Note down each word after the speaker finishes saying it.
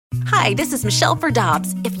Hi, this is Michelle for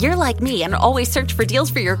Dobbs. If you're like me and always search for deals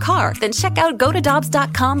for your car, then check out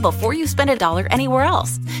GoToDobbs.com before you spend $1 anywhere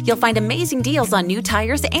else. You'll find amazing deals on new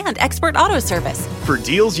tires and expert auto service. For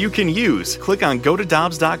deals you can use, click on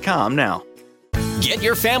GoToDobbs.com now. Get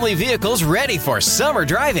your family vehicles ready for summer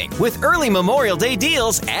driving with early Memorial Day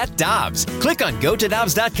deals at Dobbs. Click on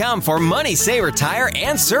GoToDobbs.com for money saver tire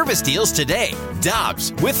and service deals today.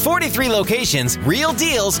 Dobbs, with 43 locations, real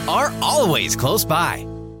deals are always close by.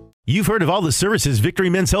 You've heard of all the services Victory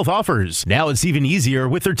Men's Health offers. Now it's even easier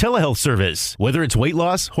with their telehealth service. Whether it's weight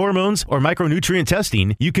loss, hormones, or micronutrient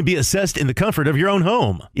testing, you can be assessed in the comfort of your own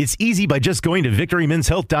home. It's easy by just going to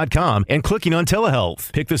victorymenshealth.com and clicking on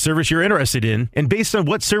telehealth. Pick the service you're interested in, and based on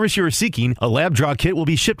what service you are seeking, a lab draw kit will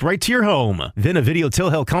be shipped right to your home. Then a video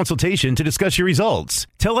telehealth consultation to discuss your results.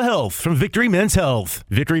 Telehealth from Victory Men's Health.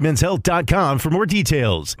 victorymenshealth.com for more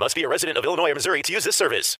details. Must be a resident of Illinois or Missouri to use this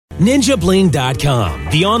service. NinjaBling.com,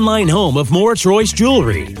 the online home of Moritz Royce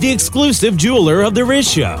Jewelry, the exclusive jeweler of the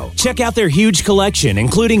Riz Show. Check out their huge collection,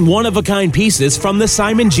 including one-of-a-kind pieces from the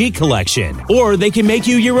Simon G collection. Or they can make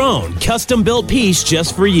you your own custom-built piece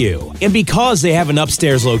just for you. And because they have an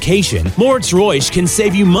upstairs location, Moritz Royce can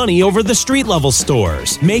save you money over the street-level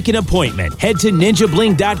stores. Make an appointment. Head to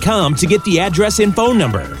NinjaBling.com to get the address and phone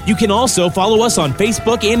number. You can also follow us on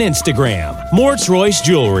Facebook and Instagram. Moritz Royce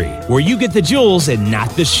Jewelry, where you get the jewels and not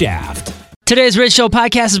the shaft. Today's Riz Show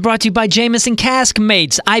podcast is brought to you by Jameson Cask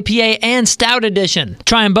Mates, IPA and Stout Edition.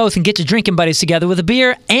 Try them both and get your drinking buddies together with a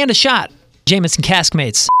beer and a shot. Jameson Cask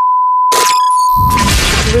Mates.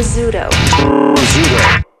 Rizzuto.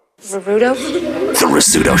 The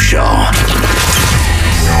Rizzuto Show.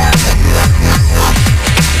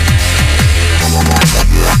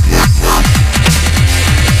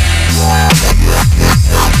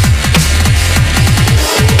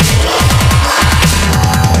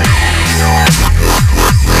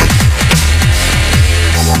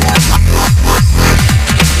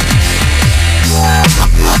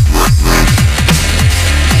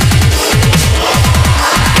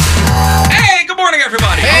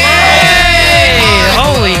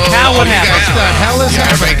 What happened? What the hell is happening?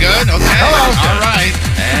 Everybody good? Okay. Hello. All right.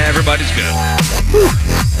 Everybody's good.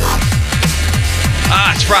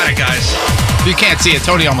 It's Friday, guys. If you can't see it,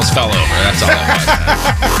 Tony almost fell over. That's all that was.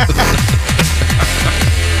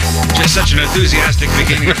 Just such an enthusiastic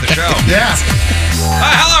beginning of the show. Yeah.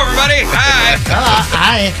 Hello, everybody. Hi.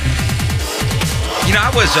 Hi. You know, I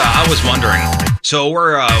was wondering. So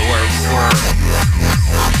we're a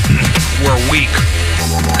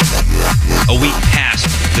week past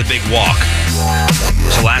the big walk.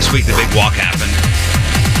 So last week the big walk happened.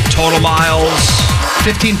 Total miles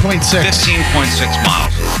 15.6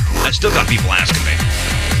 miles. I still got people asking me,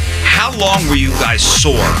 how long were you guys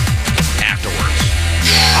sore afterwards?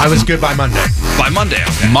 I was good by Monday. By Monday,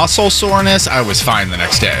 okay. Muscle soreness, I was fine the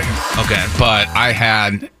next day. Okay. But I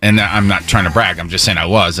had, and I'm not trying to brag, I'm just saying I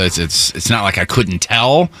was. It's not like I couldn't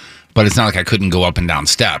tell, but it's not like I couldn't go up and down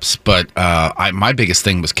steps. But my biggest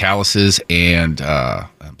thing was calluses and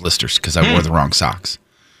blisters because I wore the wrong socks.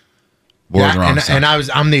 And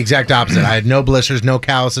I'm the exact opposite. I had no blisters, no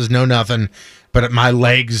calluses, no nothing, but my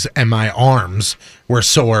legs and my arms were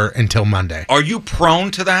sore until Monday. Are you prone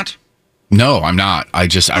to that? No, I'm not. I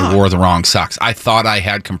wore the wrong socks. I thought I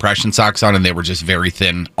had compression socks on, and they were just very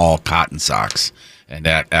thin, all cotton socks, and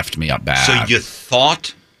that effed me up bad. So you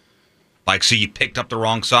thought, so you picked up the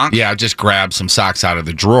wrong socks? Yeah, I just grabbed some socks out of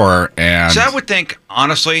the drawer, and... So I would think,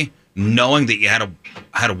 honestly, knowing that you had to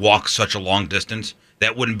walk such a long distance,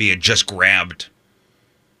 that wouldn't be a just grabbed...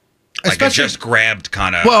 Like a just grabbed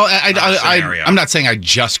kind of scenario. I'm not saying I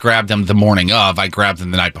just grabbed them the morning of. I grabbed them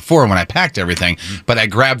the night before when I packed everything. But I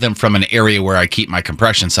grabbed them from an area where I keep my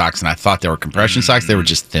compression socks, and I thought they were compression socks. They were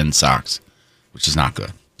just thin socks, which is not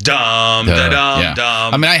good. Dumb. I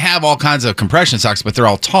mean, I have all kinds of compression socks, but they're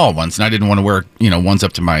all tall ones, and I didn't want to wear, ones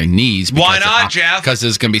up to my knees. Why not, Jeff? Because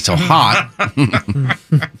it's going to be so hot.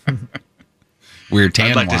 Weird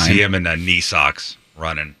tan line. I'd like to see him in knee socks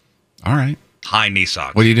running. All right. High knee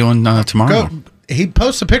socks. What are you doing tomorrow? He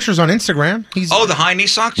posts the pictures on Instagram. The high knee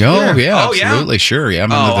socks? Absolutely. Sure. Yeah, I'm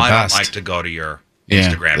the I best. don't like to go to your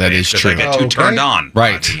Instagram that page is true. I get too turned on.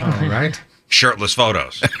 Right. Right. Shirtless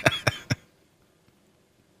photos.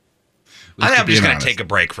 I think I'm just going to take a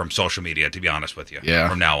break from social media, to be honest with you,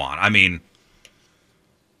 from now on. I mean,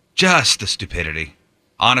 just the stupidity.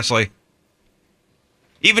 Honestly.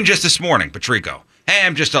 Even just this morning, Patrico. Hey,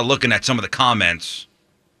 I'm just looking at some of the comments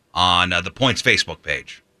on the Points Facebook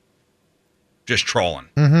page. Just trolling.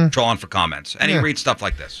 Trolling for comments. And he reads stuff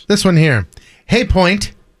like this. This one here. Hey,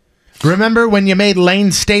 Point. Remember when you made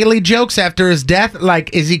Lane Staley jokes after his death?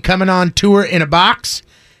 Like, is he coming on tour in a box?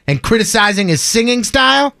 and criticizing his singing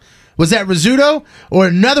style? Was that Rizzuto or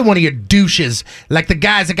another one of your douches like the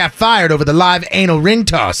guys that got fired over the live anal ring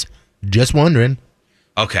toss? Just wondering.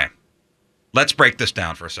 Okay. Let's break this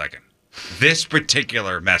down for a second. This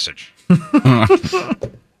particular message.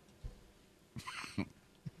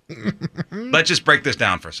 Let's just break this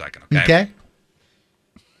down for a second, okay? Okay.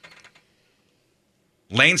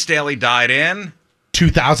 Lane Staley died in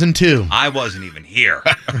 2002. I wasn't even here.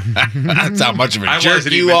 That's how much of a I jerk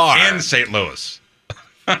wasn't you even are. in St. Louis.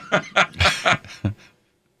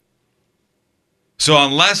 So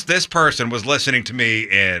unless this person was listening to me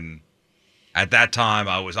at that time,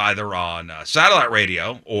 I was either on satellite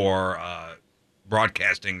radio or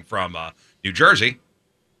broadcasting from New Jersey.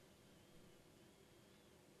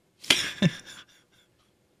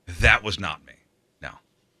 That was not me.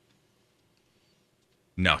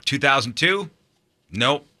 No, 2002?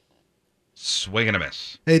 Nope. Swing and a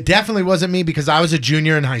miss. It definitely wasn't me because I was a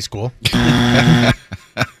junior in high school.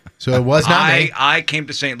 So it was not me. I came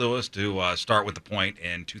to St. Louis to start with the point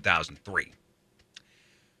in 2003.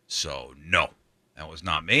 So, no, that was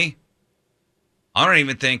not me. I don't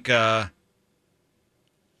even think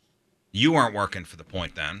you weren't working for the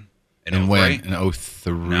point then. In when? In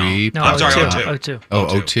 03? No, I'm sorry, 02.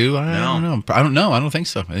 Oh, 02? I don't know. I don't know. I don't think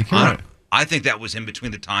so. I think you're right. I think that was in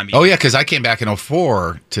between the time. Yeah, because I came back in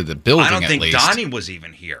 04 to the building. I don't think at least. Donnie was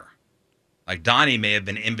even here. Like Donnie may have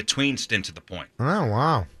been in between stints at the point. Oh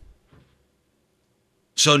wow!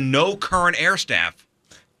 So no current air staff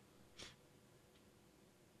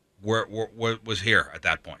was here at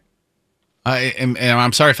that point. And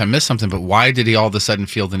I'm sorry if I missed something, but why did he all of a sudden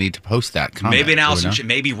feel the need to post that comment? Maybe an Allison,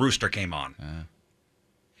 maybe Rooster came on.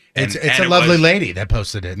 It's a lovely lady that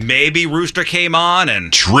posted it. Maybe Rooster came on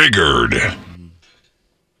and triggered.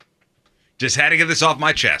 Just had to get this off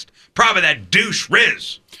my chest. Probably that douche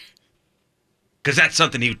Riz. Because that's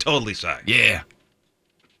something he would totally say. Yeah.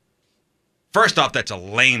 First off, that's a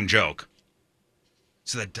lame joke.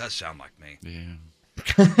 So that does sound like me. Yeah.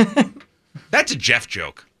 That's a Jeff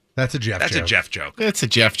joke. That's a Jeff joke. That's a Jeff joke. It's a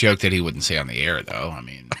Jeff joke that he wouldn't say on the air, though. I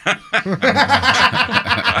mean.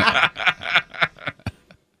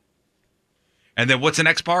 And then what's the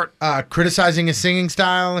next part? Criticizing his singing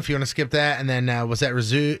style, if you want to skip that. And then was that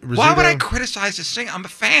Rizzuto? Why would I criticize his singing? I'm a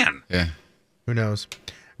fan. Yeah. Who knows?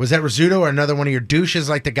 Was that Rizzuto or another one of your douches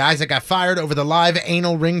like the guys that got fired over the live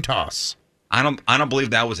anal ring toss? I don't believe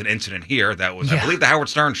that was an incident here. That was, I believe, the Howard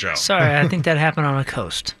Stern show. Sorry, I think that happened on a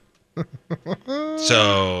coast.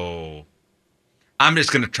 So I'm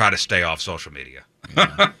just going to try to stay off social media.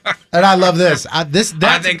 Yeah. And I love this. I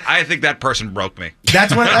think that person broke me.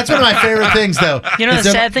 That's one of my favorite things, though. You know, the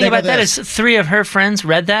sad thing about that is 3 of her friends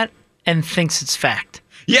read that and thinks it's fact.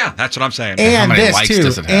 Yeah, that's what I'm saying. And this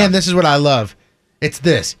too. And this is what I love. It's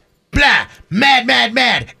this. Blah. Mad, mad,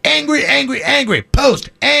 mad. Angry, angry, angry. Post.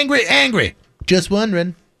 Angry, angry. Just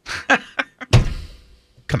wondering.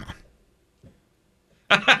 Come on.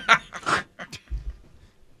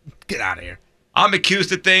 Get out of here. I'm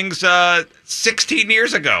accused of things 16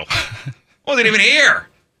 years ago. Wasn't even here.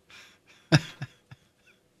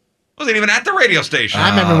 Wasn't even at the radio station.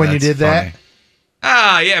 I remember when you did that.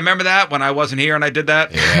 Yeah, remember that when I wasn't here and I did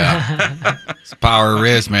that? Yeah. It's power of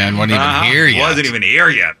Riz, man. Wasn't even here yet. Wasn't even here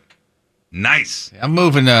yet. Nice. I'm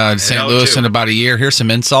moving to St. Louis in about a year. Here's some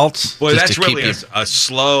insults. Boy, that's really a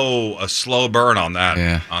slow burn on that.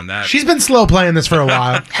 Yeah. On that. She's been slow playing this for a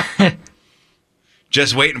while.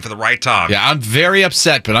 Just waiting for the right time. Yeah, I'm very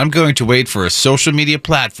upset, but I'm going to wait for a social media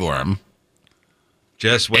platform.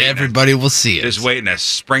 Just waiting. Everybody will see it. Just waiting to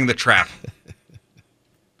spring the trap.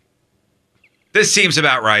 This seems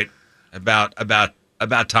about right. About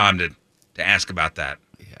time to ask about that.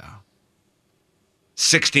 Yeah.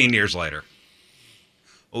 16 years later.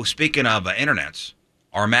 Oh, speaking of internets,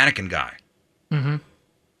 our mannequin guy. Mm-hmm.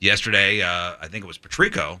 Yesterday, I think it was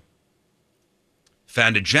Patrico,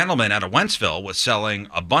 found a gentleman out of Wentzville was selling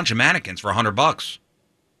a bunch of mannequins for $100.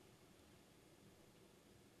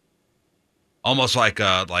 Almost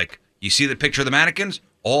like you see the picture of the mannequins?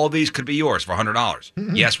 All these could be yours for $100.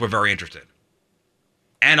 Mm-hmm. Yes, we're very interested.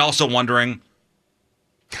 And also wondering,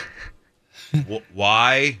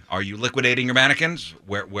 why are you liquidating your mannequins?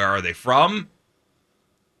 Where are they from?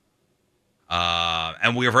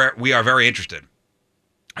 And we are very interested.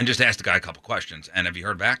 And just asked the guy a couple questions. And have you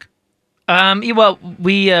heard back? Well,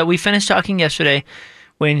 we finished talking yesterday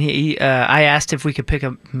when I asked if we could pick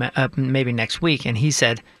up maybe next week, and he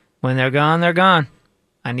said, "When they're gone, they're gone.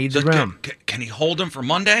 I need the room." Can he hold them for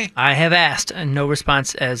Monday? I have asked, and no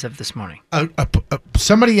response as of this morning.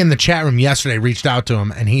 Somebody in the chat room yesterday reached out to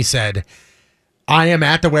him, and he said, I am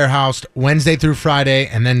at the warehouse Wednesday through Friday,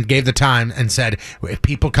 and then gave the time and said, if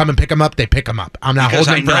people come and pick them up, they pick them up. I'm not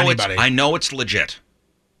holding them for anybody. I know it's legit.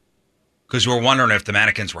 Because we're wondering if the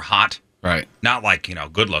mannequins were hot. Right. Not like,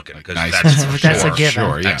 good looking. Because nice. That's a given.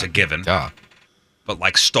 Sure, that's a given. Duh. But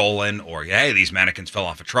like stolen or, hey, these mannequins fell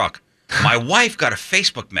off a truck. My wife got a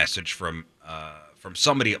Facebook message from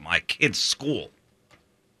somebody at my kid's school.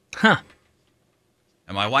 Huh.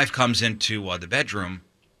 And my wife comes into the bedroom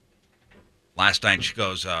last night and she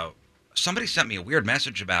goes, somebody sent me a weird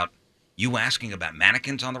message about you asking about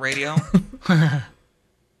mannequins on the radio.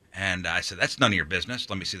 And I said, that's none of your business.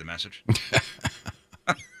 Let me see the message.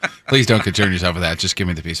 Please don't concern yourself with that. Just give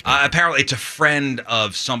me the piece of paper. Apparently, it's a friend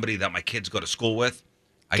of somebody that my kids go to school with.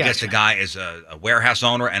 I guess the guy is a warehouse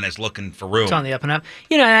owner and is looking for room. It's on the up and up.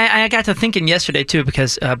 And I got to thinking yesterday, too,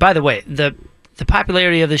 because, by the way, the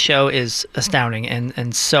popularity of the show is astounding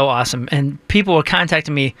and so awesome. And people were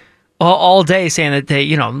contacting me all day saying that they,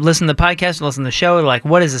 listen to the podcast, listen to the show. They're like,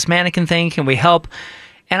 what is this mannequin thing? Can we help?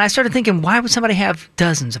 And I started thinking, why would somebody have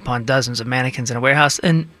dozens upon dozens of mannequins in a warehouse?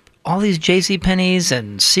 And all these JCPenney's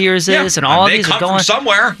and Searses and all these are going from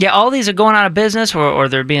somewhere. Yeah, all these are going out of business or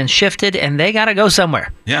they're being shifted, and they got to go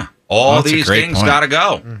somewhere. Yeah, all these things got to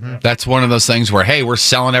go. Mm-hmm. That's one of those things where, hey, we're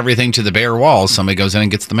selling everything to the bare walls. Somebody goes in and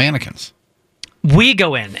gets the mannequins. We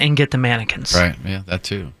go in and get the mannequins. Right, yeah, that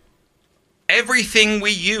too. Everything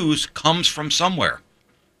we use comes from somewhere.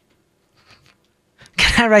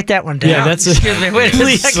 Can I write that one down? Yeah, that's Excuse me. Wait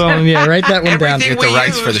a second. Yeah, write that one down. Get the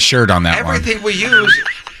rights for the shirt on that one. Everything we use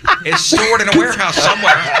is stored in a warehouse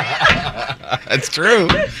somewhere. That's true.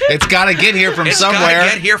 It's got to get here from somewhere. It's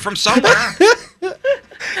got to get here from somewhere.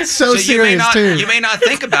 so serious, too. You may not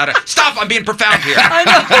think about it. Stop, I'm being profound here. I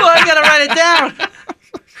know. I got to write it down.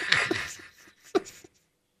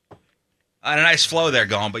 A nice flow there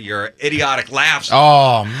going, but your idiotic laughs.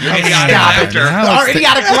 Oh, your idiotic laughter. Our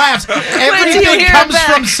idiotic laughs. Everything comes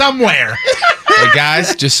from somewhere. Hey,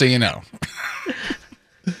 guys, just so you know.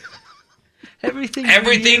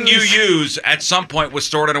 Everything you use at some point was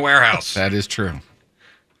stored in a warehouse. That is true.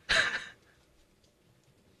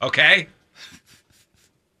 Okay?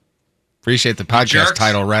 Appreciate the podcast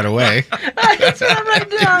title right away.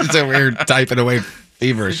 So we're typing away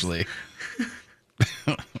feverishly.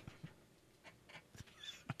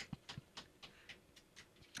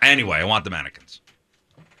 Anyway, I want the mannequins.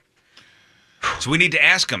 So we need to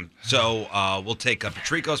ask him. So we'll take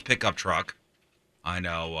Patrico's pickup truck. I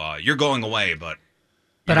know you're going away, but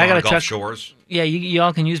I got a Gulf truck. Shores. Yeah, you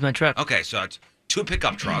all can use my truck. Okay, so it's 2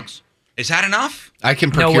 pickup trucks. Is that enough? I can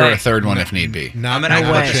procure a third one if need be. I can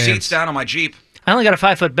put the seats down on my Jeep. I only got a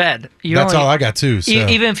 5-foot bed. That's all I got too. So.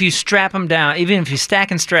 Even if you strap them down, even if you stack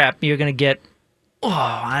and strap, you're gonna get.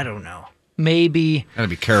 I don't know. Maybe. Gotta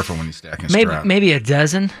be careful when you stack and strap. Maybe a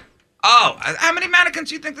dozen. Oh, how many mannequins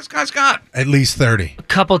do you think this guy's got? At least 30. A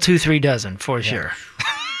couple, 2-3 dozen for sure.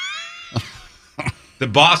 The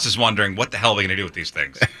boss is wondering what the hell are we gonna do with these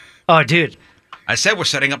things. Oh, dude. I said we're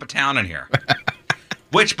setting up a town in here.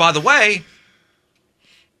 Which, by the way,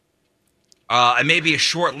 it may be a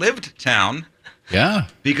short-lived town. Yeah.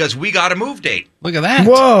 Because we got a move date. Look at that.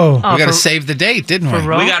 Whoa. We got to save the date, didn't we?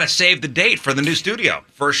 We got to save the date for the new studio.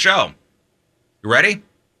 First show. You ready?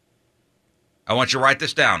 I want you to write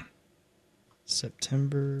this down.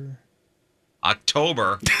 September.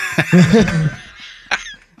 October.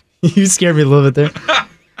 You scared me a little bit there.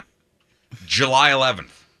 July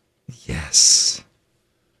 11th. Yes.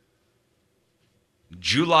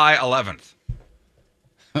 July 11th.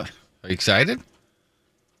 Are you excited?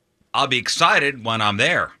 I'll be excited when I'm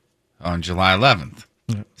there. On July 11th.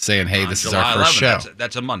 Saying, hey, this is our first show.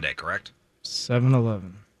 That's a Monday, correct?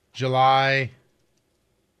 7/11. July.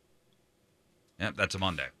 Yep, that's a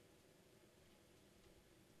Monday.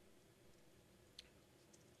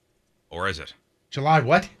 Or is it? July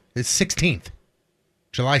what? It's 16th.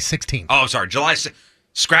 July 16th. Oh, sorry.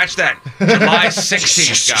 Scratch that. July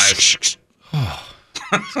 16th, guys.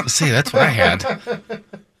 See, that's what I had.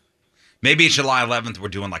 Maybe it's July 11th. We're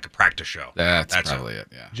doing like a practice show. That's probably it.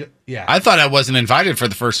 Yeah. Yeah. I thought I wasn't invited for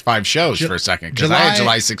the first 5 shows for a second because I had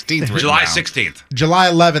July 16th. July 16th. July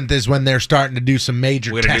 11th is when they're starting to do some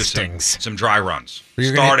major We're gonna testings. do some dry runs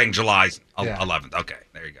starting July 11th. Okay,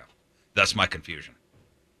 there you go. That's my confusion.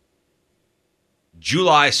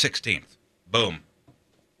 July 16th. Boom.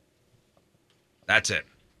 That's it.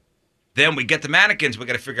 Then we get the mannequins. We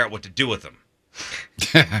got to figure out what to do with them.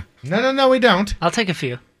 No, we don't. I'll take a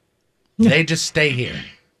few. They just stay here.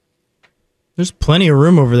 There's plenty of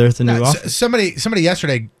room over there at the new office. Somebody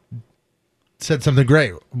yesterday said something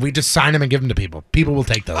great. We just sign them and give them to people. People will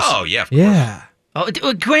take those. Oh, yeah, of course. Yeah.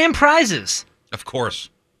 Oh, grand prizes. Of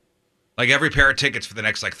course. Like every pair of tickets for the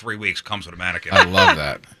next 3 weeks comes with a mannequin. I love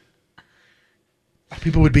that.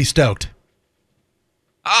 People would be stoked.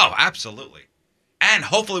 Oh, absolutely. And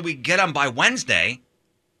hopefully we get them by Wednesday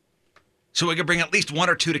so we can bring at least 1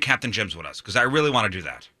 or 2 to Captain Jim's with us because I really want to do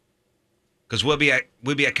that. Because we'll be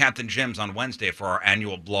at Captain Jim's on Wednesday for our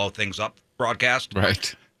annual Blow Things Up broadcast.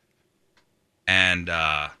 Right. And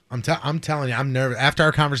I'm telling you, I'm nervous. After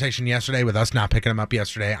our conversation yesterday with us not picking them up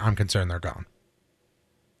yesterday, I'm concerned they're gone.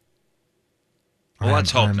 Well,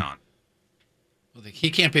 let's hope not. Well,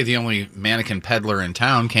 he can't be the only mannequin peddler in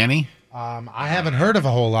town, can he? I haven't heard of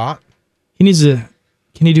a whole lot. Can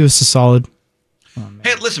he do us a solid?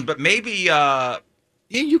 Hey, listen, but maybe you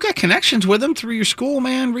got connections with him through your school,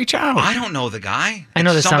 man. Reach out. I don't know the guy. I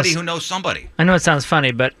know it's this somebody who knows somebody. I know it sounds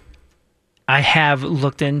funny, but I have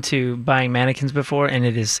looked into buying mannequins before, and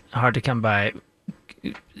it is hard to come by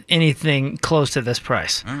anything close to this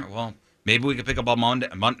price. All right, well, maybe we could pick up on Monday,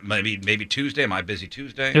 maybe Tuesday. Am I busy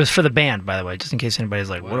Tuesday? It was for the band, by the way, just in case anybody's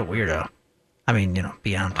like, what a weirdo. I mean,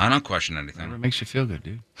 beyond. I don't question anything. It makes you feel good,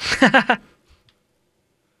 dude.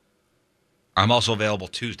 I'm also available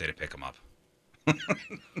Tuesday to pick them up.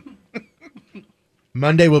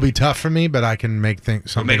 Monday will be tough for me, but I can make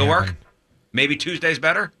things. We'll make it work. Maybe Tuesday's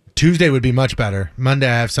better. Tuesday would be much better. Monday,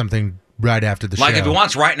 I have something right after the show. If he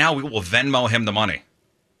wants right now, we will Venmo him the money.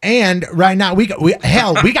 And right now, we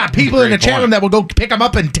got people in the chat room that will go pick them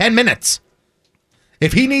up in 10 minutes.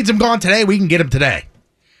 If he needs them gone today, we can get them today.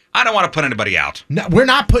 I don't want to put anybody out. No, we're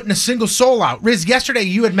not putting a single soul out. Riz, yesterday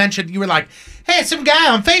you had mentioned, you were like, hey, some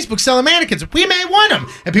guy on Facebook selling mannequins. We may want them.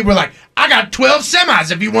 And people were like, I got 12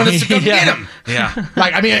 semis if you want us to come get them. Yeah.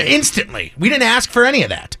 Instantly. We didn't ask for any of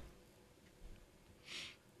that.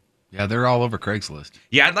 Yeah, they're all over Craigslist.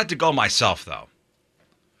 Yeah, I'd like to go myself, though.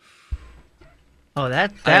 Oh,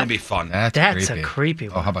 that would be fun. That's a creepy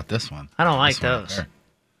one. Oh, how about this one? I don't like those. Right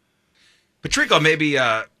Patrico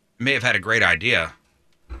may have had a great idea.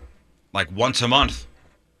 Once a month,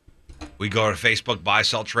 we go to Facebook, buy,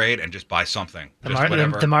 sell, trade, and just buy something. The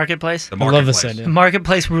marketplace? The marketplace. I love this idea.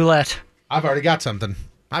 Marketplace roulette. I've already got something.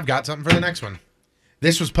 I've got something for the next one.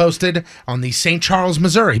 This was posted on the St. Charles,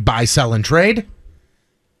 Missouri buy, sell, and trade.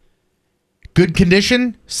 Good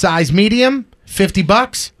condition, size medium,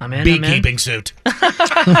 $50. I'm in. Beekeeping suit.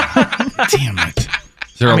 Damn it.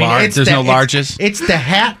 Is there a large? There's no larges? It's the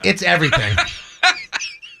hat. It's everything.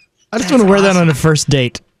 I just want to wear that on a first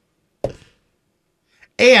date.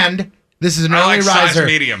 And this is an early riser. Size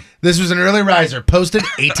medium. This was an early riser posted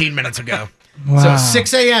 18 minutes ago. Wow. So at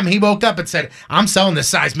 6 a.m. he woke up and said, I'm selling this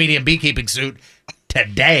size medium beekeeping suit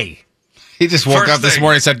today. He just woke up this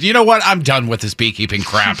morning and said, you know what? I'm done with this beekeeping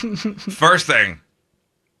crap. First thing.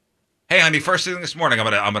 Hey, honey, first thing this morning,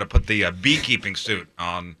 I'm gonna put the beekeeping suit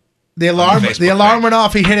on. The alarm went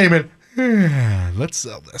off. He hit him and let's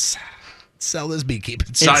sell this. Sell this beekeeping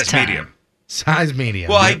suit. Size medium. Size medium.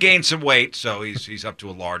 Well, he gained some weight, so he's up to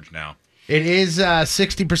a large now. It is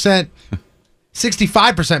 60%,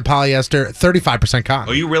 65% polyester, 35%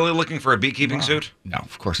 cotton. Are you really looking for a beekeeping suit? No,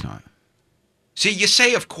 of course not. See, you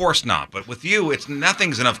say of course not, but with you,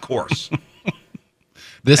 nothing's an of course.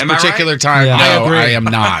 This particular time, no, I am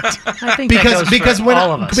not. I think because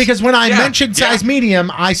when I mentioned size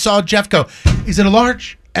medium, I saw Jeff go, "Is it a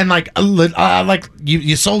large?" And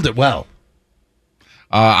you sold it well.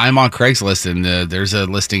 I'm on Craigslist, and there's a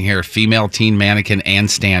listing here: female teen mannequin and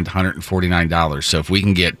stand, $149. So if we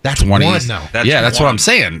can get 20, one, though. That's what I'm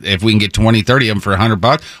saying. If we can get 20, 30 of them for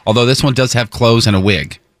 $100, although this one does have clothes and a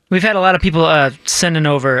wig. We've had a lot of people sending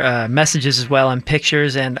over messages as well and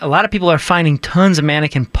pictures, and a lot of people are finding tons of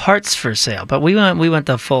mannequin parts for sale. But we went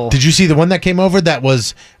the full. Did you see the one that came over that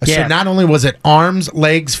was? So not only was it arms,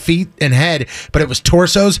 legs, feet, and head, but it was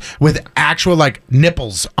torsos with actual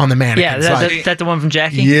nipples on the mannequins. Yeah, that the one from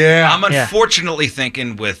Jackie. Yeah, I'm unfortunately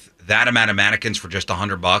thinking with that amount of mannequins for just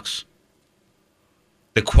 $100,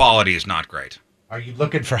 the quality is not great. Are you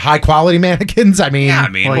looking for high quality mannequins?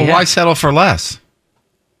 Why settle for less?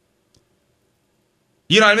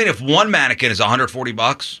 You know what I mean? If one mannequin is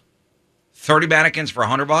 $140, 30 mannequins for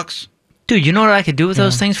 $100. Dude, you know what I could do with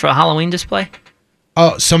those things for a Halloween display?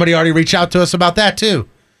 Oh, somebody already reached out to us about that too,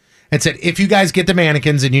 and said if you guys get the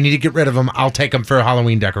mannequins and you need to get rid of them, I'll take them for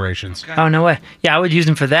Halloween decorations. Okay. Oh no way! Yeah, I would use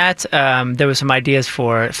them for that. There were some ideas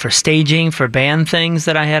for staging for band things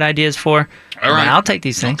that I had ideas for. All right, I'll take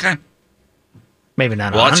these things. Okay, maybe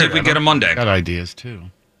not. Well, let's see if we get them Monday. Got ideas too.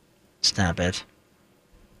 Stop it.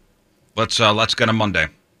 Let's get him Monday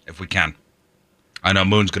if we can. I know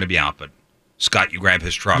Moon's going to be out, but Scott, you grab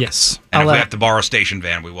his truck. Yes. And if we have to borrow a station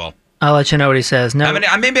van, we will. I'll let you know what he says. No,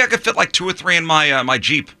 maybe I could fit 2 or 3 in my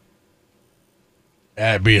Jeep.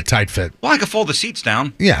 It'd be a tight fit. Well, I could fold the seats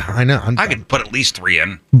down. Yeah, I know. I could put at least 3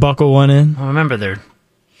 in. Buckle one in. Well, remember,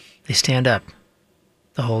 they stand up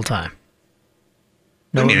the whole time.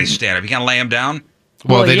 No, I mean they stand up. You can't lay them down.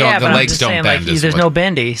 Well, they don't. The legs don't bend. There's no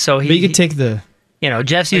bendy, so But you could take the.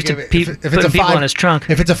 Jeff's used to if putting it's people in his trunk.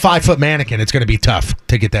 If it's a 5-foot mannequin, it's going to be tough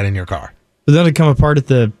to get that in your car. But then it come apart at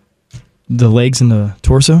the legs and the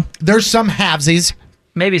torso. There's some halvesies.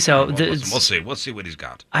 Maybe so. Well, we'll see. We'll see what he's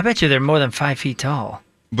got. I bet you they're more than 5 feet tall.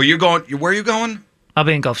 But you're going. Where are you going? I'll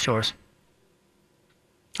be in Gulf Shores.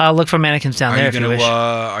 I'll look for mannequins down there if you wish.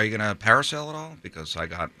 Are you gonna parasail at all? Because I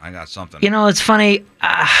got something. It's funny.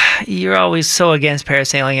 You're always so against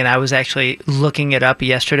parasailing, and I was actually looking it up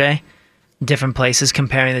yesterday. Different places,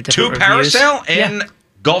 comparing the different reviews. parasail in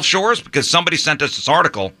Gulf Shores because somebody sent us this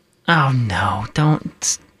article. Oh no!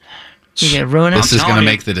 Don't. You gonna ruin it. This is gonna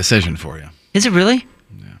make the decision for you. Is it really?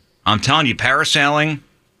 Yeah. I'm telling you, parasailing.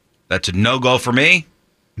 That's a no-go for me.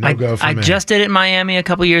 No-go for me. I just did it in Miami a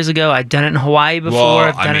couple years ago. I've done it in Hawaii before. Well,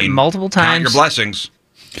 I've done it multiple times. Count your blessings.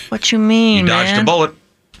 What you mean, You dodged man? a bullet.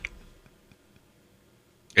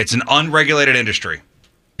 It's an unregulated industry.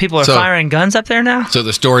 People are firing guns up there now? So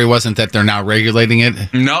the story wasn't that they're now regulating it?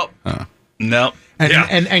 Nope. Nope. And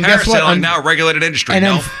guess what? Parasailing now a regulated industry.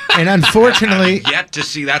 And, and unfortunately... yet to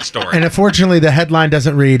see that story. And unfortunately, the headline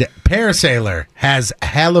doesn't read, Parasailer has a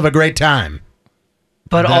hell of a great time.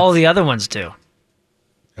 But all the other ones do.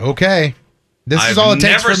 Okay. This is all it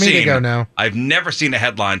takes for me to go now. I've never seen a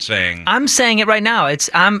headline saying... I'm saying it right now.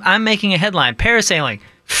 I'm making a headline. Parasailing.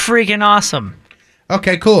 Freaking awesome.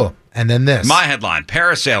 Okay, cool. And then this. My headline,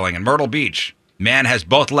 parasailing in Myrtle Beach. Man has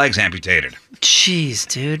both legs amputated. Jeez,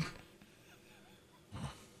 dude.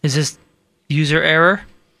 Is this user error?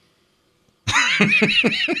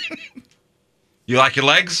 You like your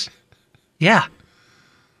legs? Yeah.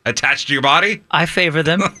 Attached to your body? I favor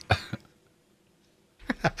them.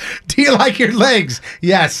 Do you like your legs?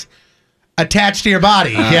 Yes. Attached to your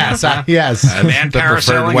body? Yes. Yes. A man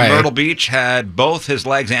parasailing in Myrtle Beach had both his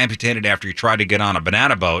legs amputated after he tried to get on a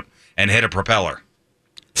banana boat and hit a propeller.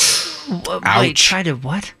 Wait, tried to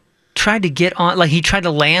what? Tried to get on, like he tried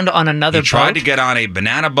to land on another boat? He tried to get on a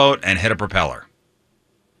banana boat and hit a propeller.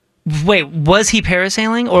 Wait, was he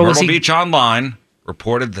parasailing or was he... Myrtle Beach Online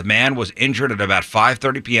reported the man was injured at about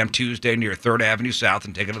 5:30 p.m. Tuesday near 3rd Avenue South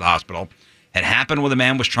and taken to the hospital. It happened when the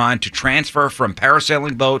man was trying to transfer from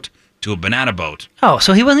parasailing boat to a banana boat. Oh,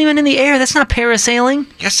 so he wasn't even in the air. That's not parasailing.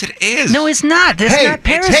 Yes, it is. No, it's not. That's not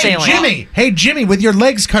parasailing. Hey, Jimmy, with your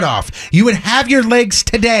legs cut off, you would have your legs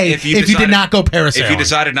today if you did not go parasailing. If you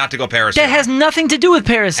decided not to go parasailing. That has nothing to do with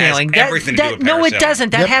parasailing. Everything to do with parasailing. No, it doesn't.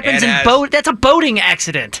 That happens in boat. That's a boating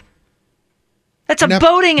accident. That's a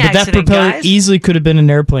boating but accident, that propeller guys. easily could have been an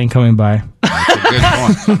airplane coming by. That's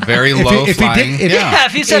a good point. Very low flying.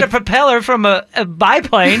 If you said a propeller from a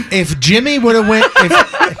biplane. If Jimmy would have went...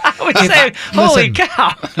 I would say, holy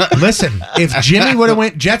cow. Listen, if Jimmy would have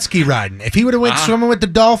went jet ski riding, if he would have went swimming with the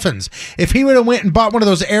dolphins, if he would have went and bought one of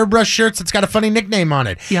those airbrush shirts that's got a funny nickname on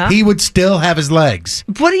it, he would still have his legs.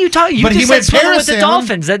 What are you talking? You just said swimming with the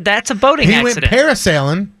dolphins. That's a boating accident. He went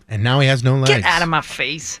parasailing, and now he has no legs. Get out of my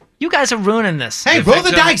face. You guys are ruining this. Hey, roll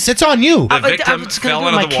the dice. It's on you. The victim fell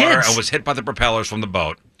into the water and was hit by the propellers from the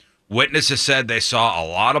boat. Witnesses said they saw a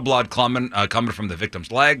lot of blood coming from the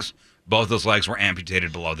victim's legs. Both those legs were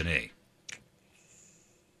amputated below the knee.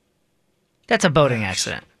 That's a boating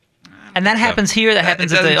accident. And that happens here. That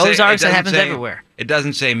happens at the Ozarks. That happens everywhere. It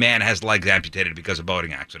doesn't say man has legs amputated because of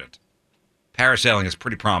boating accident. Parasailing is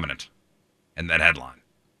pretty prominent in that headline.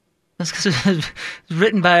 That's because it was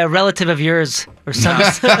written by a relative of yours or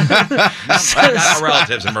something. Not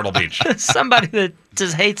relatives in Myrtle Beach. Somebody that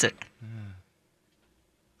just hates it.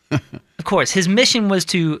 Of course, his mission was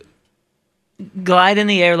to glide in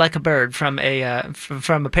the air like a bird from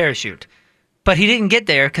a parachute, but he didn't get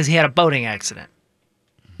there because he had a boating accident,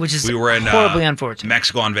 which is horribly unfortunate.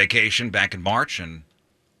 Mexico on vacation back in March, and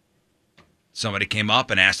somebody came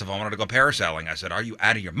up and asked if I wanted to go parasailing. I said, "Are you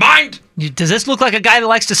out of your mind?" Does this look like a guy that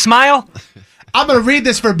likes to smile? I'm going to read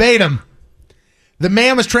this verbatim. The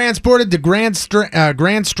man was transported to Grand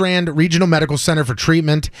Strand Regional Medical Center for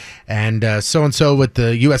treatment, and so-and-so with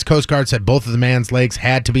the U.S. Coast Guard said both of the man's legs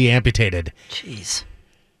had to be amputated. Jeez.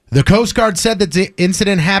 The Coast Guard said that the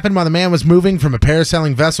incident happened while the man was moving from a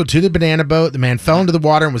parasailing vessel to the banana boat. The man fell into the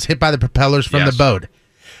water and was hit by the propellers from the boat.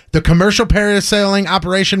 The commercial parasailing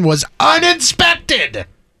operation was uninspected.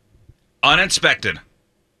 Uninspected.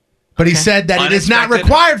 But he said that it is not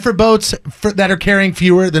required for boats that are carrying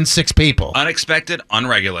fewer than 6 people. Unexpected,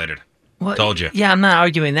 unregulated. Well, told you. Yeah, I'm not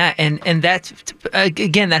arguing that. And that's,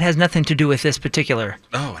 again, that has nothing to do with this particular.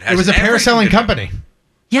 Oh, it has It was a parasailing company.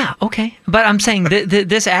 Yeah, okay. But I'm saying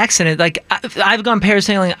this accident, like, I've gone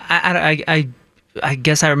parasailing, I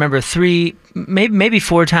guess I remember 3, maybe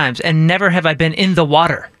 4 times, and never have I been in the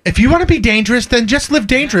water. If you want to be dangerous, then just live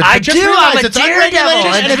dangerous. I just do. realize I'm a it's daredevil.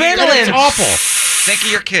 unregulated and it's awful. Think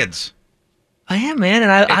of your kids. I am, man,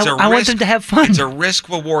 and I want them to have fun. It's a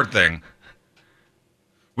risk-reward thing.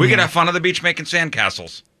 We could have fun on the beach making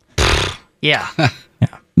sandcastles. Yeah.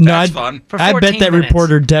 No, That's fun. I bet that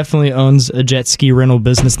reporter definitely owns a jet ski rental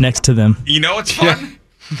business next to them. You know what's fun?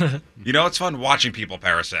 You know what's fun? Watching people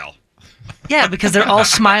parasail. Yeah, because they're all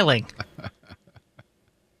smiling. They're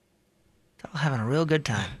all having a real good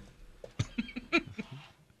time.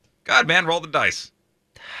 God, man, roll the dice.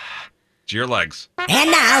 It's your legs. And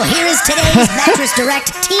now, here is today's Mattress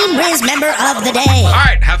Direct Team Riz member of the day. All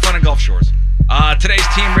right, have fun in Gulf Shores. Today's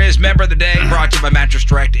Team Riz member of the day, brought to you by Mattress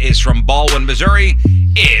Direct, is from Baldwin, Missouri.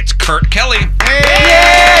 It's Kurt Kelly.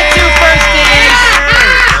 Yeah, 2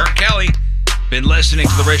 firsties. Kurt Kelly, been listening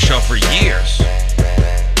to the Riz Show for years.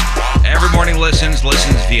 Every morning listens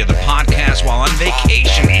via the podcast while on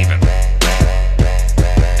vacation even.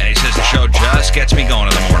 And he says the show just gets me going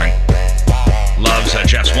in the morning. Loves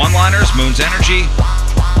Jeff's one-liners, Moon's energy.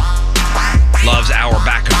 Loves our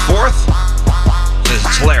back and forth. Says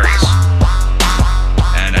it's hilarious.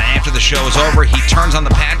 And after the show is over, he turns on the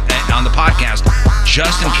podcast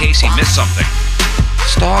just in case he missed something.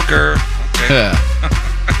 Stalker. Okay.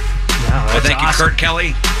 Well, thank you, Kurt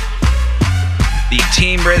Kelly. The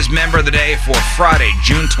Team Riz member of the day for Friday,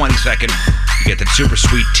 June 22nd. You get the super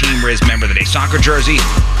sweet Team Riz member of the day soccer jersey.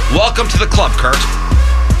 Welcome to the club, Kurt.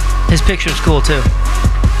 His picture's cool, too.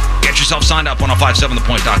 Get yourself signed up,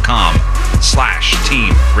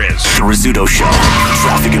 1057thepoint.com/Team Riz. The Rizzuto Show,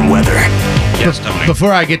 traffic and weather. Yes, Tony.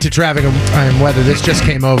 Before I get to traffic and weather, this just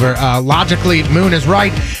came over. Logically, Moon is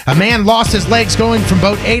right. A man lost his legs going from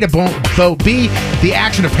boat A to boat B. The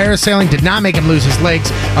action of parasailing did not make him lose his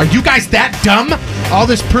legs. Are you guys that dumb? All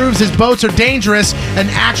this proves his boats are dangerous. An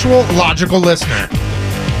actual logical listener.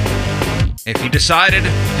 If he decided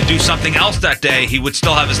to do something else that day, he would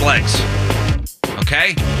still have his legs.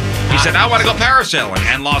 Okay? He said, I want to go parasailing,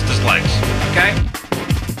 and lost his legs. Okay?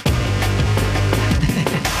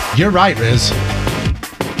 You're right, Riz.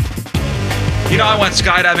 You know, I went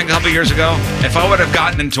skydiving a couple years ago. If I would have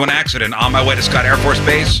gotten into an accident on my way to Scott Air Force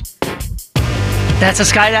Base. That's a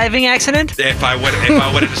skydiving accident? If I would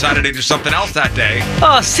have decided to do something else that day.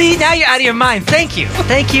 Oh, see, now you're out of your mind. Thank you.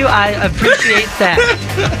 Thank you. I appreciate that.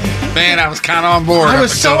 Man, I was kind of on board. I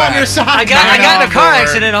was so on your side. I got in a car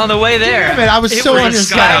accident on the way there. Damn it, I was so on your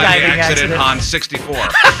side. Skydiving accident on 64.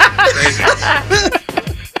 Crazy.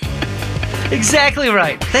 Exactly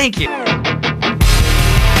right. Thank you.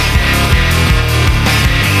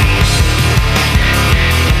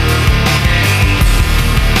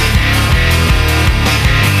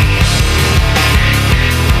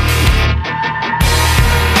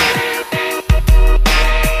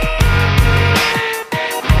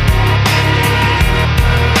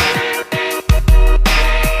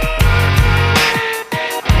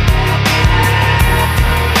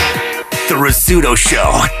 The Rizzuto Show.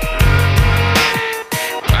 All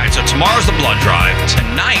right, so tomorrow's the blood drive.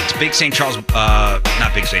 Tonight, Big St. Charles,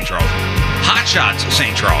 not Big St. Charles, Hot Shots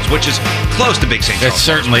St. Charles, which is close to Big St. It Charles.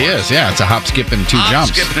 certainly is. Yeah, it's a hop, skip, and 2 jumps. Hop,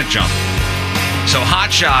 skip, and a jump. So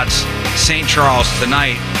Hot Shots St. Charles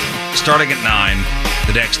tonight, starting at 9.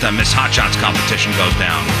 The next Miss Hot Shots competition goes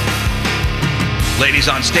down. Ladies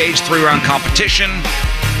on stage, 3-round competition.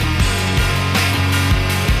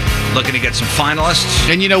 Looking to get some finalists.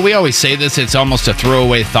 And, you know, we always say this, it's almost a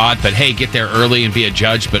throwaway thought, but hey, get there early and be a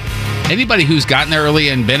judge. But anybody who's gotten there early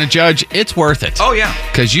and been a judge, it's worth it. Oh, yeah.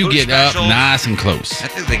 Because you Food get special. up nice and close. I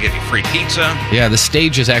think they give you free pizza. Yeah, the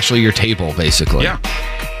stage is actually your table, basically. Yeah.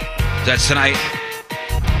 That's tonight.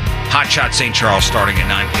 Hot Shot St. Charles starting at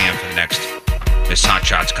 9 p.m. for the next Miss Hot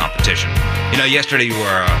Shots competition. You know, yesterday you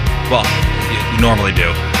were, well, you normally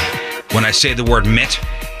do. When I say the word mitt,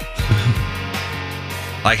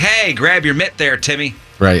 like, hey, grab your mitt there, Timmy.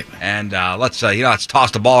 Right. And let's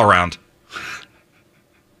toss the ball around.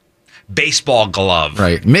 Baseball glove.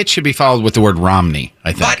 Right. Mitt should be followed with the word Romney,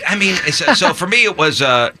 I think. But, I mean, so for me, it was,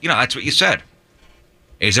 that's what you said.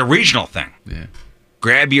 It's a regional thing. Yeah.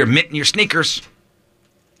 Grab your mitt and your sneakers.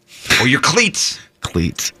 Or your cleats.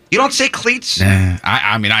 Cleats. You don't say cleats? Nah,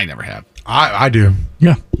 I mean, I never have. I do.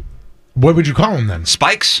 Yeah. What would you call them then?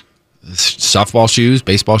 Spikes? Softball shoes,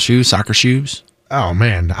 baseball shoes, soccer shoes. Oh,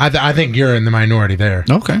 man. I think you're in the minority there.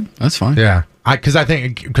 Okay, that's fine. Yeah. I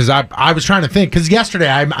was trying to think, because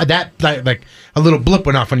yesterday, like a little blip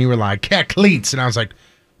went off when you were like, yeah, cleats. And I was like,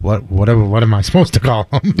 What am I supposed to call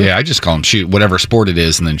them? Yeah, I just call them shoe, whatever sport it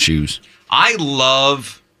is, and then shoes. I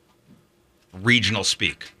love regional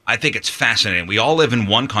speak. I think it's fascinating. We all live in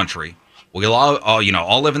one country. We all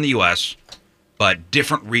live in the U.S., but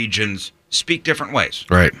different regions speak different ways.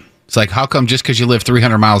 Right. It's like, how come just because you live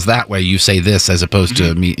 300 miles that way, you say this as opposed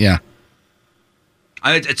to me? Yeah.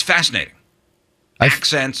 It's fascinating.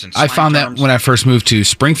 Accents and I found terms. that when I first moved to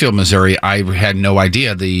Springfield, Missouri, I had no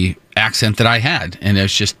idea the accent that I had, and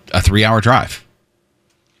it's just a 3-hour drive.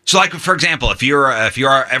 So, like, for example, if you're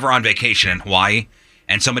ever on vacation in Hawaii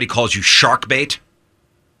and somebody calls you shark bait,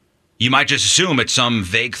 you might just assume it's some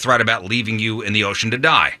vague threat about leaving you in the ocean to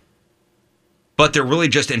die. But they're really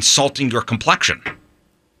just insulting your complexion.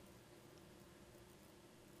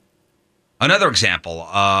 Another example,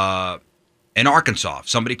 in Arkansas, if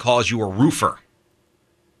somebody calls you a roofer,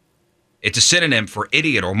 it's a synonym for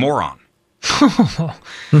idiot or moron.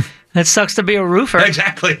 That sucks to be a roofer.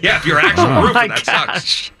 Exactly. Yeah, if you're an actual roofer, that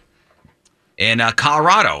sucks. In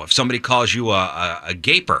Colorado, if somebody calls you a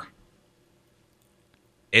gaper,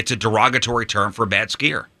 it's a derogatory term for a bad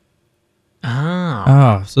skier.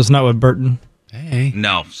 Oh, so it's not what Burton. Hey.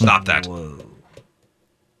 No, stop that.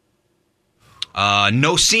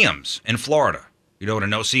 No-see-ums in Florida. You know what a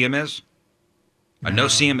no-see-um is? A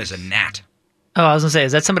no-see-um is a gnat. Oh, I was gonna say,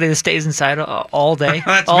 is that somebody that stays inside all day,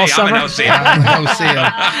 That's all me. summer? I'm a no-see-um.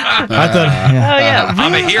 I thought. Oh yeah,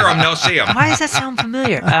 I'm a hero. No-see-um. Why does that sound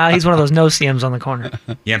familiar? He's one of those no-see-ums on the corner.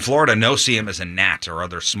 Yeah, in Florida, no-see-um is a gnat or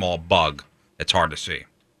other small bug that's hard to see.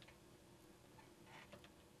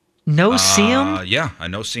 No-see-um? Yeah, a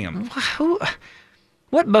no-see-um.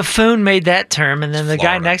 What buffoon made that term? And then the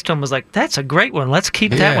guy next to him was like, "That's a great one. Let's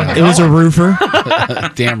keep that one." It was a roofer.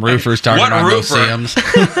 Damn roofers talking about no-see-ums.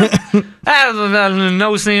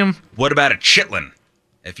 No-see-um. What about a chitlin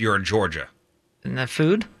if you're in Georgia? Isn't that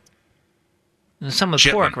food? Some with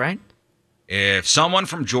Chitlin. pork, right? If someone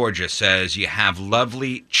from Georgia says you have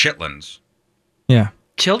lovely chitlins. Yeah.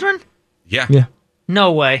 Children? Yeah. Yeah.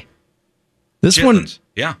 No way. This chitlins. one,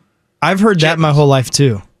 Yeah. I've heard that my whole life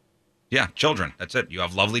too. Yeah, children. That's it. You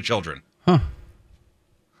have lovely children. Huh.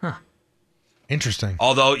 Interesting.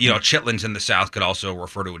 Although, chitlins in the South could also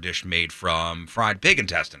refer to a dish made from fried pig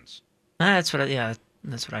intestines. That's what I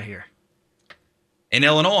hear. In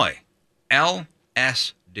Illinois,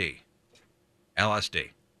 LSD. LSD.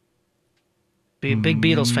 Big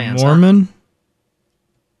Beatles fans. Mormon? Huh?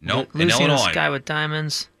 Nope. Lucy In Illinois. in the Sky with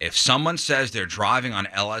Diamonds. If someone says they're driving on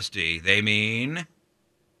LSD, they mean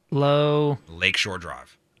Low. Lakeshore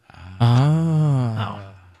Drive.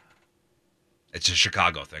 Oh. It's a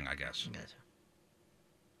Chicago thing, I guess.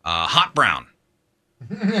 Hot brown.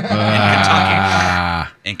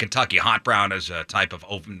 In Kentucky, hot brown is a type of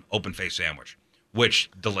open face sandwich, which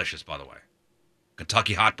delicious, by the way.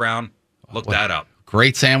 Kentucky hot brown. Look that up.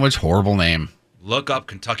 Great sandwich, horrible name. Look up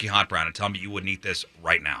Kentucky hot brown and tell me you wouldn't eat this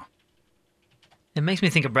right now. It makes me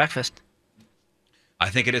think of breakfast. I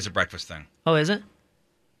think it is a breakfast thing. Oh, is it?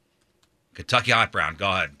 Kentucky hot brown. Go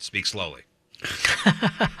ahead. Speak slowly.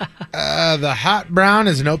 The hot brown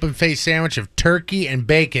is an open-faced sandwich of turkey and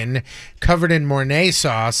bacon covered in Mornay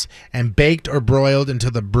sauce and baked or broiled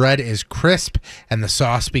until the bread is crisp and the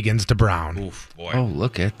sauce begins to brown. Oof, boy. Oh,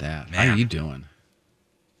 look at that. Man. How are you doing?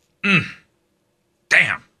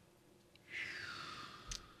 Damn.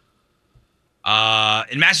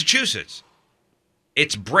 In Massachusetts,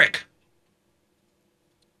 it's brick.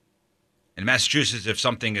 In Massachusetts, if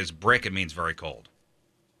something is brick, it means very cold.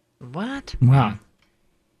 What? Wow.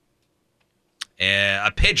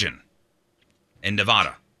 A pigeon in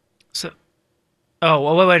Nevada. So,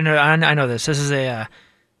 wait, no, I know this. This is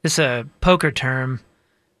a poker term,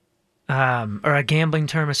 or a gambling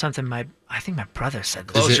term or something. I think my brother said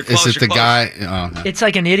this. Is it the guy? Oh. It's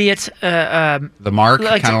like an idiot. The mark,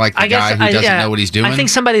 kind of like the guy who doesn't know what he's doing. I think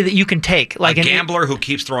somebody that you can take, like a gambler who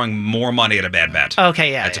keeps throwing more money at a bad bet.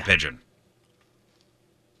 Okay, yeah, that's a pigeon.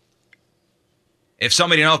 If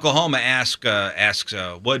somebody in Oklahoma asks,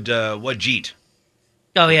 what jeet?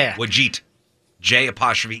 Oh yeah, what jeet?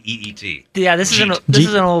 J''EET. Yeah, this is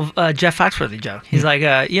an old Jeff Foxworthy joke. He's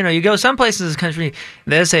like, you go some places in this country,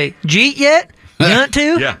 they say, "Jeet yet? You want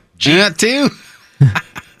to?" Yeah, jeet too.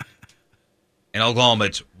 In Oklahoma,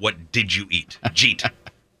 it's what did you eat? Jeet.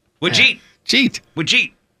 What jeet? Jeet. What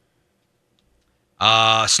jeet?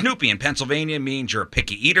 Snoopy in Pennsylvania means you're a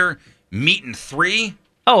picky eater. Meat and 3.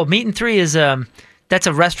 Oh, Meat and 3 is that's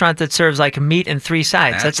a restaurant that serves like meat and 3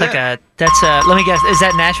 sides. That's let me guess, is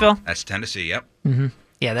that Nashville? That's Tennessee. Yep. Mm-hmm.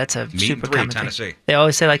 Yeah, that's a Meat super and 3, common Tennessee. thing. They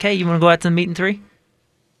always say like, "Hey, you want to go out to the Meat and 3?"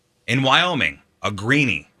 In Wyoming, a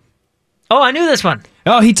greenie. Oh, I knew this one.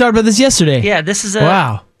 Oh, he talked about this yesterday. Yeah, this is a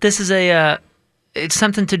wow. This is a it's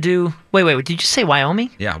something to do. Wait. Did you say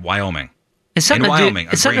Wyoming? Yeah, Wyoming. It's something In to Wyoming,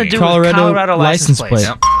 do. It's something to do Colorado with Colorado license plates.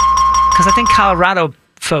 Yep. Because I think Colorado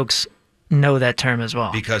folks know that term as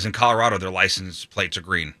well. Because in Colorado, their license plates are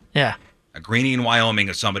green. Yeah. A greenie in Wyoming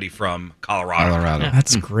is somebody from Colorado. Yeah.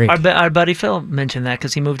 That's great. Our buddy Phil mentioned that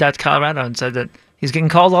because he moved out to Colorado and said that he's getting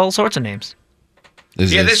called all sorts of names.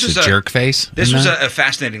 This was a jerk face. This was a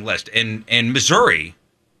fascinating list. In Missouri,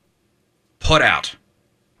 put out.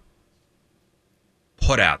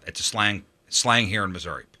 It's a slang here in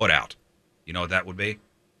Missouri. Put out. You know what that would be?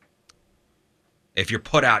 If you're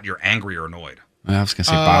put out, you're angry or annoyed. I was going to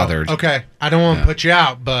say bothered. Okay. I don't want to put you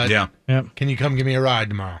out, but Yep. can you come give me a ride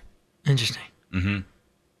tomorrow? Interesting.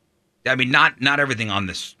 Mm-hmm. I mean, not everything on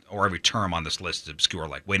this or every term on this list is obscure.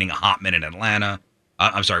 Like waiting a hot minute in Atlanta.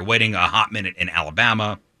 Waiting a hot minute in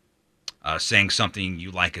Alabama. Saying something you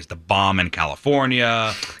like is the bomb in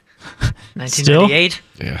California. 1998.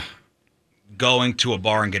 Yeah. Going to a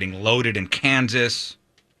bar and getting loaded in Kansas.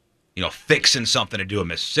 Fixing something to do in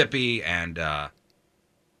Mississippi and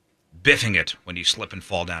biffing it when you slip and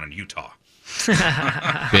fall down in Utah.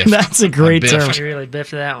 That's a great term. You really biffed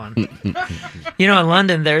that one. In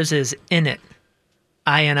London, theirs is in it.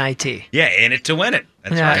 INIT. Yeah, in it to win it.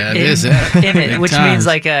 That's right. That is it. In it, which means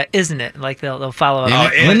like isn't it? Like they'll follow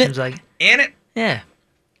up. In it? Like, in it? Yeah.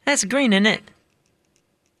 That's green, isn't it?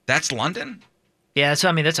 That's London? Yeah,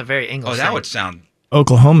 so that's a very English that thing. would sound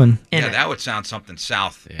Oklahoman. that would sound something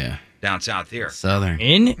south. Yeah. Down south here. Southern.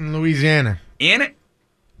 In Louisiana. In it?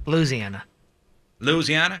 Louisiana.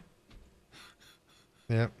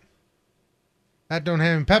 Yep. That don't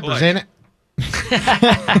have any peppers in it.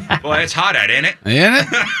 Boy, it's hot out, ain't it? In it?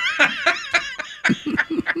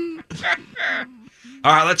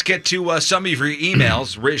 All right, let's get to some of your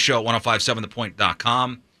emails.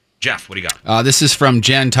 RizShow1057thepoint.com. Jeff, what do you got? This is from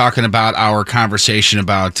Jen talking about our conversation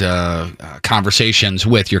about conversations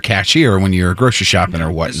with your cashier when you're grocery shopping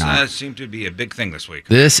or whatnot. This seemed to be a big thing this week.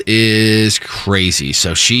 This is crazy.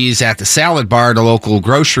 So she's at the salad bar at a local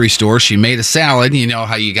grocery store. She made a salad. You know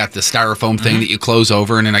how you got the styrofoam thing that you close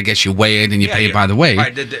over, and then I guess you weigh it and you pay it by the weight.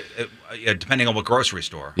 Right, depending on what grocery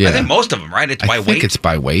store. Yeah. I think most of them, right? It's by weight. I think it's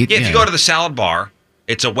by weight. Yeah, if you go to the salad bar,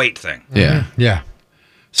 it's a weight thing. Yeah. Yeah.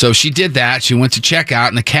 So she did that. She went to checkout,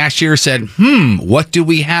 and the cashier said, what do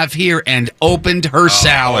we have here? And opened her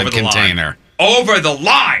salad container. Over the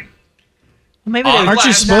line. Well, maybe aren't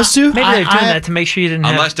you supposed to? Maybe they're doing that to make sure you didn't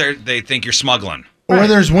Unless they think you're smuggling. Or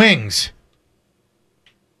there's wings.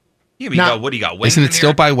 Yeah, what do you got? Wings Isn't it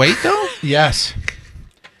still by weight, though? Yes.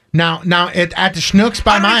 Now at the Schnucks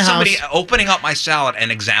by my house. Somebody opening up my salad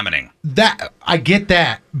and examining. That I get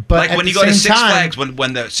that, but like at when the you go to same Six time, Flags,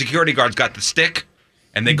 when the security guard's got the stick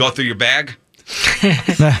and they go through your bag.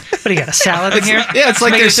 What do you got? A salad in here? Yeah, it's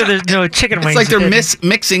like there's no chicken wings. It's like they're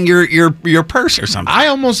mixing your purse or something. I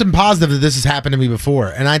almost am positive that this has happened to me before,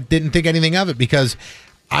 and I didn't think anything of it because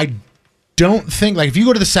I don't think if you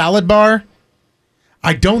go to the salad bar,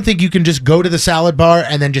 I don't think you can just go to the salad bar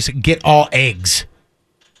and then just get all eggs.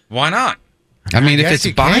 Why not? I mean, if guess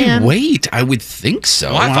it's by weight, I would think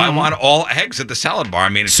so. Well, if I want all eggs at the salad bar, I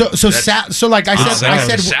mean,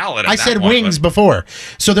 I said wings before.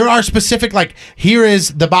 So there are specific here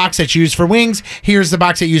is the box that's used for wings. Here's the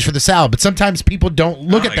box that's used for the salad. But sometimes people don't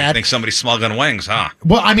look at that. You think somebody's smuggling wings, huh?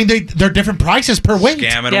 Well, I mean, they're different prices per weight.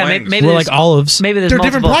 Scamming wings. Maybe we're like olives. Maybe there's they're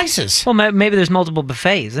multiple, different prices. Well, maybe there's multiple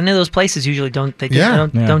buffets, and those places usually don't. They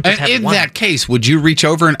don't just have in one. that case, would you reach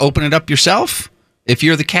over and open it up yourself? If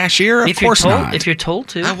you're the cashier, of course not. If you're told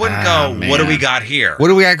to. I wouldn't go, what do we got here? What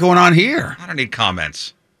do we got going on here? I don't need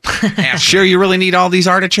comments. Sure, you really need all these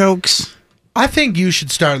artichokes? I think you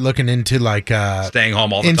should start looking into staying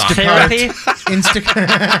home all the time.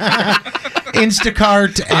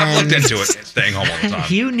 Instacart and I've looked into it. Staying home all the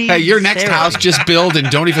time. Your next house, just build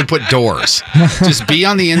and don't even put doors. Just be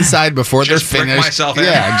on the inside before they're finished. Myself in.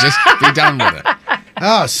 Yeah, just be done with it.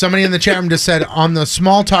 Oh, somebody in the chat room just said on the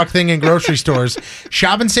small talk thing in grocery stores,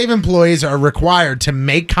 Shop and Save employees are required to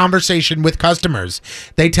make conversation with customers.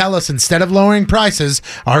 They tell us instead of lowering prices,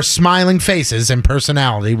 our smiling faces and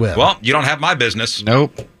personality will. Well, you don't have my business.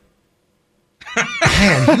 Nope.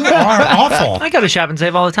 Man, you are awful. I go to Shop and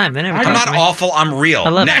Save all the time. They never I'm talk not to me. awful. I'm real. I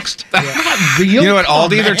love Next. Real? You know what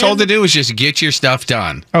Aldi they're told to do is just get your stuff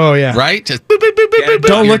done. Oh, yeah. Right? Just boop, boop, boop, boop, boop,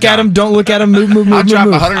 Don't you're look at done. him. Don't look at him. Move. I'll drop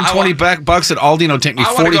 120 bucks at Aldi and it'll take me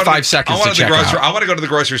 45 seconds to check out. I want to go to the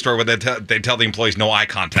grocery store where they tell the employees no eye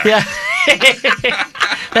contact. Yeah.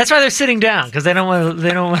 That's why they're sitting down, because they don't want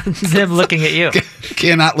them looking at you.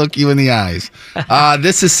 Cannot look you in the eyes.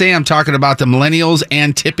 This is Sam talking about the millennials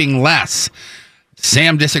and tipping less.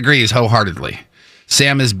 Sam disagrees wholeheartedly.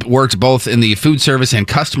 Sam has worked both in the food service and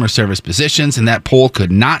customer service positions, and that poll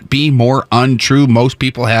could not be more untrue. Most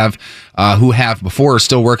people who have before or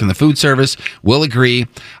still work in the food service will agree.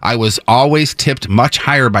 I was always tipped much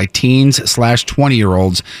higher by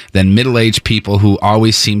teens/20-year-olds than middle-aged people who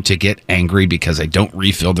always seem to get angry because I don't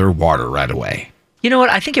refill their water right away. You know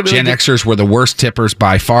what? I think it really Gen Xers were the worst tippers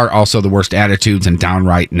by far, also the worst attitudes and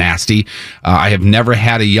downright nasty. I have never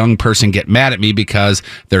had a young person get mad at me because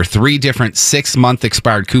their 3 different 6-month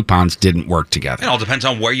expired coupons didn't work together. It all depends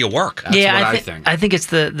on where you work. That's what I think. I think it's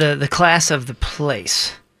the class of the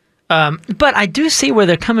place. But I do see where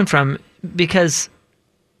they're coming from because,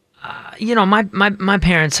 my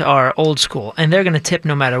parents are old school and they're going to tip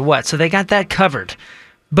no matter what. So they got that covered.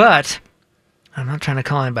 But I'm not trying to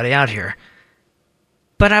call anybody out here.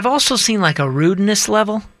 But I've also seen like a rudeness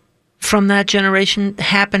level from that generation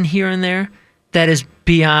happen here and there that is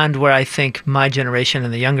beyond where I think my generation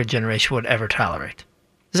and the younger generation would ever tolerate.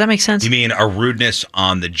 Does that make sense? You mean a rudeness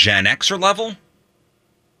on the Gen Xer level?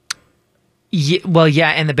 Yeah,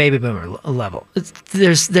 and the baby boomer level.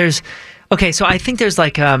 Okay, so I think there's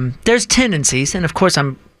like there's tendencies, and of course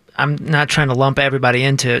I'm not trying to lump everybody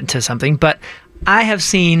into something, but I have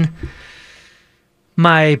seen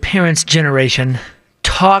my parents' generation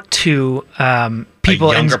talk to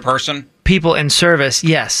people, a younger person, people in service.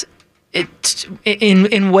 Yes,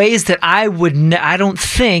 in ways that I don't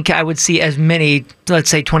think I would see as many, let's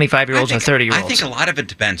say, 25-year-olds or 30-year-olds. I think a lot of it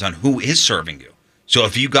depends on who is serving you. So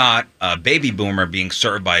if you got a baby boomer being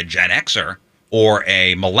served by a Gen Xer or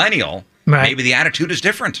a millennial, maybe the attitude is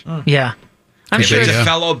different. Yeah, I'm sure it's a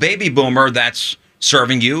fellow baby boomer that's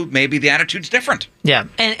serving you, maybe the attitude's different. Yeah,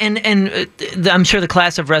 and I'm sure the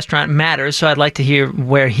class of restaurant matters. So I'd like to hear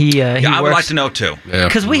where he works. I would like to know too.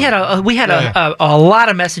 Because we had a lot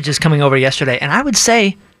of messages coming over yesterday, and I would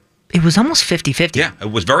say it was almost 50-50. Yeah,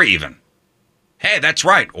 it was very even. Hey, that's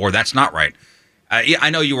right, or that's not right.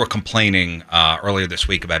 I know you were complaining earlier this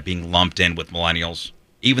week about being lumped in with millennials,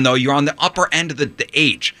 even though you're on the upper end of the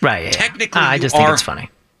age. Right. Yeah. Technically, I just think it's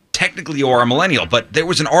funny. Technically, you are a millennial, but there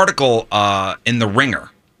was an article in The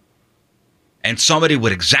Ringer, and somebody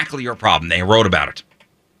with exactly your problem, they wrote about it.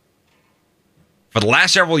 For the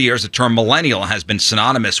last several years, the term millennial has been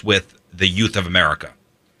synonymous with the youth of America.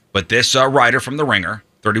 But this writer from The Ringer,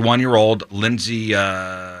 31-year-old Lindsay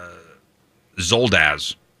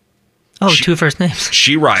Zoldaz. Oh, 2 first names.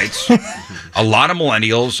 She writes, a lot of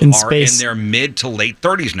millennials are in their mid to late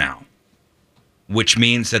 30s now, which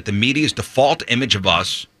means that the media's default image of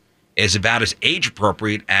us is about as age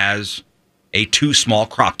appropriate as a too small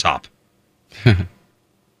crop top. The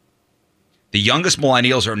youngest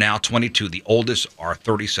millennials are now 22. The oldest are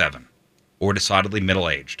 37, or decidedly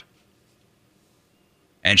middle-aged.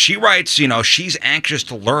 And she writes, she's anxious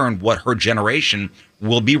to learn what her generation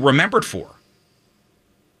will be remembered for,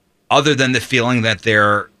 other than the feeling that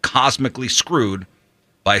they're cosmically screwed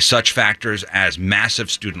by such factors as massive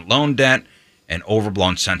student loan debt, an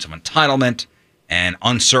overblown sense of entitlement, and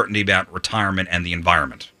uncertainty about retirement and the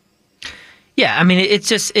environment. Yeah, I mean, it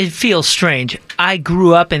feels strange. I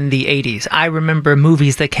grew up in the 80s. I remember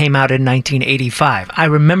movies that came out in 1985. I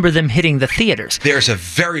remember them hitting the theaters. There's a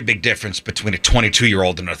very big difference between a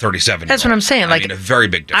 22-year-old and a 37-year-old. That's what I'm saying. I mean, a very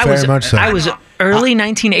big difference. I was early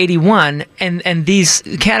 1981, and these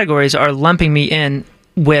categories are lumping me in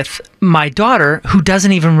with my daughter, who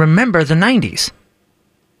doesn't even remember the 90s.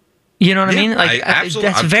 You know what I mean?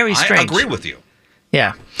 That's very strange. I agree with you.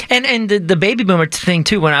 Yeah. And the baby boomer thing,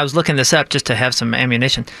 too, when I was looking this up just to have some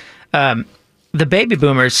ammunition, the baby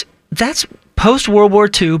boomers, that's post-World War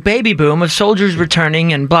II baby boom of soldiers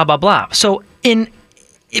returning and blah, blah, blah. So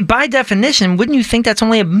by definition, wouldn't you think that's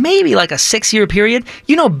only maybe like a 6-year period?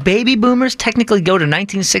 Baby boomers technically go to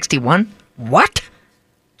 1961? What?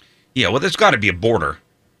 Yeah, well, there's got to be a border.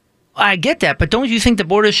 I get that, but don't you think the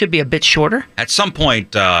border should be a bit shorter? At some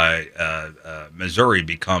point, Missouri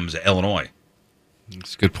becomes Illinois.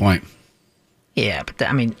 That's a good point. Yeah, but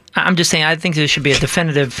I'm just saying, I think there should be a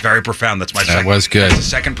definitive... Very profound. That's my second. That was good. That's the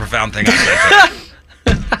second profound thing I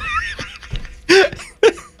said.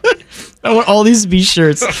 I want all these to be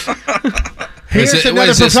shirts. Here's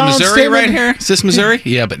another is this profound Missouri statement. right here? Is this Missouri?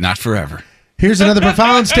 Yeah, but not forever. Here's another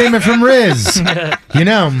profound statement from Riz.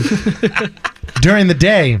 During the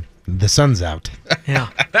day, the sun's out. Yeah.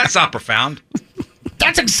 That's not profound.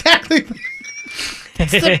 That's exactly...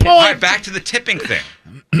 That's the point. All right, back to the tipping thing.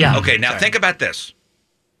 Yeah. Okay, now think about this.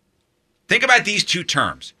 Think about these two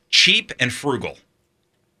terms, cheap and frugal.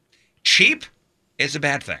 Cheap is a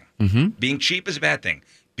bad thing. Mm-hmm. Being cheap is a bad thing.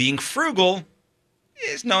 Being frugal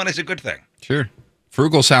is known as a good thing. Sure.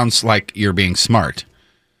 Frugal sounds like you're being smart.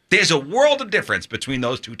 There's a world of difference between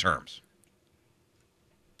those two terms.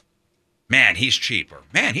 man, he's cheap, or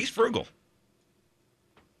man, he's frugal.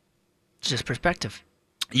 It's just perspective.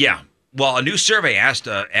 Yeah. Well, a new survey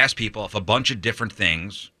asked people if a bunch of different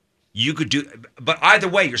things you could do, but either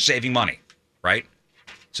way, you're saving money, right?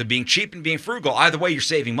 So being cheap and being frugal, either way, you're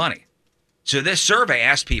saving money. So this survey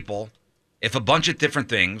asked people if a bunch of different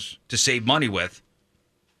things to save money with,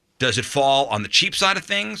 does it fall on the cheap side of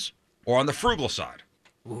things or on the frugal side?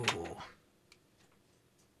 Ooh.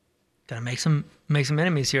 Gotta make some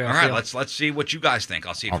enemies here. All right, let's see what you guys think.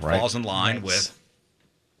 I'll see if it falls in line with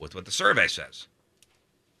what the survey says.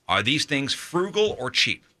 Are these things frugal or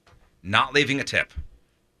cheap? Not leaving a tip.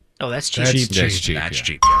 Oh, that's cheap. That's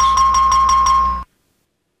cheap, yes.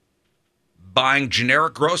 Buying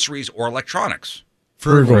generic groceries or electronics.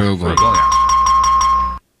 Frugal.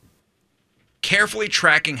 Yes. Carefully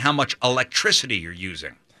tracking how much electricity you're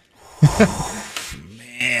using.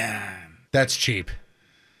 Man. That's cheap.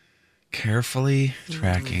 Carefully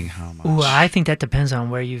tracking how much. Ooh, I think that depends on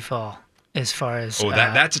where you fall as far as...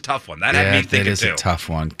 that's a tough one. That had me thinking, that is too. a tough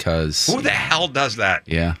one, because... Who the hell does that?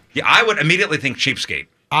 Yeah. Yeah, I would immediately think cheapskate.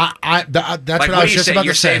 That's Like, what I was just about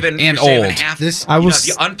you're to say. saving, And you're saving old. half, This- you I know, was-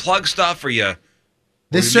 you unplug stuff, or you...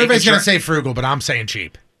 This We're making survey's going to sure- say frugal, but I'm saying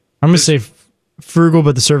cheap. I'm going to say frugal,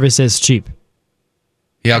 but the survey says cheap.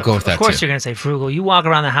 Yeah, I'll go with that, Of course too. you're going to say frugal. You walk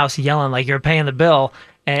around the house yelling like you're paying the bill,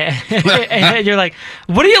 and, and you're like,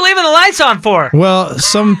 what are you leaving the lights on for? Well,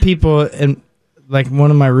 some people, and like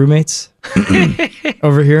one of my roommates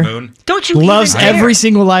over here, Moon. Don't you loves even care? every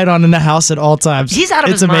single light on in the house at all times. He's out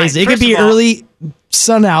of it's his mind. amazing. It could First be of all- early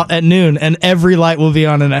sun out at noon, and every light will be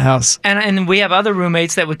on in the house. And we have other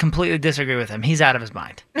roommates that would completely disagree with him. He's out of his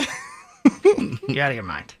mind. You're out of your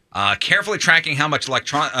mind. Carefully tracking how much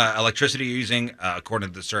electricity you're using, according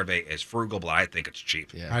to the survey, is frugal, but I think it's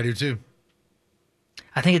cheap. Yeah. I do too.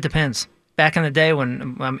 I think it depends. Back in the day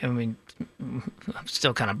when, I mean, I'm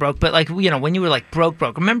still kind of broke, but like, you know, when you were like broke.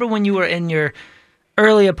 Remember when you were in your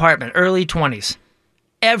early apartment, early 20s?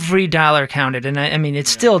 Every dollar counted, and I mean, it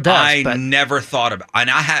still does. I never thought about, and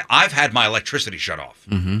I've had my electricity shut off.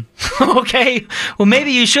 Mm-hmm. Okay, well,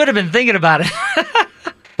 maybe you should have been thinking about it.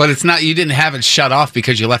 But it's not, you didn't have it shut off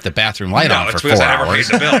because you left the bathroom light on for it's 4 because I never hours.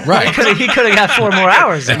 paid the bill. Right. He could have got 4 more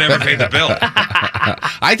hours. I never paid the bill.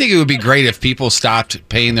 I think it would be great if people stopped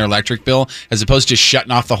paying their electric bill as opposed to just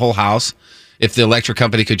shutting off the whole house. If the electric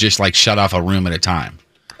company could just like shut off a room at a time.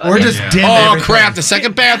 Or just dim Oh everything. crap! The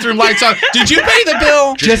second bathroom lights on. Did you pay the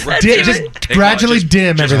bill? Just gradually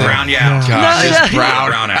dim just everything. brown you out. Gosh, Just yeah.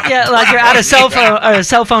 brown out. Yeah, like you're out of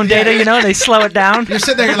cell phone data, you know, they slow it down. You're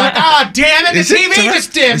sitting there, you're like, oh, damn it, the Is it TV dark?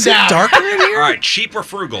 just dimmed Is it out. darker in here? All right, cheap or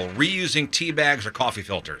frugal? Reusing tea bags or coffee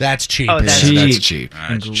filters? That's cheap. Oh, that's cheap. That's cheap.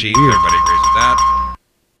 That's cheap. Everybody agrees with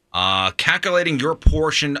that. Calculating your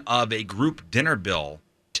portion of a group dinner bill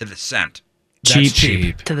to the cent. Cheap.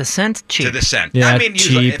 Cheap. To the cent, cheap. To the cent. Yeah, I mean,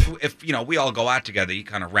 usually cheap. if you know we all go out together, you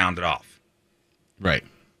kind of round it off. Right.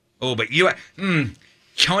 Oh, but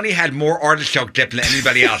Tony had more artichoke dip than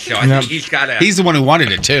anybody else, so I think he's got a. He's the one who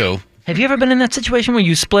wanted it too. Have you ever been in that situation where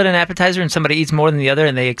you split an appetizer and somebody eats more than the other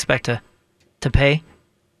and they expect to pay?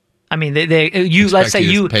 I mean, let's say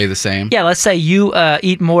you pay the same. Yeah, let's say you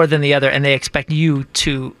eat more than the other and they expect you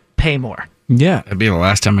to pay more. Yeah. That'd be the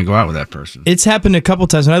last time I go out with that person. It's happened a couple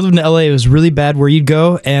times. When I lived in LA, it was really bad where you'd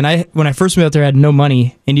go, and when I first moved out there, I had no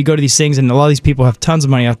money, and you go to these things, and a lot of these people have tons of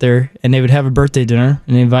money out there, and they would have a birthday dinner,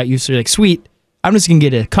 and they invite you, so you're like, sweet, I'm just going to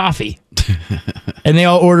get a coffee. And they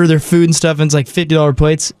all order their food and stuff, and it's like $50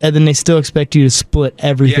 plates, and then they still expect you to split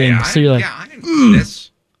everything. So you're like, I didn't do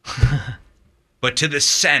this. But to the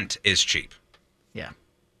cent is cheap. Yeah.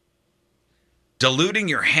 Diluting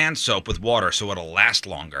your hand soap with water so it'll last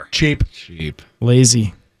longer. Cheap. Cheap.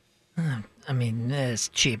 lazy. I mean, it's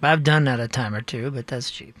cheap. I've done that a time or two, but that's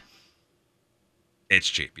cheap. It's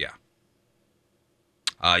cheap, yeah.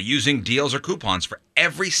 Using deals or coupons for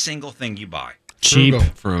every single thing you buy. Cheap.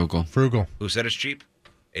 Frugal. Frugal. Who said it's cheap?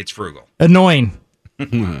 It's frugal. Annoying.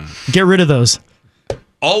 Get rid of those.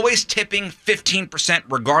 Always tipping 15%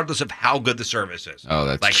 regardless of how good the service is. Oh,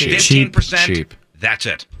 that's like cheap. 15%. Cheap. That's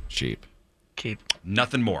it. Cheap. Cheap.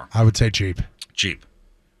 Nothing more. I would say cheap. Cheap.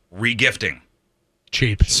 Regifting.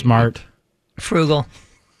 Cheap. Smart. Frugal.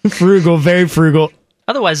 Frugal. Very frugal.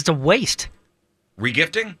 Otherwise, it's a waste.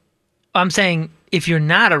 Regifting? I'm saying if you're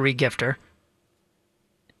not a regifter,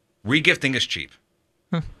 regifting is cheap.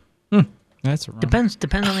 That's wrong. Depends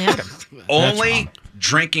on the item. Only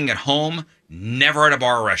drinking at home, never at a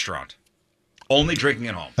bar or restaurant. Only drinking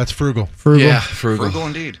at home. That's frugal. Frugal. Yeah, frugal. Frugal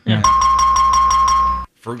indeed. Yeah.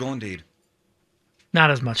 Frugal indeed. Not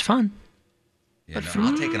as much fun. Yeah, no,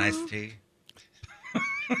 I'll take an iced tea.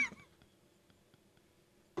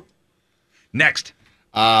 Next,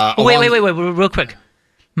 Wait, real quick.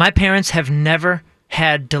 My parents have never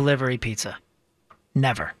had delivery pizza.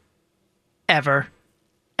 Never. Ever.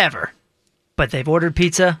 But they've ordered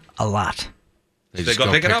pizza a lot. They just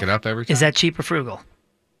go pick it up every time? Is that cheap or frugal?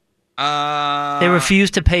 They refuse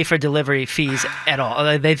to pay for delivery fees at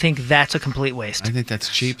all. They think that's a complete waste. I think that's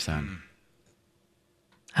cheap then.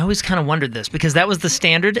 I always kind of wondered this because that was the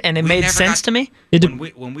standard and it made sense to me.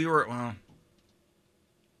 When we were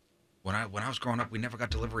when I was growing up, we never got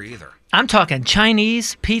delivery either. I'm talking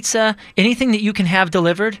Chinese, pizza, anything that you can have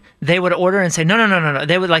delivered, they would order and say, no.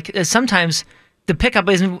 They would sometimes the pickup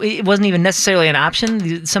it wasn't even necessarily an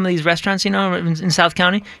option. Some of these restaurants, in South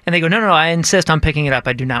County, and they go, no, I insist on picking it up.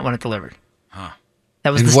 I do not want it delivered. Huh. That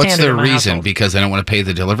was and the what's standard their in my reason? household. Because they don't want to pay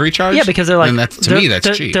the delivery charge? Yeah, because they're like, and to me,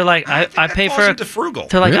 that's cheap. They're like, I pay for into frugal.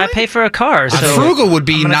 They're like, Really? I pay for a car. So frugal would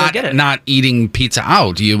be I'm gonna go get it. not eating pizza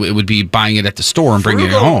out. It would be buying it at the store and bringing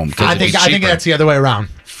it home. I think that's the other way around.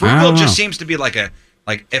 Frugal just seems to be like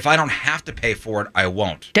if I don't have to pay for it, I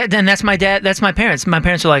won't. Then that's my dad. That's my parents. My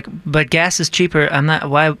parents are like, but gas is cheaper. I'm not.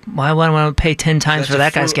 Why would I want to pay 10 times for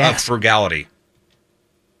that guy's gas? Frugality.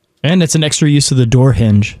 And it's an extra use of the door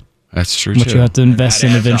hinge. That's true, which too. you have to invest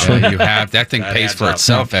in eventually. That thing pays for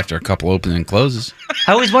itself after a couple open and closes.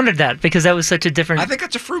 I always wondered that because that was such a different. I think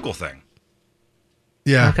that's a frugal thing.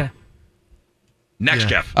 Yeah. Okay. Next,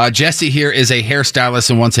 Jeff. Jesse here is a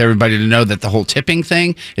hairstylist and wants everybody to know that the whole tipping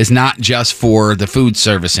thing is not just for the food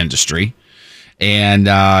service industry.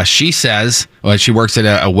 And she says, she works at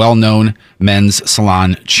a well-known men's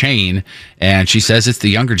salon chain, and she says it's the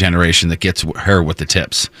younger generation that gets her with the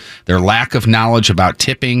tips. Their lack of knowledge about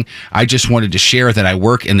tipping. I just wanted to share that I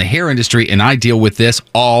work in the hair industry, and I deal with this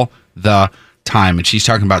all the time. And she's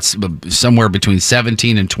talking about somewhere between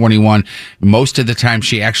 17 and 21. Most of the time,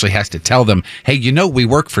 she actually has to tell them, hey, we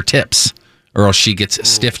work for tips, or else she gets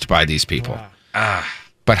stiffed by these people.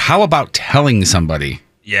 But how about telling somebody?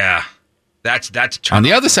 Yeah. That's a turn on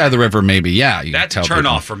the off. other side of the river, maybe. Yeah, you that's tell a turn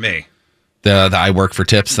people. off for me. The I work for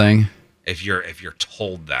tips thing. If you're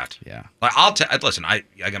told that, yeah. Like listen. I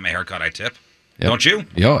got my haircut. I tip. Yep. Don't you?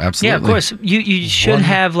 Yo, absolutely. Yeah, of course. You should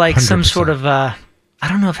have like some sort of I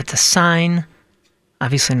don't know if it's a sign.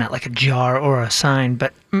 Obviously not like a jar or a sign,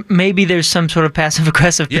 but maybe there's some sort of passive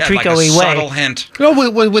aggressive Patrico-y like a way. subtle hint. No,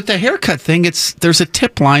 with the haircut thing, there's a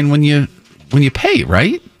tip line when you pay,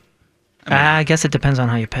 right? I guess it depends on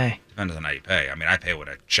how you pay. Depends on how you pay. I mean, I pay with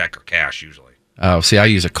a check or cash usually. Oh, see, I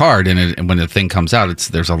use a card, and when the thing comes out,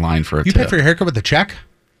 there's a line for a You tip. pay for your haircut with a check?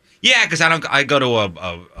 Yeah, because I go to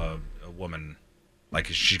a woman, like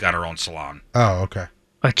she's got her own salon. Oh, okay.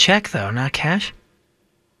 A check though, not cash.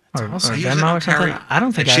 Or I usually Venmo don't or something. carry- I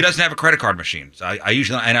don't think and she doesn't have a credit card machine. So I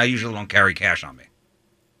usually don't carry cash on me.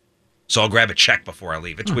 So I'll grab a check before I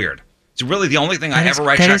leave. It's weird. It's really the only thing I ever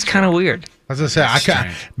write checks. That is kind of weird. I was gonna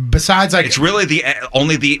say besides like it's really the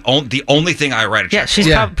only thing I write a check.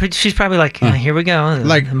 Yeah, she's probably like, here we go,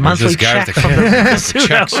 Like a monthly check from the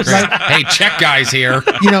checks. Hey, check guys here.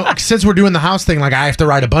 Since we're doing the house thing, like I have to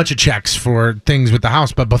write a bunch of checks for things with the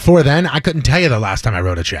house. But before then, I couldn't tell you the last time I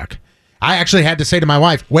wrote a check. I actually had to say to my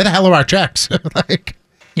wife, "Where the hell are our checks?"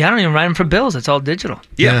 Yeah, I don't even write them for bills. It's all digital.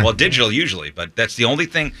 Yeah, well, digital usually, but that's the only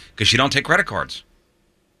thing because she don't take credit cards,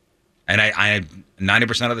 and I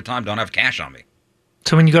 90% of the time don't have cash on me.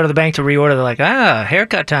 So when you go to the bank to reorder, they're like,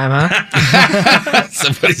 haircut time, huh?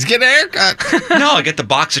 Somebody's getting a haircut. No, I get the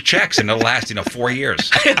box of checks, and it'll last 4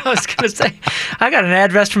 years. I was gonna say, I got an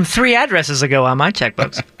address from 3 addresses ago on my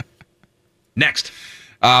checkbooks. Next.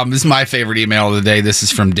 This is my favorite email of the day. This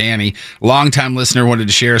is from Danny. Longtime listener wanted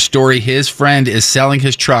to share a story. His friend is selling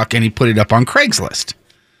his truck, and he put it up on Craigslist.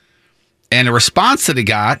 And a response that he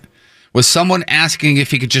got was someone asking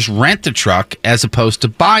if he could just rent the truck as opposed to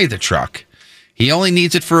buy the truck. He only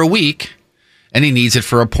needs it for a week, and he needs it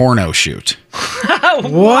for a porno shoot.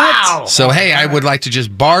 Wow. So, hey, I would like to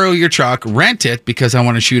just borrow your truck, rent it, because I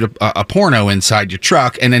want to shoot a porno inside your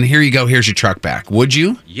truck, and then here you go, here's your truck back. Would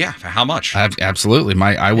you? Yeah, for how much? Absolutely.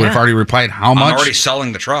 I would have already replied, how much? I'm already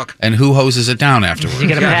selling the truck. And who hoses it down afterwards? You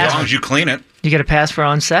get a pass. As long as you clean it. You get a pass for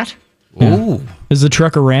on set? Ooh. Is the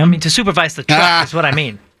truck a Ram? I mean, to supervise the truck is what I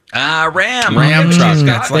mean. Ram truck.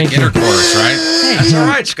 That's like intercourse, right? That's all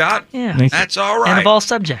right, Scott. Yeah. That's all right. And of all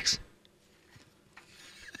subjects.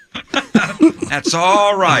 That's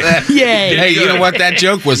all right. Yay. Hey, you know what? That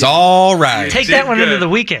joke was all right. Take that one into the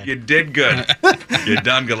weekend. You did good. You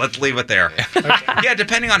done good. Let's leave it there. Yeah,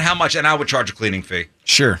 depending on how much, and I would charge a cleaning fee.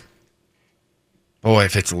 Sure. Boy,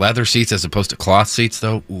 if it's leather seats as opposed to cloth seats,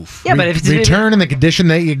 though, oof. Yeah, but if it's return in the condition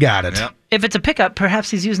that you got it. Yep. If it's a pickup,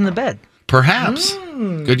 perhaps he's using the bed. Perhaps.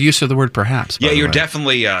 Good use of the word perhaps. Yeah, by the you're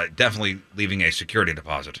way. definitely leaving a security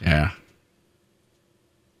deposit. Yeah.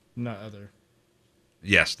 Not other.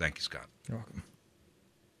 Yes, thank you, Scott. You're welcome.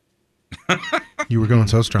 You were going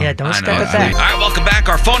so strong. Yeah, don't step it All back. right, welcome back.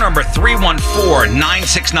 Our phone number,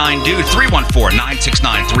 314-969-DUDE,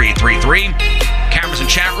 314-969-3833. Cameras and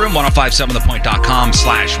chat room,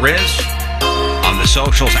 1057thepoint.com/Riz. On the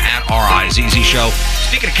socials, at RIZZ Show.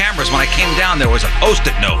 Speaking of cameras, when I came down, there was a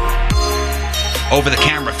Post-it note over the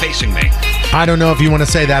camera facing me. I don't know if you want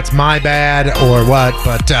to say that's my bad or what,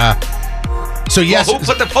 but so yes, Well, who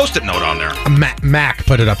put the Post-it note on there? Mac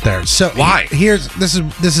put it up there. So why?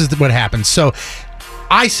 This is what happens. So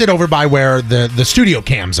I sit over by where the studio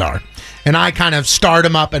cams are, and I kind of start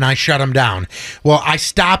them up and I shut them down. Well, I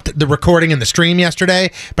stopped the recording and the stream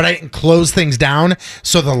yesterday, but I didn't close things down,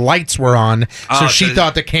 so the lights were on. So she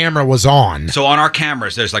thought the camera was on. So on our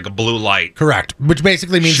cameras, there's like a blue light. Correct, which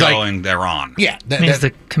basically means showing they're on. Yeah, means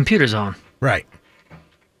the computer's on. Right.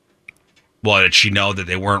 Well, did she know that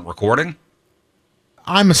they weren't recording?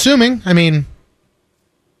 I'm assuming. I mean,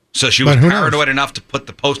 so she was paranoid enough to put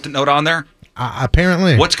the Post-it note on there?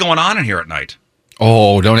 Apparently. What's going on in here at night?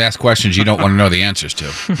 Oh, don't ask questions you don't want to know the answers to.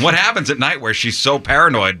 What happens at night where she's so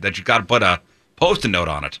paranoid that you got to put a Post-it note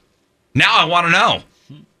on it? Now I want to know.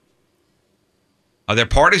 Are there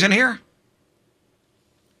parties in here?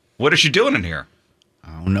 What is she doing in here?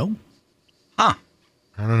 I don't know. Huh.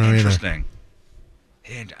 I don't know Interesting.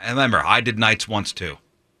 And I remember, I did nights once too.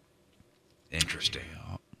 Interesting.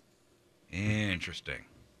 Interesting.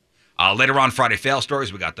 Later on, Friday fail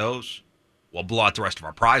stories, we got those. We'll blow out the rest of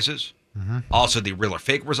our prizes. Mm-hmm. Also, the real or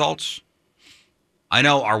fake results. I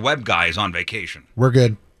know our web guy is on vacation. We're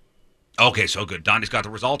good. Okay, so good. Donnie's got the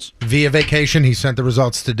results? Via vacation, he sent the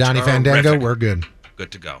results to Donnie Fandango. Terrific. We're good.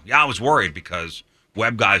 Good to go. Yeah, I was worried because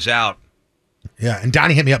web guy's out. Yeah, and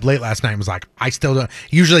Donnie hit me up late last night and was like, I still don't.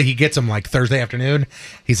 Usually he gets them like Thursday afternoon.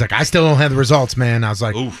 He's like, I still don't have the results, man. I was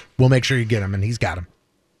like, Oof. We'll make sure you get them, and he's got them.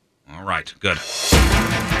 All right, good.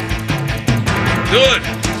 Good.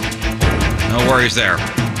 No worries there.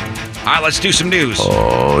 All right, let's do some news.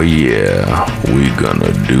 Oh, yeah. We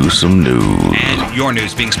gonna do some news. And your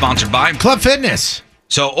news being sponsored by Club Fitness.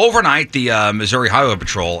 So overnight, the Missouri Highway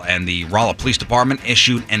Patrol and the Rolla Police Department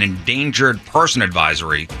issued an endangered person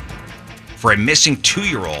advisory for a missing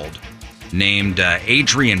 2-year-old named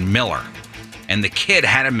Adrian Miller. And the kid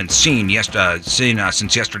hadn't been seen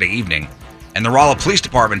since yesterday evening. And the Rolla Police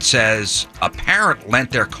Department says a parent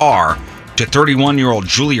lent their car to 31-year-old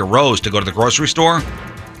Julia Rose to go to the grocery store.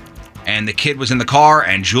 And the kid was in the car,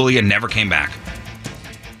 and Julia never came back.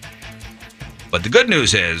 But the good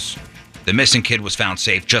news is the missing kid was found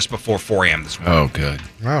safe just before 4 a.m. this morning. Oh, good.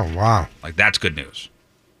 Oh, wow. Like, that's good news.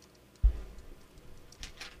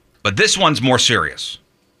 But this one's more serious.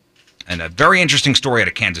 And a very interesting story out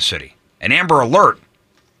of Kansas City. An Amber Alert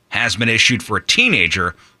has been issued for a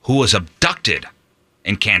teenager who was abducted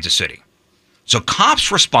in Kansas City. So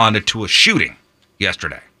cops responded to a shooting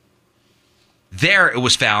yesterday. There it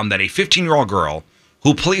was found that a 15-year-old girl,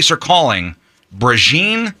 who police are calling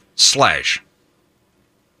Brzean Sledge.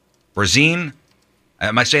 Brzean?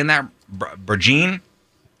 Am I saying that? Brzean?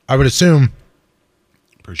 I would assume.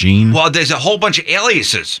 Brzean? Well, there's a whole bunch of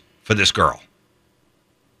aliases for this girl.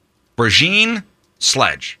 Brzean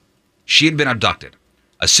Sledge. She had been abducted.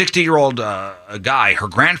 A 60-year-old guy, her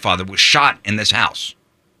grandfather, was shot in this house.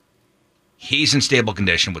 He's in stable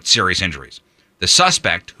condition with serious injuries. The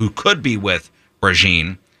suspect, who could be with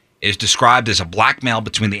Brzean, is described as a black male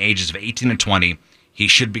between the ages of 18 and 20. He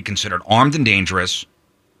should be considered armed and dangerous.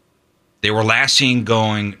 They were last seen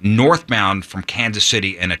going northbound from Kansas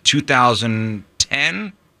City in a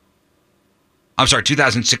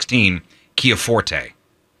 2016 Kia Forte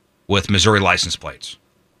with Missouri license plates.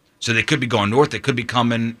 So they could be going north. They could be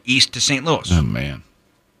coming east to St. Louis. Oh, man.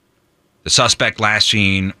 The suspect last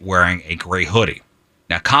seen wearing a gray hoodie.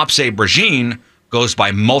 Now, cops say Brzean goes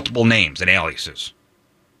by multiple names and aliases,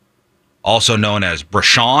 also known as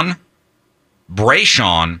Brashawn,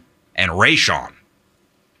 Brayshawn, and Rayshawn.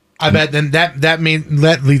 I bet then that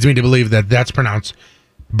leads me to believe that that's pronounced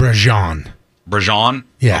Brzean. Brzean?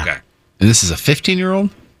 Yeah. Okay. And this is a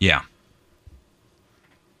 15-year-old? Yeah.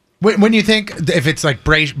 When you think if it's like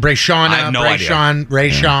Brayshawn, I have no idea.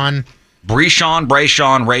 Rayshawn. Brayshawn,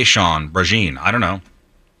 Brzean. I don't know.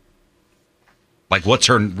 Like, what's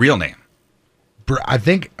her real name? I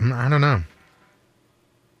don't know.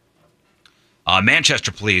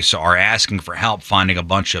 Manchester police are asking for help finding a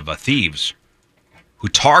bunch of thieves who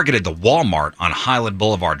targeted the Walmart on Highland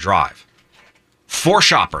Boulevard Drive. 4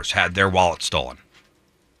 shoppers had their wallets stolen.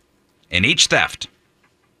 In each theft,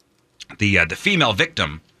 the female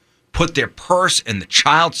victim put their purse in the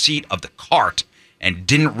child seat of the cart and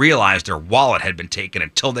didn't realize their wallet had been taken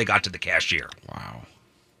until they got to the cashier. Wow.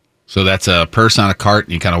 So that's a purse on a cart,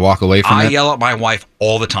 and you kind of walk away from it? I yell at my wife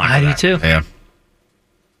all the time. I do too. Yeah.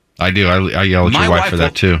 I do. I yell at your wife for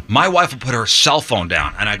that too. My wife will put her cell phone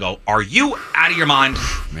down, and I go, "Are you out of your mind?"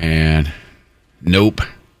 Man. Nope.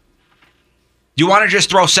 You want to just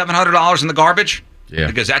throw $700 in the garbage? Yeah.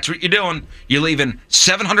 Because that's what you're doing. You're leaving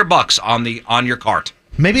 $700 on your cart.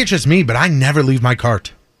 Maybe it's just me, but I never leave my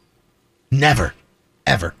cart. Never.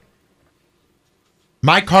 Ever.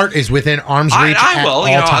 My cart is within arm's reach I will.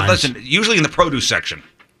 at all times. Listen, usually in the produce section.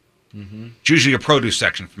 Mm-hmm. It's usually a produce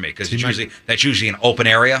section for me because that's usually an open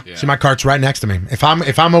area. See, my cart's right next to me. If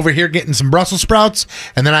I'm over here getting some Brussels sprouts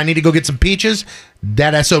and then I need to go get some peaches,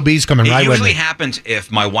 that SOB's coming right with me. It usually happens if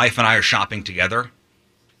my wife and I are shopping together.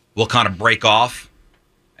 We'll kind of break off,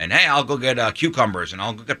 and hey, I'll go get cucumbers and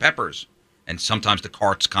I'll go get peppers, and sometimes the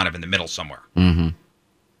cart's kind of in the middle somewhere. Mm-hmm.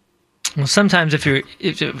 Well, sometimes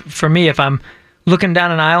for me, if I'm looking down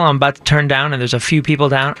an aisle, I'm about to turn down, and there's a few people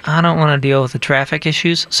down, I don't want to deal with the traffic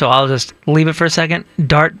issues, so I'll just leave it for a second,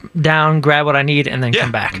 dart down, grab what I need, and then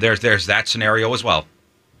come back. There's that scenario as well.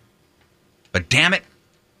 But damn it.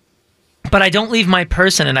 But I don't leave my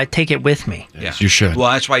purse in, and I take it with me. Yes, you should. Well,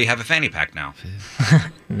 that's why you have a fanny pack now.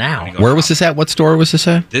 Now. Where was this at? What store was this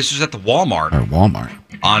at? This was at the Walmart. Oh, Walmart.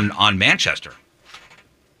 On Manchester.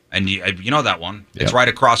 And you know that one. It's Yep. right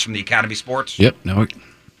across from the Academy Sports. Yep. No.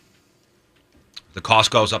 The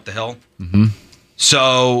Costco's up the hill. Mm-hmm.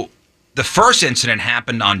 So the first incident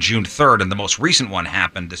happened on June 3rd, and the most recent one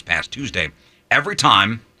happened this past Tuesday. Every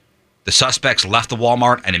time the suspects left the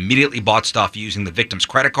Walmart and immediately bought stuff using the victim's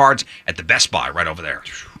credit cards at the Best Buy right over there.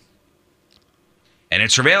 And in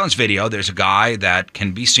surveillance video, there's a guy that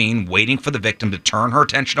can be seen waiting for the victim to turn her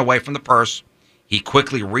attention away from the purse. He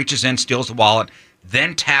quickly reaches in, steals the wallet,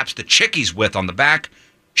 then taps the chick he's with on the back.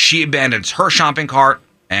 She abandons her shopping cart,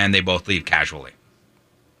 and they both leave casually.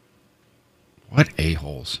 What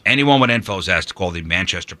a-holes. Anyone with info is asked to call the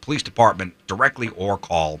Manchester Police Department directly or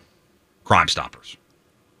call Crime Stoppers.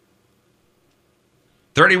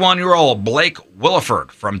 31-year-old Blake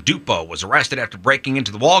Williford from Dupo was arrested after breaking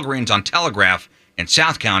into the Walgreens on Telegraph in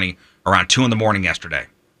South County around 2 in the morning yesterday.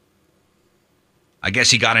 I guess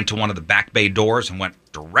he got into one of the back bay doors and went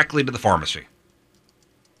directly to the pharmacy.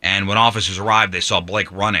 And when officers arrived, they saw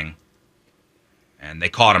Blake running, and they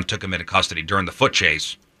caught him, took him into custody during the foot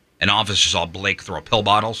chase. And officers saw Blake throw pill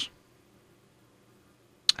bottles.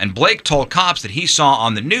 And Blake told cops that he saw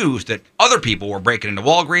on the news that other people were breaking into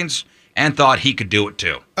Walgreens and thought he could do it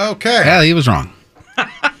too. Okay. Yeah, he was wrong. Well,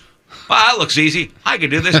 that looks easy. I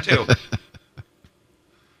could do this too.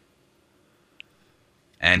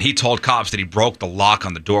 And he told cops that he broke the lock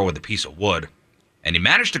on the door with a piece of wood. And he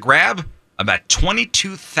managed to grab about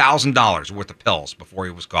 $22,000 worth of pills before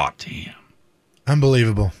he was caught. Damn.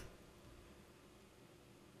 Unbelievable.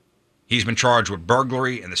 He's been charged with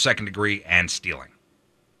burglary in the second degree and stealing.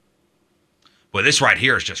 Boy, this right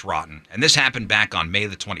here is just rotten. And this happened back on May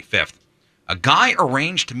the 25th. A guy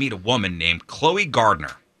arranged to meet a woman named Chloe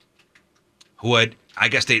Gardner, who I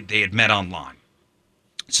guess they had met online.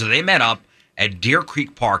 So they met up at Deer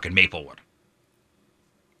Creek Park in Maplewood.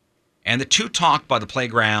 And the two talked by the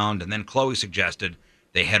playground, and then Chloe suggested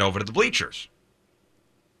they head over to the bleachers.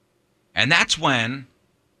 And that's when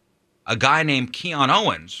a guy named Keon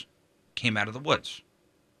Owens came out of the woods.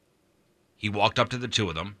 He walked up to the two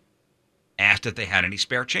of them, asked if they had any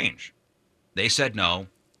spare change. They said no.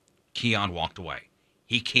 Keon walked away.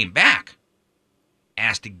 He came back,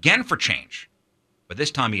 asked again for change, but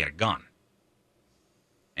this time he had a gun.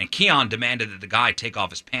 And Keon demanded that the guy take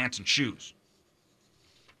off his pants and shoes.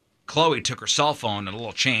 Chloe took her cell phone and a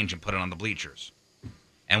little change and put it on the bleachers.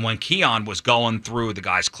 And when Keon was going through the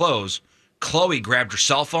guy's clothes, Chloe grabbed her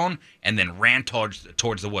cell phone and then ran towards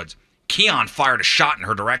the woods. Keon fired a shot in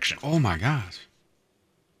her direction. Oh, my gosh.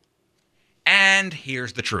 And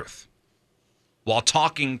here's the truth. While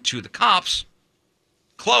talking to the cops,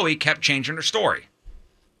 Chloe kept changing her story.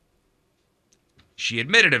 She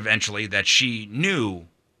admitted eventually that she knew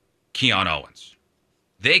Keon Owens.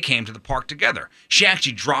 They came to the park together. She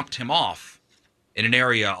actually dropped him off in an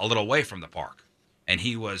area a little away from the park. And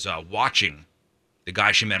he was watching the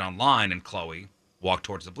guy she met online and Chloe walk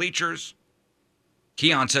towards the bleachers.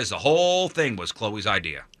 Keon says the whole thing was Chloe's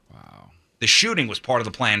idea. Wow. The shooting was part of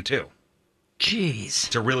the plan, too. Jeez.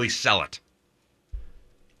 To really sell it.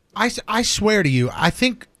 I swear to you, I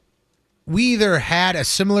think we either had a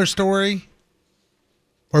similar story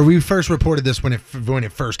or we first reported this when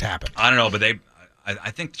it first happened. I don't know, but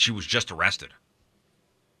I think she was just arrested.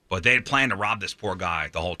 But they had planned to rob this poor guy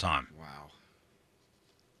the whole time. Wow.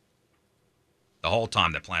 The whole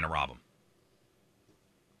time they planned to rob him.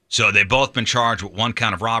 So they've both been charged with 1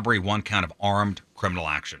 count of robbery, 1 count of armed criminal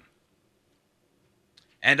action.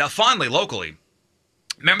 And finally, locally,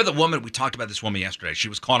 remember the woman, we talked about this woman yesterday. She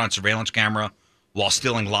was caught on surveillance camera while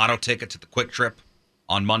stealing lotto tickets at the Quick Trip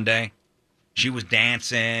on Monday. She was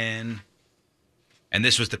dancing, and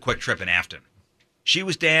this was the Quick Trip in Afton. She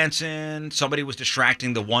was dancing. Somebody was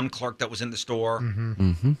distracting the one clerk that was in the store.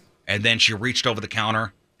 And then she reached over the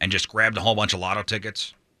counter and just grabbed a whole bunch of lotto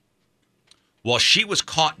tickets. Well, she was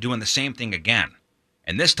caught doing the same thing again.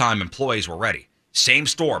 And this time, employees were ready. Same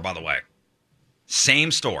store, by the way.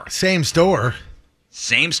 Same store. Same store.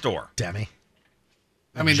 Same store. Demi.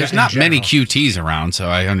 I mean, there's not many QTs around, so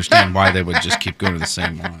I understand why they would just keep going to the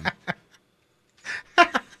same one.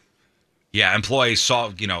 Yeah, employees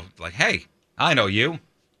saw, like, hey, I know you.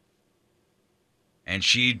 And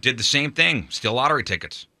she did the same thing, steal lottery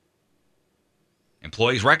tickets.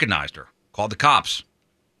 Employees recognized her, called the cops.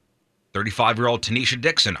 35-year-old Tanisha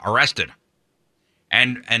Dixon arrested.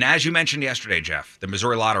 And as you mentioned yesterday, Jeff, the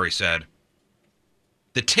Missouri Lottery said,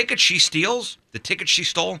 the ticket she steals, the ticket she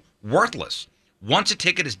stole, worthless. Once a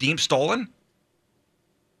ticket is deemed stolen,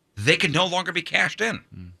 they can no longer be cashed in.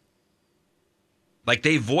 Like,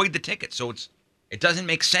 they void the ticket, so it doesn't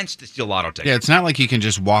make sense to steal lotto tickets. Yeah, it's not like you can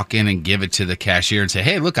just walk in and give it to the cashier and say,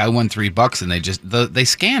 hey, look, I won $3, and they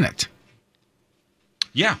scan it.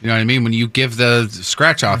 Yeah. You know what I mean? When you give the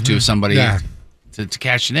scratch off to somebody to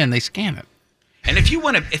cash it in, they scan it. And if you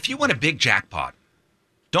win a big jackpot,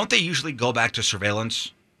 don't they usually go back to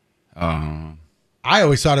surveillance? I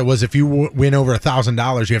always thought it was if you win over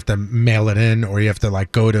 $1,000, you have to mail it in, or you have to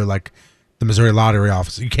go to the Missouri Lottery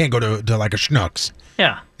office. You can't go to like a Schnucks.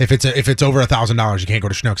 Yeah. If it's over $1,000, you can't go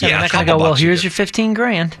to Schnucks. Yeah, they're not going to go, well, here's your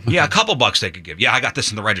 $15,000. Yeah, a couple bucks they could give. Yeah, I got this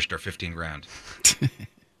in the register, $15,000.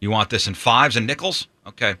 You want this in fives and nickels?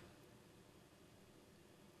 Okay.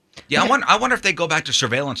 Yeah, I wonder if they go back to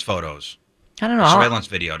surveillance photos. I don't know. Surveillance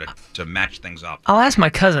video to match things up. I'll ask my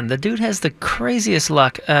cousin. The dude has the craziest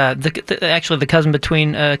luck. Actually, the cousin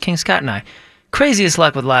between King Scott and I. Craziest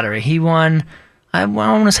luck with lottery. He won, I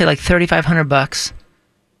want to say like $3,500,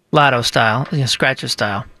 lotto style, scratcher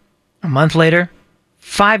style. A month later,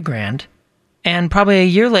 $5,000. And probably a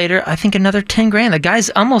year later, I think another $10,000. The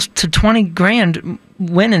guy's almost to $20,000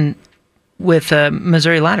 winning with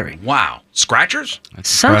Missouri Lottery. Wow. Scratchers? That's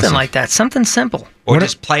something impressive. Like that. Something simple. Or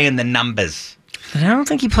just playing the numbers. I don't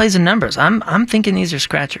think he plays the numbers. I'm thinking these are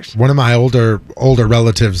scratchers. One of my older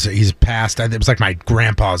relatives, he's passed. It was like my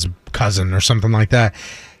grandpa's cousin or something like that.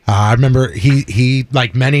 I remember he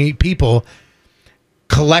like many people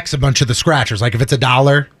collects a bunch of the scratchers. Like if it's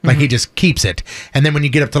 $1, like he just keeps it. And then when you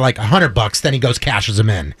get up to like $100, then he goes cashes them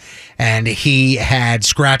in. And he had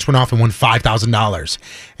scratch went off and won $5,000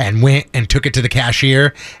 and went and took it to the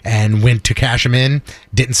cashier and went to cash him in.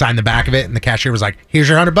 Didn't sign the back of it, and the cashier was like, "Here's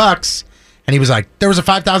your $100." And he was like, "There was a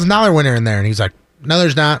 $5,000 winner in there." And he was like, "No,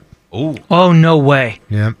 there's not." Oh, no way.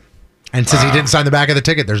 Yep. And since he didn't sign the back of the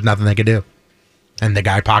ticket, there's nothing they could do. And the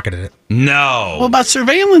guy pocketed it. No. What about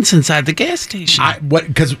surveillance inside the gas station?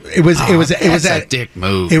 Because it was a dick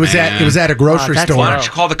move. It was at a grocery store. Why don't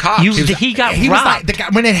you call the cops? He got robbed. Was like, the guy,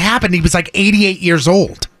 when it happened, he was like 88 years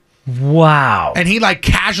old. Wow. And he like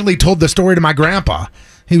casually told the story to my grandpa.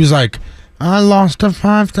 He was like, "I lost a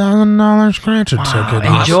 $5,000 scratcher ticket."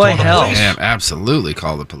 Enjoy hell. Yeah, absolutely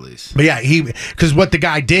call the police. But yeah, because what the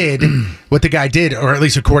guy did, or at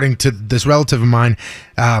least according to this relative of mine,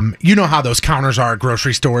 you know how those counters are at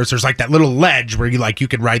grocery stores. There's like that little ledge where you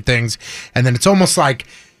could write things, and then it's almost like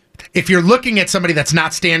if you're looking at somebody that's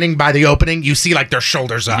not standing by the opening, you see like their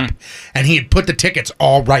shoulders up, and he had put the tickets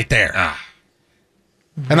all right there.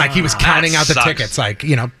 And like he was counting out the tickets, like,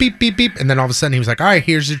 beep, beep, beep. And then all of a sudden he was like, "All right,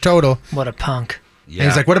 here's your total." What a punk. Yeah.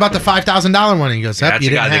 And he's like, "What about the $5,000 one?" And he goes, That's you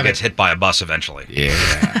the guy didn't that have gets it. hit by a bus eventually.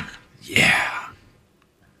 Yeah.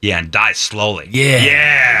 Yeah, and dies slowly.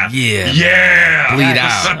 Yeah. Bleed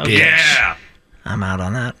out, bitch. Yeah. I'm out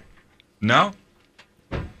on that. No?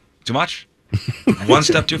 Too much? One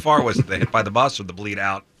step too far? Was it the hit by the bus or the bleed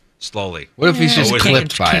out slowly? What if he's just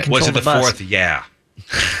clipped by it? Was it the fourth? Yeah.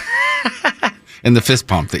 And the fist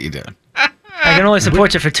pump that you did. I can only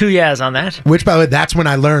support you for 2 years on that. Which, by the way, that's when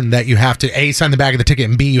I learned that you have to, A, sign the back of the ticket,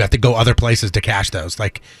 and B, you have to go other places to cash those.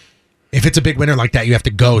 Like, if it's a big winner like that, you have to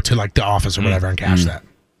go to, like, the office or whatever and cash that.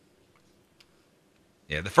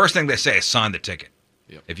 Yeah, the first thing they say is sign the ticket.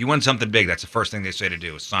 Yep. If you win something big, that's the first thing they say to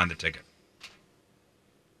do is sign the ticket.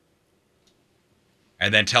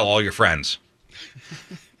 And then tell all your friends.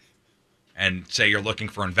 And say you're looking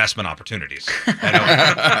for investment opportunities.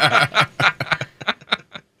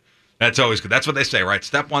 That's always good. That's what they say, right?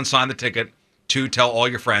 Step 1, sign the ticket. 2, tell all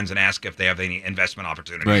your friends and ask if they have any investment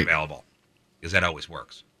opportunities available. Because that always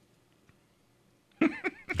works.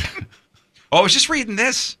 I was just reading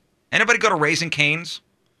this. Anybody go to Raising Cane's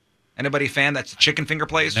Anybody a fan? That's the chicken finger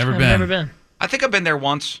place? Never been. I've never been. I think I've been there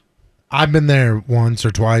once. I've been there once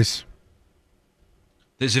or twice.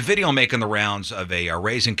 There's a video making the rounds of a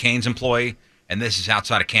Raising Cane's employee, and this is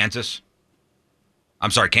outside of Kansas.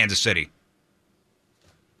 I'm sorry, Kansas City.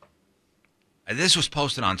 And this was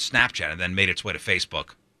posted on Snapchat and then made its way to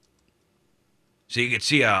Facebook. So you could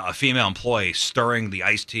see a female employee stirring the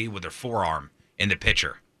iced tea with her forearm in the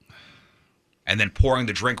pitcher and then pouring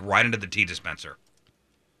the drink right into the tea dispenser.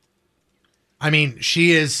 I mean,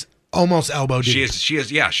 she is almost elbow deep. She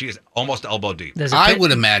is almost elbow deep. I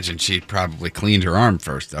would imagine she probably cleaned her arm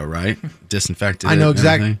first, though, right? Disinfected. I know it and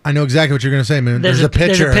exactly. everything. I know exactly what you're going to say, man. There's a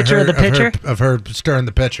picture of the pitcher of her stirring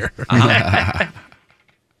the pitcher.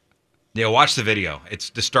 Yeah, watch the video. It's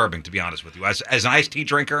disturbing, to be honest with you. As an iced tea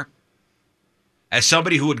drinker, as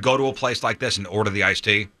somebody who would go to a place like this and order the iced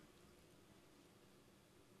tea,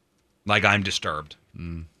 like I'm disturbed.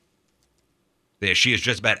 Mm. Yeah, she is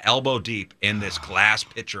just about elbow deep in this glass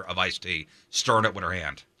pitcher of iced tea, stirring it with her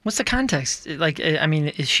hand. What's the context? Like, I mean,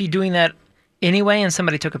 is she doing that anyway and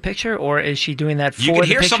somebody took a picture, or is she doing that for the picture? You could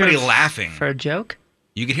hear somebody laughing. For a joke?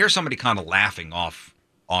 You could hear somebody kind of laughing off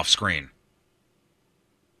screen.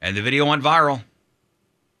 And the video went viral.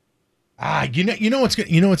 You know what's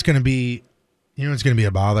going to be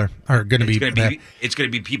a bother or going to be it's going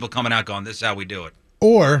to be people coming out going, this is how we do it.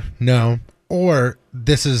 Or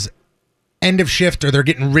this is end of shift, or they're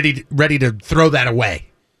getting ready to throw that away.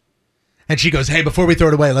 And she goes, hey, before we throw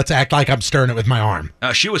it away, let's act like I'm stirring it with my arm.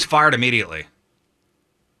 She was fired immediately.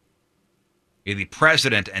 The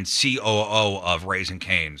president and COO of Raising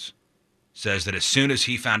Cane's says that as soon as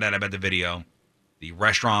he found out about the video, the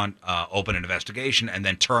restaurant opened an investigation and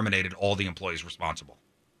then terminated all the employees responsible.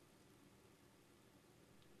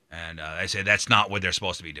 And they say that's not what they're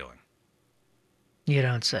supposed to be doing. You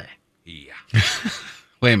don't say. Yeah.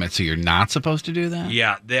 Wait a minute. So you're not supposed to do that?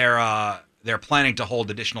 Yeah, they're planning to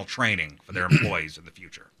hold additional training for their employees in the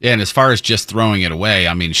future. Yeah, and as far as just throwing it away,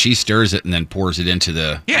 I mean, she stirs it and then pours it into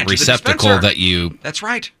the receptacle that you. That's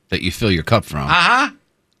right. That you fill your cup from.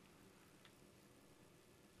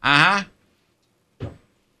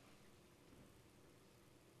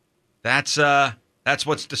 That's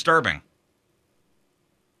what's disturbing.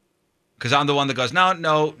 Because I'm the one that goes,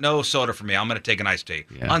 no soda for me. I'm going to take an iced tea.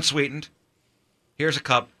 Yeah. Unsweetened. Here's a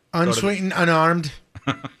cup. Unsweetened, unarmed.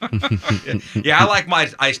 Yeah, I like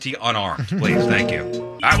my iced tea unarmed, please. Thank you.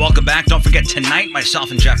 All right, welcome back. Don't forget, tonight,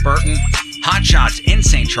 myself and Jeff Burton, Hot Shots in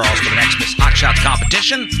St. Charles for the next Miss Hot Shots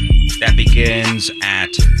competition. That begins at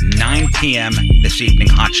 9 p.m. this evening,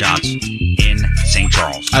 Hot Shots in St.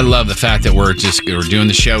 Charles. I love the fact that we're doing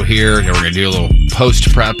the show here, and we're going to do a little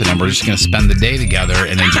post-prep, and then we're just going to spend the day together,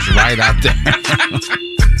 and then just ride out there.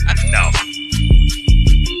 No.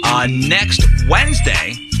 Next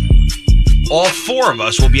Wednesday, all four of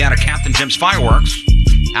us will be out at Captain Jim's Fireworks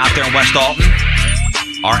out there in West Alton.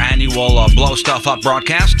 Our annual Blow Stuff Up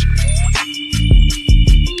broadcast.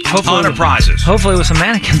 Hopefully, ton of prizes. Hopefully with some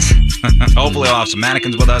mannequins. Hopefully we'll have some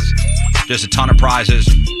mannequins with us. Just a ton of prizes.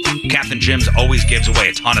 Captain Jim's always gives away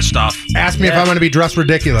a ton of stuff. Ask me if I'm going to be dressed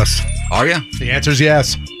ridiculous. Are you? The answer is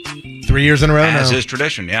yes. 3 years in a row now. As is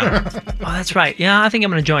tradition, yeah. Oh, that's right. Yeah, I think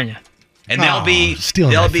I'm going to join you. And there'll be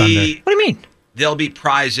thunder. What do you mean? There'll be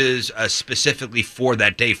prizes specifically for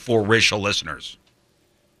that day for Riz listeners.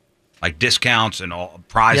 Like discounts and all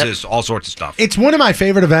prizes, all sorts of stuff. It's one of my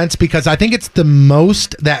favorite events because I think it's the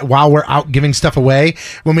most that while we're out giving stuff away,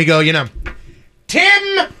 when we go,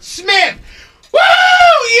 Tim Smith, woo,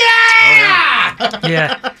 yeah!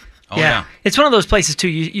 Yeah. Yeah. It's one of those places, too,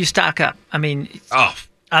 you stock up. I mean...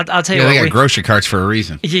 I'll tell you what. They got grocery carts for a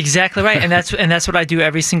reason. Exactly right, and that's what I do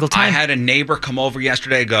every single time. I had a neighbor come over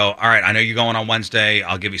yesterday. Go, all right. I know you're going on Wednesday.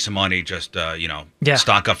 I'll give you some money. Just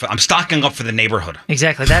stock up. I'm stocking up for the neighborhood.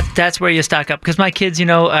 Exactly. That's where you stock up because my kids,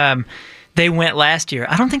 they went last year.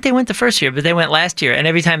 I don't think they went the first year, but they went last year. And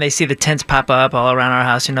every time they see the tents pop up all around our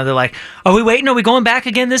house, they're like, "Are we waiting? Are we going back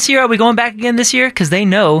again this year? Are we going back again this year?" Because they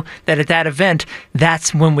know that at that event,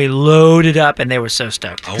 that's when we loaded up, and they were so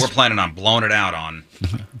stoked. Oh, we're planning on blowing it out on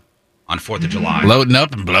 4th of July. Loading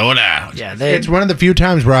up and blowing out. Yeah, it's one of the few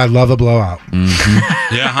times where I love a blowout.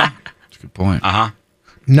 Mm-hmm. Yeah, that's a good point.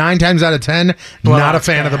 9 times out of 10, not a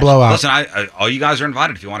fan of the blowout. Listen, all you guys are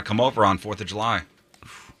invited if you want to come over on 4th of July.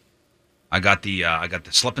 I got the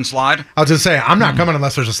slip and slide. I was just saying, I'm not coming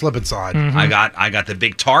unless there's a slip and slide. Mm-hmm. I got the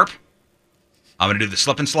big tarp. I'm gonna do the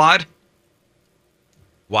slip and slide.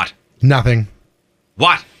 What? Nothing.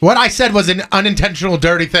 What? What I said was an unintentional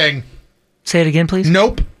dirty thing. Say it again, please.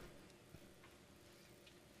 Nope.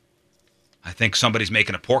 I think somebody's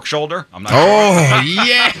making a pork shoulder. I'm not. Oh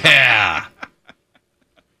yeah.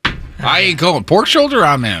 I ain't going pork shoulder.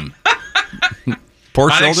 I'm in.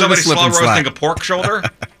 Pork I think shoulder to somebody slip slow and slap. roasting a pork shoulder.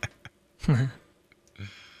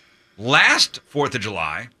 Last 4th of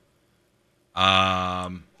July,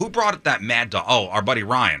 who brought that Mad Dog? Oh, our buddy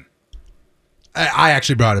Ryan. I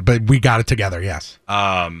actually brought it, but we got it together, yes.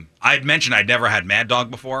 I had mentioned I'd never had Mad Dog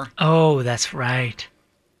before. Oh, that's right.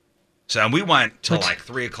 So we went till like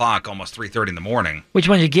 3 o'clock, almost 3:30 in the morning. Which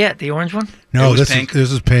one did you get? The orange one? No, was this pink.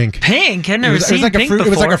 is pink. Pink? I've never It seen was like pink a fruit. before. It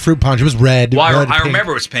was like a fruit punch. It was red. Well, red, I pink.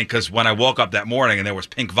 remember it was pink because when I woke up that morning and there was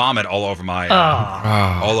pink vomit all over my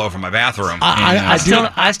bathroom. I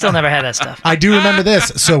still never had that stuff. I do remember this.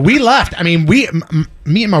 So we left. I mean, me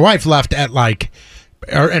and my wife left at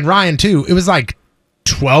and Ryan too. It was like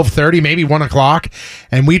 12:30, maybe 1 o'clock,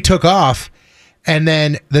 and we took off. And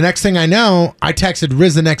then the next thing I know, I texted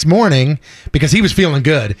Riz the next morning because he was feeling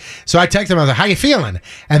good. So I texted him. I was like, "How you feeling?"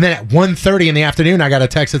 And then at 1:30 in the afternoon, I got a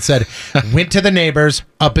text that said, "Went to the neighbors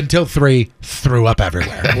up until 3, threw up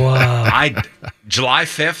everywhere." Whoa. July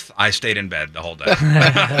 5th, I stayed in bed the whole day.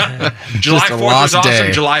 July Just a 4th was lost awesome.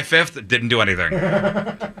 day. July 5th didn't do anything.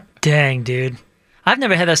 Dang, dude. I've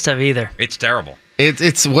never had that stuff either. It's terrible.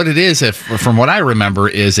 It's what it is. From what I remember,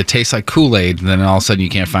 is it tastes like Kool-Aid, and then all of a sudden you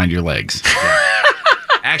can't find your legs.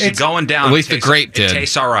 Actually, going down. At least it the grape did. It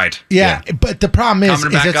tastes all right. Yeah, but the problem is,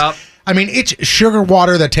 Coming back up. I mean, it's sugar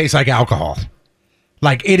water that tastes like alcohol.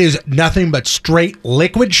 Like it is nothing but straight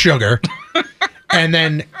liquid sugar, and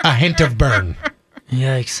then a hint of burn.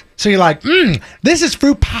 Yikes. So you're like, this is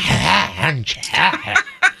fruit punch. I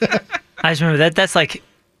just remember that's like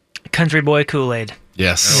country boy Kool-Aid.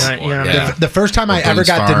 Yes. The first time I ever Boone's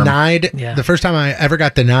got Farm. denied, Yeah. the first time I ever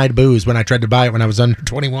got denied booze when I tried to buy it when I was under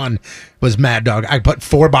 21 was Mad Dog. I put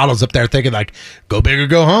 4 bottles up there thinking like, go big or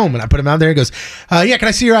go home. And I put them out there. He goes, yeah, can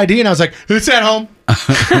I see your ID? And I was like, it's at home.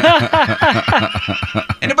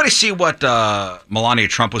 Anybody see what Melania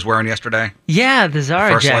Trump was wearing yesterday? Yeah, the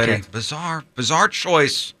Zara First jacket. lady. Bizarre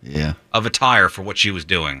choice of attire for what she was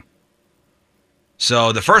doing.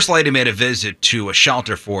 So the First Lady made a visit to a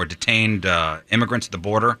shelter for detained immigrants at the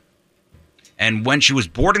border. And when she was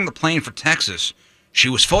boarding the plane for Texas, she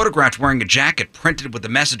was photographed wearing a jacket printed with the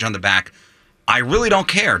message on the back, "I really don't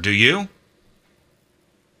care, do you?"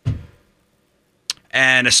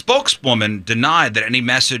 And a spokeswoman denied that any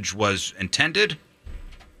message was intended.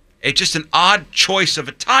 It's just an odd choice of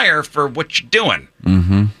attire for what you're doing.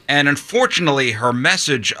 Mm-hmm. And unfortunately, her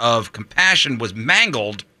message of compassion was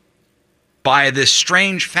mangled by this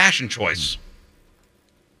strange fashion choice.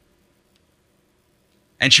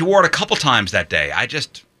 And she wore it a couple times that day. It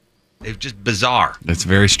was just bizarre. It's a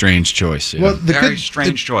very strange choice. Yeah. Well, Very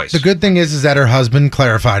strange choice. The good thing is that her husband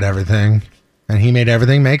clarified everything, and he made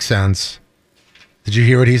everything make sense. Did you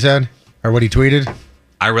hear what he said? Or what he tweeted?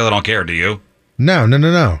 I really don't care, do you?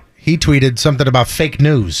 No. He tweeted something about fake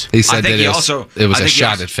news. He said I think that it was a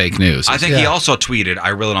shot at fake news. I think he also tweeted, "I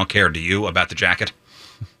really don't care, do you?" about the jacket.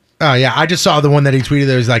 Oh, yeah. I just saw the one that he tweeted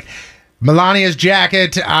that was like, Melania's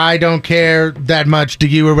jacket, I don't care that much, do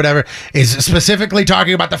you, or whatever, is specifically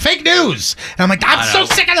talking about the fake news. And I'm like, I'm so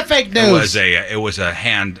sick of the fake news. It was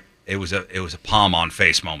a palm on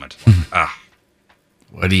face moment.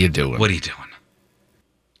 What are you doing? What are you doing?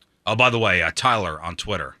 Oh, by the way, Tyler on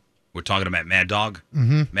Twitter, we're talking about Mad Dog.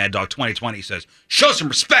 Mm-hmm. Mad Dog 2020 says, "Show some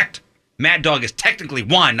respect. Mad Dog is technically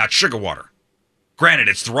wine, not sugar water. Granted,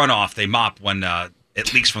 it's the runoff they mop when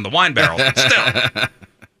it leaks from the wine barrel, but still."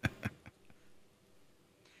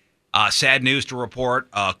 Sad news to report.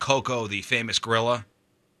 Coco, the famous gorilla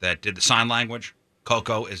that did the sign language,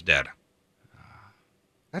 Coco is dead.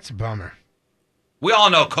 That's a bummer. We all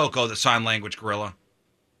know Coco, the sign language gorilla.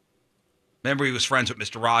 Remember, he was friends with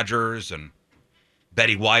Mr. Rogers and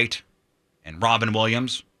Betty White and Robin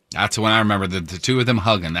Williams. That's the one I remember. The two of them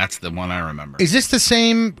hugging. That's the one I remember. Is this the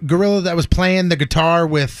same gorilla that was playing the guitar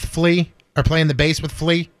with Flea? Or playing the bass with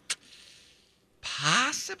Flea?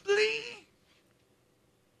 Possibly.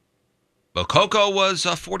 Well, Coco was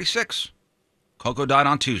 46. Coco died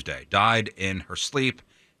on Tuesday. Died in her sleep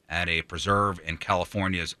at a preserve in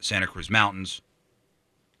California's Santa Cruz Mountains.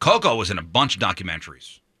 Coco was in a bunch of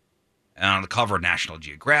documentaries and on the cover of National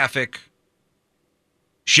Geographic.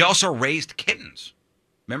 She also raised kittens.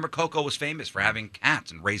 Remember, Coco was famous for having cats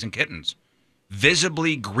and raising kittens,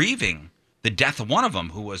 visibly grieving the death of one of them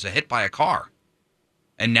who was hit by a car.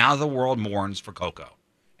 And now the world mourns for Coco.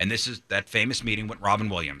 And this is that famous meeting with Robin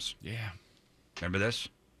Williams. Yeah. Remember this?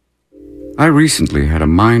 I recently had a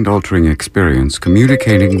mind-altering experience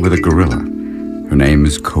communicating with a gorilla. Her name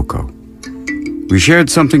is Coco. We shared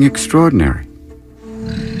something extraordinary.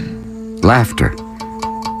 Laughter.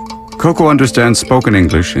 Coco understands spoken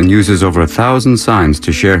English and uses over 1,000 signs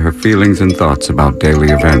to share her feelings and thoughts about daily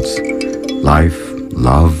events. Life,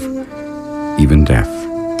 love, even death.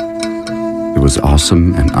 It was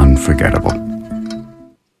awesome and unforgettable.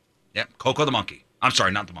 Yep, Coco the monkey. I'm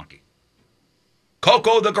sorry, not the monkey.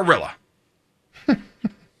 Coco the gorilla.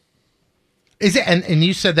 Is it? And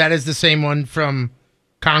you said that is the same one from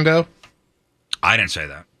Congo? I didn't say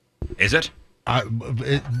that. Is it? I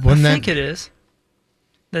think it is.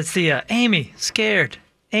 That's the Amy scared.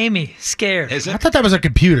 Amy scared. Is it? I thought that was a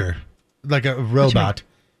computer, like a robot.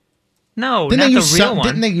 No, Didn't not they the use real some, one.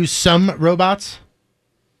 Didn't they use some robots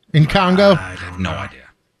in Congo? I have no idea.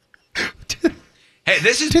 Hey,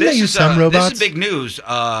 this is Didn't they use some robots? This is big news.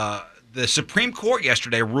 The Supreme Court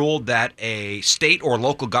yesterday ruled that a state or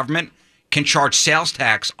local government can charge sales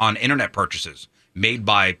tax on internet purchases made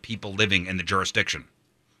by people living in the jurisdiction,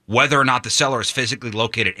 whether or not the seller is physically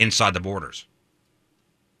located inside the borders.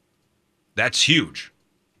 That's huge.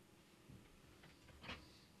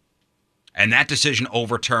 And that decision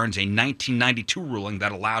overturns a 1992 ruling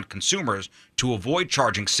that allowed consumers to avoid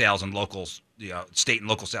charging sales and state and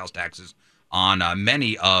local sales taxes on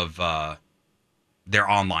many of their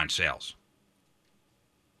online sales.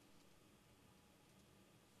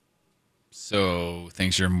 So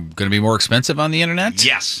things are going to be more expensive on the internet?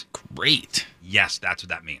 Yes. Great. Yes, that's what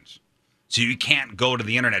that means. So you can't go to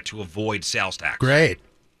the internet to avoid sales tax. Great.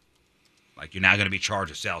 Like you're now going to be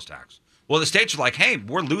charged a sales tax. Well, the states are like, hey,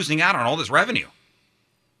 we're losing out on all this revenue.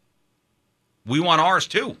 We want ours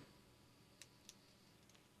too.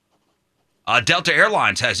 Delta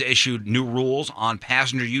Airlines has issued new rules on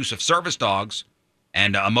passenger use of service dogs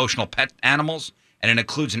and emotional pet animals, and it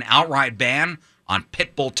includes an outright ban on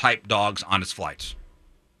pit bull type dogs on its flights.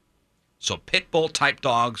 So pit bull type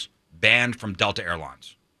dogs banned from Delta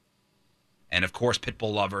Airlines. And of course, pit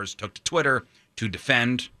bull lovers took to Twitter to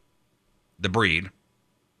defend the breed.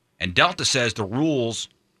 And Delta says the rules,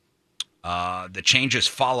 the changes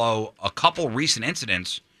follow a couple recent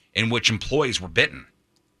incidents in which employees were bitten.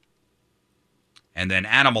 And then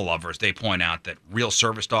animal lovers, they point out that real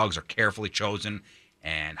service dogs are carefully chosen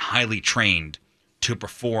and highly trained to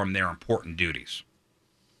perform their important duties.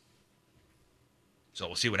 So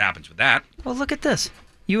we'll see what happens with that. Well, look at this.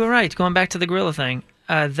 You were right. Going back to the gorilla thing,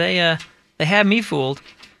 they had me fooled.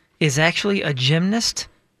 Is actually a gymnast.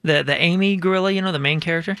 The Amy gorilla, the main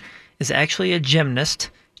character, is actually a gymnast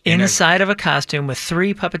inside of a costume with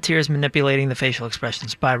 3 puppeteers manipulating the facial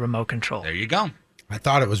expressions by remote control. There you go. I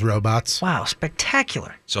thought it was robots. Wow,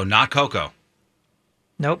 spectacular. So not Coco.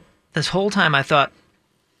 Nope. This whole time I thought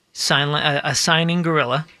a signing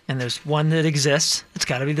gorilla, and there's one that exists. It's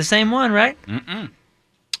got to be the same one, right? Mm-mm.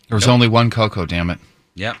 There was only one Coco, damn it.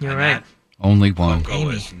 Yep. You're right. Only one. Coco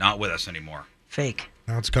is not with us anymore. Fake.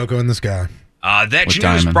 Now it's Coco in the sky. That With news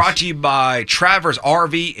diamonds. brought to you by Travers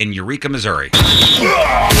RV in Eureka, Missouri. The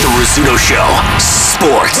Rizzuto Show.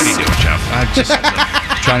 Sports. What are you doing, Jeff? I'm just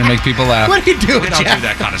trying to make people laugh. What are you doing, We don't Jeff? do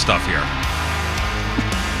that kind of stuff here.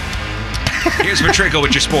 Here's Patrico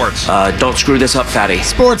with your sports. Don't screw this up, fatty.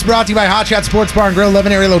 Sports brought to you by Hot Shot Sports Bar and Grill,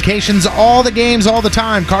 11 area locations, all the games, all the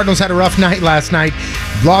time. Cardinals had a rough night last night.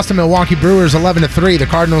 Lost to Milwaukee Brewers 11-3. The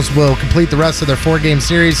Cardinals will complete the rest of their 4-game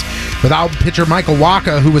series without pitcher Michael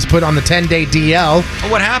Wacha, who was put on the 10-day DL.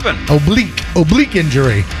 Oh, what happened? Oblique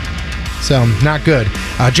injury. So, not good.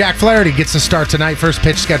 Jack Flaherty gets the start tonight. First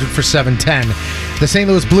pitch scheduled for 7:10. The St.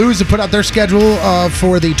 Louis Blues have put out their schedule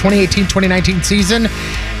for the 2018-2019 season.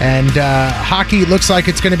 And hockey looks like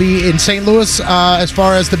it's going to be in St. Louis as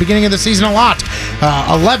far as the beginning of the season a lot.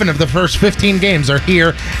 11 of the first 15 games are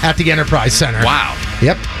here at the Enterprise Center. Wow.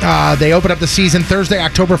 Yep. They open up the season Thursday,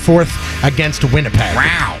 October 4th against Winnipeg.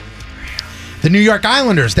 Wow. The New York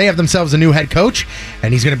Islanders, they have themselves a new head coach,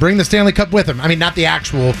 and he's going to bring the Stanley Cup with him. I mean, not the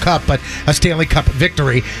actual cup, but a Stanley Cup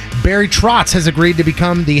victory. Barry Trotz has agreed to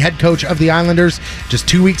become the head coach of the Islanders just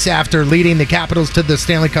 2 weeks after leading the Capitals to the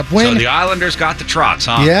Stanley Cup win. So the Islanders got the trots,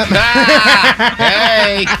 huh? Yep.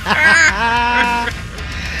 Hey!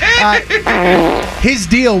 His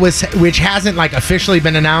deal, which hasn't officially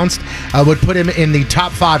been announced, would put him in the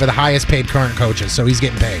top 5 of the highest paid current coaches, so he's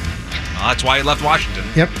getting paid. That's why he left Washington.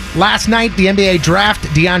 Yep. Last night, the NBA draft,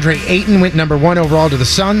 DeAndre Ayton went number 1 overall to the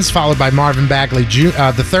Suns, followed by Marvin Bagley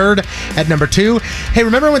the third at number 2. Hey,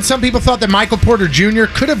 remember when some people thought that Michael Porter Jr.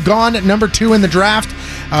 could have gone at number 2 in the draft,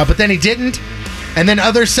 but then he didn't? And then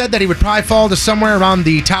others said that he would probably fall to somewhere around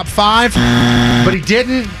the top 5, but he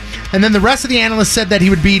didn't. And then the rest of the analysts said that he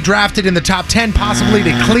would be drafted in the top 10, possibly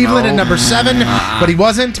to Cleveland at number 7, but he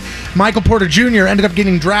wasn't. Michael Porter Jr. ended up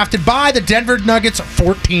getting drafted by the Denver Nuggets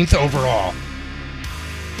 14th overall.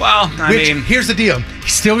 Well, here's the deal.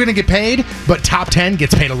 He's still going to get paid, but top 10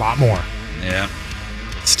 gets paid a lot more. Yeah.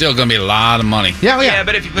 It's still going to be a lot of money. Yeah,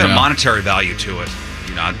 but if you put a monetary value to it,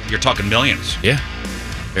 you're talking millions. Yeah,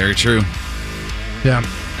 very true. Yeah.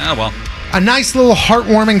 Oh, well. A nice little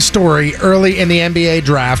heartwarming story early in the NBA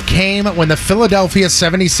draft came when the Philadelphia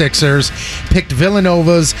 76ers picked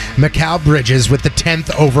Villanova's Mikal Bridges with the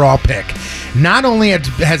 10th overall pick. Not only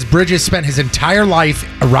has Bridges spent his entire life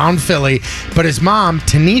around Philly, but his mom,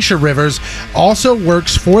 Tanisha Rivers, also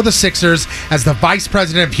works for the Sixers as the Vice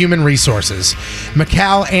President of Human Resources.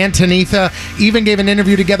 Mikal and Tanisha even gave an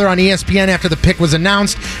interview together on ESPN after the pick was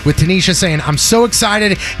announced, with Tanisha saying, "I'm so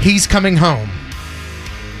excited he's coming home."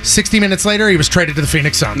 60 minutes later, he was traded to the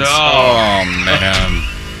Phoenix Suns. Oh, man.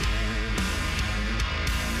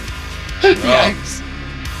 Yikes.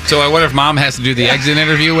 So I wonder if mom has to do the exit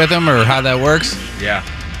interview with him, or how that works? Yeah.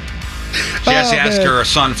 She has to ask her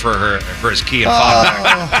son for his key and fob.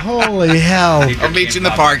 Holy hell. I'll meet you in the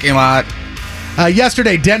parking lot.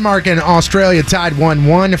 Yesterday, Denmark and Australia tied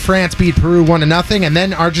 1-1. France beat Peru 1-0. And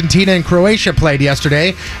then Argentina and Croatia played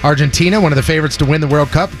yesterday. Argentina, one of the favorites to win the World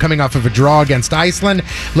Cup, coming off of a draw against Iceland,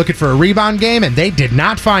 looking for a rebound game, and they did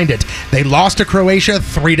not find it. They lost to Croatia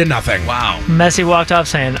 3-0. Wow. Messi walked off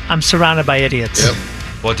saying, "I'm surrounded by idiots." Yep.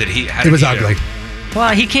 Well, how did it was he ugly. do?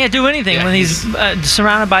 Well, he can't do anything when he's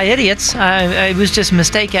surrounded by idiots. It was just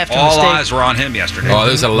mistake after All mistake. eyes were on him yesterday. Oh,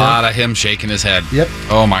 there's a lot of him shaking his head. Yep.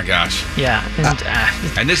 Oh, my gosh. Yeah.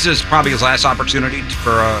 And this is probably his last opportunity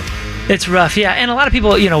for... It's rough, yeah. And a lot of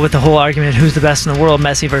people, with the whole argument, who's the best in the world,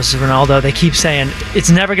 Messi versus Ronaldo, they keep saying it's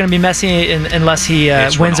never going to be Messi unless he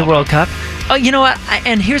wins a World Cup. Oh, you know what?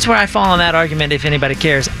 And here's where I fall on that argument, if anybody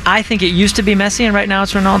cares. I think it used to be Messi, and right now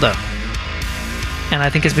it's Ronaldo. And I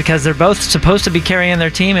think it's because they're both supposed to be carrying their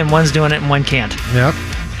team, and one's doing it and one can't. Yep.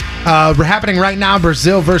 Happening right now,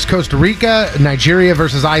 Brazil versus Costa Rica, Nigeria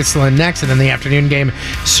versus Iceland next, and then the afternoon game,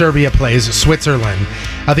 Serbia plays Switzerland.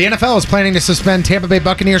 The NFL is planning to suspend Tampa Bay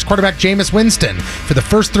Buccaneers quarterback Jameis Winston for the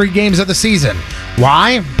first 3 games of the season.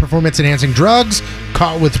 Why? Performance-enhancing drugs?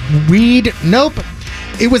 Caught with weed? Nope.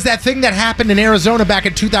 It was that thing that happened in Arizona back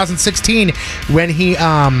in 2016 when he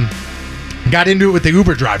got into it with the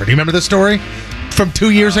Uber driver. Do you remember the story? From 2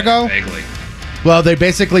 years ago? Vaguely. Well, they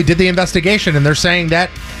basically did the investigation, and they're saying that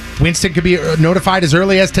Winston could be notified as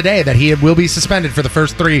early as today that he will be suspended for the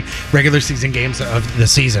first 3 regular season games of the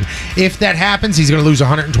season. If that happens, he's going to lose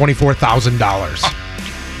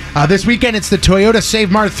 $124,000. This weekend, it's the Toyota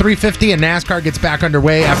Save Mart 350, and NASCAR gets back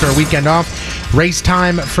underway after a weekend off. Race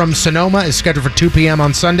time from Sonoma is scheduled for 2 p.m.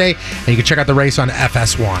 on Sunday, and you can check out the race on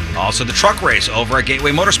FS1. Also, the truck race over at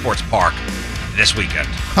Gateway Motorsports Park this weekend.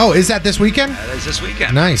 Oh, is that this weekend? That is this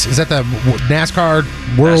weekend. Nice. Is that the NASCAR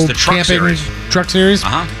World the truck Camping series. Truck Series?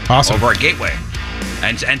 Awesome. Over at Gateway.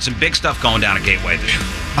 And some big stuff going down at Gateway.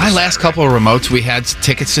 My last couple of remotes, we had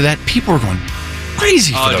tickets to that. People were going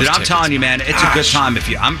crazy for those dude, I'm tickets. telling you, man, it's a good time.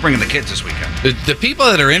 I'm bringing the kids this weekend. The people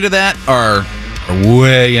that are into that are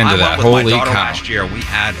way into that. I went with Holy my daughter cow. last year. We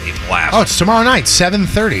had a blast. Oh, it's tomorrow night,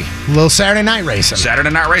 7:30. A little Saturday night racing. Saturday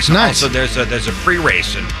night racing. Nice. Also, there's a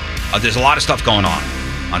pre-race, and there's a lot of stuff going on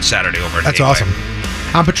Saturday over at That's Gateway. awesome.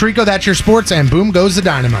 I'm Patrico, that's your sports, and boom goes the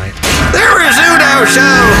dynamite. The Rizzuto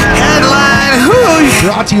Show headline whoosh.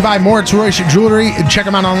 Brought to you by Moritz Royce Jewelry. Check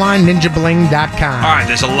them out online, ninjabling.com. All right,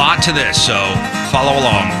 there's a lot to this, so follow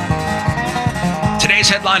along. Today's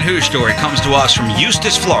headline who story comes to us from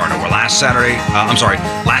Eustis, Florida, where last Sunday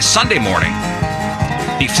morning,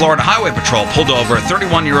 the Florida Highway Patrol pulled over a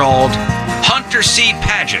 31-year-old Hunter C.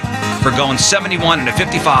 Paget for going 71 and a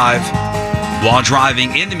 55 while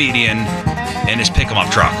driving in the median in his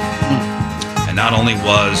pick-em-up truck. And not only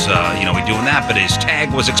was he doing that, but his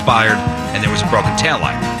tag was expired and there was a broken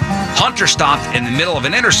taillight. Hunter stopped in the middle of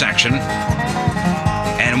an intersection,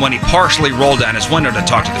 and when he partially rolled down his window to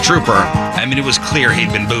talk to the trooper, it was clear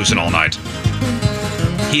he'd been boozing all night.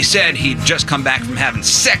 He said he'd just come back from having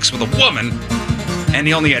sex with a woman, and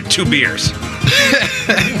he only had 2 beers.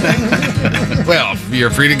 Well,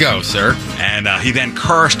 you're free to go, sir. And he then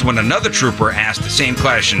cursed when another trooper asked the same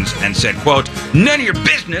questions and said, quote, "None of your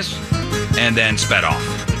business," and then sped off.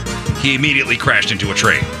 He immediately crashed into a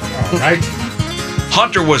tree. All right.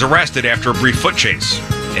 Hunter was arrested after a brief foot chase.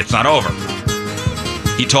 It's not over.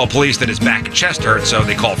 He told police that his back and chest hurt, so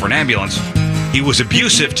they called for an ambulance. He was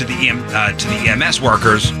abusive to the EMS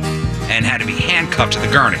workers and had to be handcuffed to the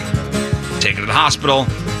gurney. Taken to the hospital,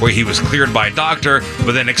 where he was cleared by a doctor,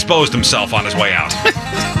 but then exposed himself on his way out.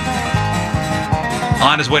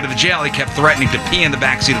 On his way to the jail, he kept threatening to pee in the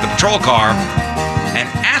backseat of the patrol car. And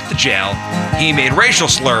at the jail, he made racial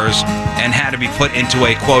slurs and had to be put into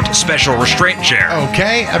a, quote, special restraint chair.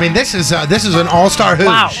 Okay. This is an all-star hoosh.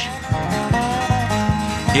 Wow.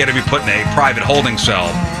 He had to be put in a private holding cell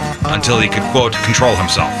until he could, quote, control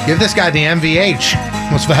himself. Give this guy the MVH.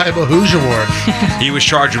 Most Valuable Hoosier Award. He was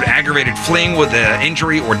charged with aggravated fleeing with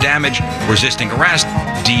injury or damage, resisting arrest,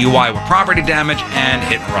 DUI with property damage, and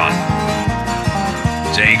hit and run.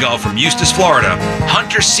 So there you go. From Eustis, Florida,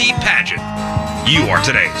 Hunter C. Paget. You are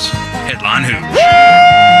today's Headline Hoosh.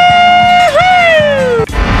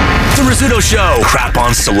 The Rizzuto Show. Crap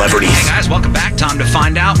on celebrities. Hey guys, welcome back. Time to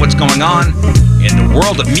find out what's going on in the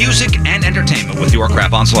world of music and entertainment with your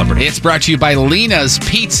Crap on Celebrity. It's brought to you by Lena's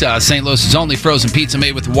Pizza, St. Louis's only frozen pizza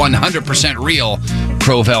made with 100% real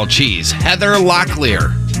Provel cheese. Heather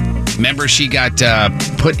Locklear. Remember, she got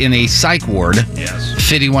put in a psych ward. Yes.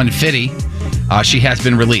 5150. She has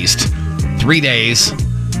been released. 3 days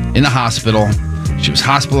in the hospital. She was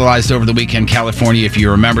hospitalized over the weekend in California. If you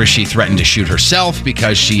remember, she threatened to shoot herself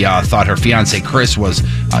because she thought her fiancé, Chris, was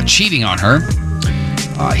cheating on her.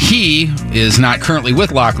 He is not currently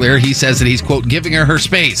with Locklear. He says that he's, quote, giving her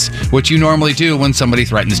space, which you normally do when somebody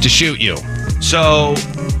threatens to shoot you. So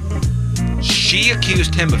she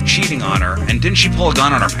accused him of cheating on her, and didn't she pull a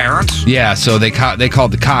gun on her parents? Yeah, so they called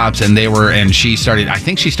the cops, and she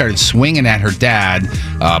started swinging at her dad,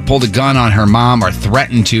 pulled a gun on her mom, or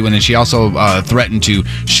threatened to, and then she also threatened to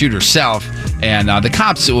shoot herself. And the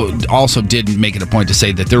cops also did make it a point to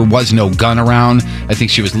say that there was no gun around. I think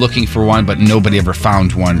she was looking for one, but nobody ever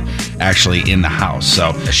found one actually in the house. So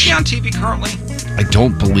is she on TV currently? I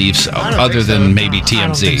don't believe so, other than maybe TMZ. I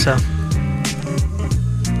don't think so.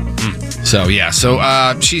 So yeah,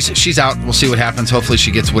 she's out. We'll see what happens. Hopefully,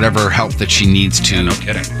 she gets whatever help that she needs to. No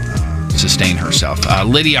kidding. Sustain herself.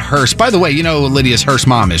 Lydia Hearst. By the way, you know who Lydia's Hearst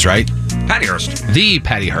mom is, right? Patty Hearst. The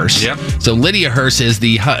Patty Hearst. Yep. So Lydia Hearst is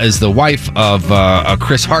the wife of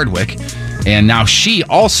Chris Hardwick, and now she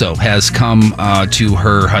also has come to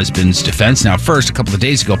her husband's defense. Now, first, a couple of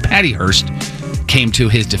days ago, Patty Hearst came to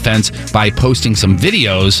his defense by posting some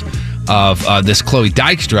videos of this Chloe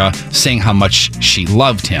Dykstra saying how much she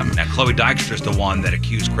loved him. Now, Chloe Dykstra is the one that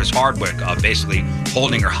accused Chris Hardwick of basically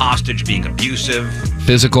holding her hostage, being abusive.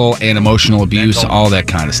 Physical and emotional abuse, all that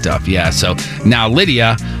kind of stuff. Yeah, so now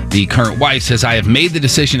Lydia, the current wife, says, I have made the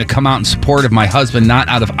decision to come out in support of my husband, not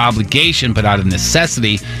out of obligation, but out of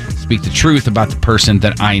necessity. Speak the truth about the person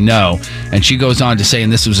that I know. And she goes on to say,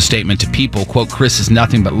 and this was a statement to people, quote, Chris is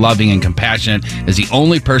nothing but loving and compassionate, is the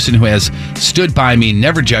only person who has stood by me,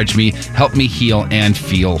 never judged me, helped me heal and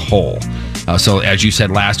feel whole. So as you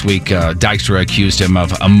said last week, Dykstra accused him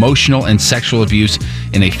of emotional and sexual abuse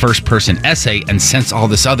in a first-person essay, and since all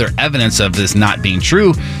this other evidence of this not being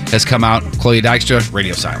true has come out, Chloe Dykstra,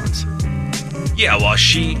 radio silence. Yeah, well,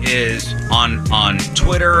 she is on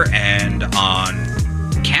Twitter and on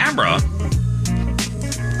camera,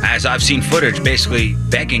 as I've seen footage, basically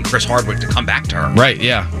begging Chris Hardwick to come back to her. Right,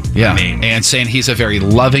 yeah. I mean, and saying he's a very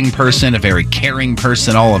loving person, a very caring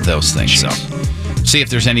person, all of those things. Geez. So see if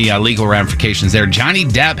there's any legal ramifications there. Johnny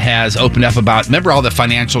Depp has opened up about, remember all the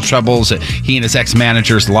financial troubles, he and his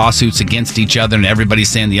ex-managers, lawsuits against each other, and everybody's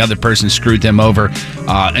saying the other person screwed them over,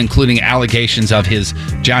 including allegations of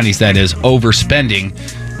Johnny's, that is, overspending,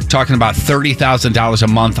 talking about $30,000 a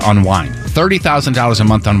month on wine. $30,000 a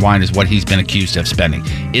month on wine is what he's been accused of spending.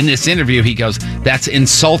 In this interview, he goes, that's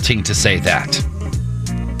insulting to say that,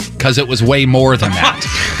 because it was way more than that.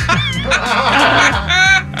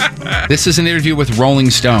 This is an interview with Rolling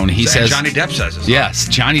Stone. He says Johnny Depp says this. Yes,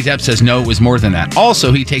 Johnny Depp says no, it was more than that.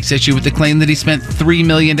 Also, he takes issue with the claim that he spent $3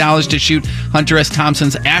 million to shoot Hunter S.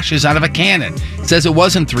 Thompson's ashes out of a cannon. Says it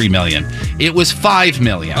wasn't $3 million. It was $5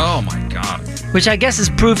 million. Oh, my God. Which I guess is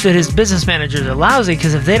proof that his business managers are lousy,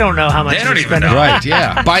 because if they don't know how much they don't he's even spending. know. Right,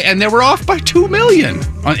 yeah. And they were off by $2 million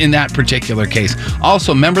in that particular case.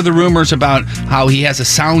 Also, remember the rumors about how he has a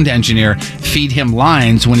sound engineer feed him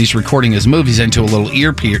lines when he's recording his movies into a little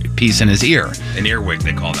earpiece in his ear. An earwig,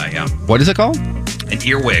 they call that, yeah. What is it called? An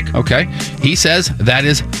earwig. Okay. He says that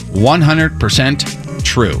is 100%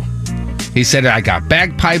 true. He said, I got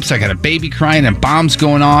bagpipes, I got a baby crying, and bombs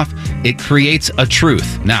going off. It creates a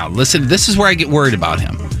truth. Now, listen, this is where I get worried about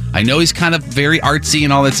him. I know he's kind of very artsy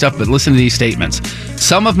and all that stuff, but listen to these statements.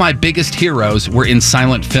 Some of my biggest heroes were in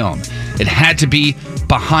silent film. It had to be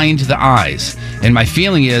behind the eyes. And my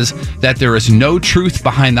feeling is that there is no truth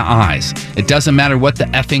behind the eyes. It doesn't matter what the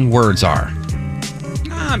effing words are.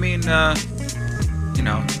 I mean,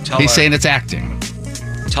 he's saying it's acting.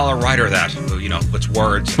 Tell a writer that, who, puts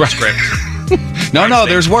words in the script. No,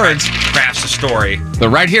 there's words. Crafts a story. They're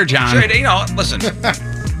right here, John. Sure, listen,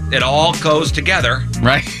 it all goes together.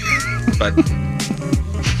 Right. But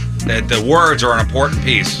the words are an important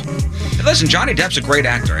piece. And listen, Johnny Depp's a great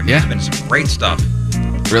actor. I mean, he's been in some great stuff.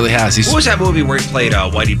 Really has. What was that movie where he played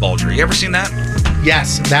Whitey Bulger? You ever seen that?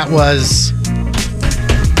 Yes, that was...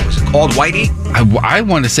 What was it called Whitey? I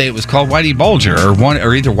want to say it was called Whitey Bulger,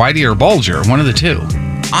 or either Whitey or Bulger, one of the two.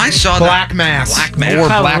 I saw Black Mass. Black Mass. Or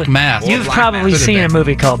Black Mass. You've Black probably Mass. seen a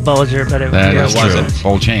movie called Bulger, but it wasn't.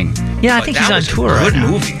 Bulging. Yeah, I But think that he's on was a tour good right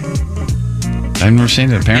now. movie. I've never seen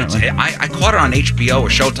it, apparently. I caught it on HBO or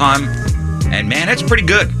Showtime, and man, it's pretty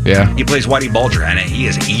good. Yeah. He plays Whitey Bulger, and he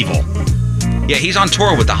is evil. Yeah, he's on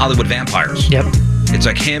tour with the Hollywood Vampires. Yep. It's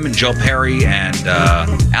like him and Joe Perry and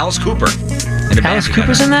Alice Cooper. Alice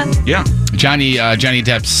Cooper's in that? Yeah. Johnny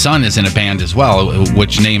Depp's son is in a band as well,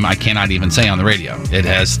 which name I cannot even say on the radio. It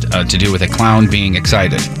has to do with a clown being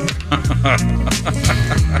excited.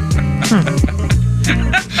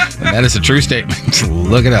 That is a true statement.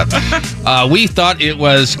 Look it up. We thought it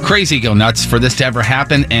was crazy go nuts for this to ever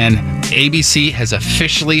happen, and ABC has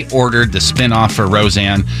officially ordered the spinoff for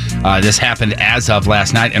Roseanne. This happened as of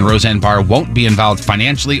last night, and Roseanne Barr won't be involved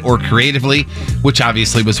financially or creatively, which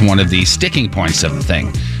obviously was one of the sticking points of the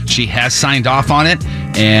thing. She has signed off on it,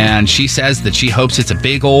 and she says that she hopes it's a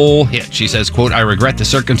big ol' hit. She says, quote, "I regret the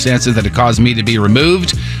circumstances that have caused me to be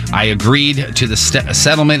removed. I agreed to the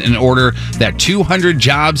settlement in order that 200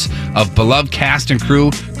 jobs of beloved cast and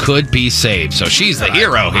crew could be saved." So she's the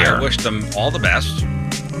hero here. I wish them all the best.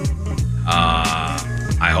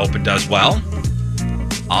 I hope it does well.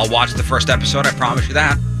 I'll watch the first episode, I promise you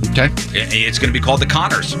that. Okay. It's going to be called The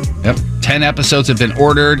Connors. Yep. 10 episodes have been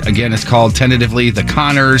ordered. Again, it's called tentatively The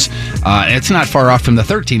Connors. And it's not far off from the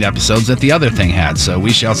 13 episodes that the other thing had. So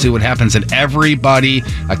we shall see what happens. And everybody,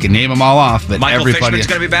 I can name them all off, but Michael everybody. Fishman's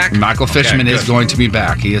going to be back? Michael Fishman is going to be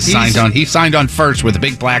back. He is signed on. He signed on first with a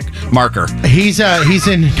big black marker. He's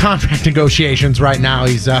in contract negotiations right now.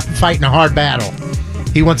 He's fighting a hard battle.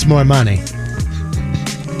 He wants more money.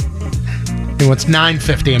 He wants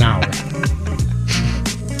 $9.50 an hour.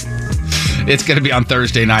 It's going to be on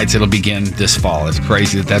Thursday nights. It'll begin this fall. It's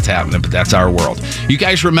crazy that that's happening, but that's our world. You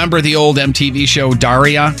guys remember the old MTV show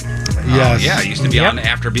Daria? Yes. Yeah, it used to be on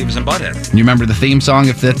after Beavis and Butthead. You remember the theme song?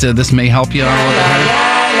 If that this may help you. This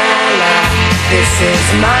is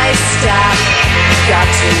my stuff. Got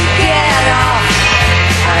to get off.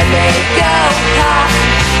 I may go pop.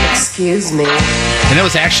 Excuse me. And it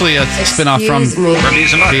was actually a spinoff from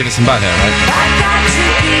Beavis and Butthead,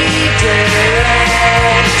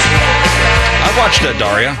 I watched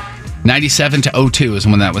Daria. 97 to 02 is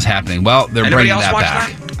when that was happening. Well, they're Anybody bringing else that watch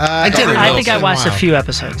back. that? I did. I think I watched a few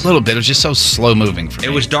episodes. A little bit. It was just so slow moving for me.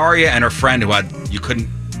 It was Daria and her friend who you couldn't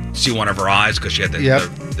see one of her eyes because she had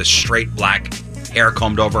the straight black hair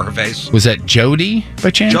combed over her face. Was that Jody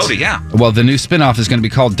by chance? Jody, yeah. Well, the new spinoff is going to be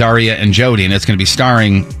called Daria and Jody, and it's going to be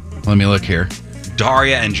starring. Let me look here.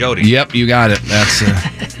 Daria and Jody. Yep, you got it. That's.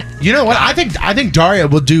 You know what? I think Daria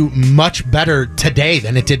will do much better today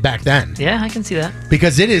than it did back then. Yeah, I can see that.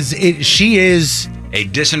 Because she is a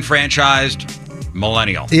disenfranchised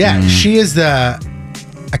millennial. Yeah, she is I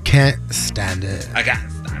can't stand it. I got.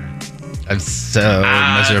 I'm so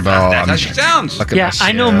miserable. That's how she sounds. Yeah,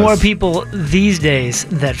 I know more people these days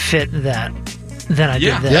that fit that than I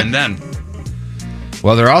did then. And then.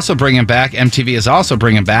 Well, they're also bringing back, MTV is also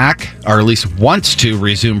bringing back, or at least wants to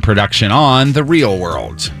resume production on The Real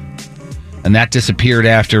World. And that disappeared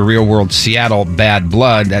after Real World Seattle Bad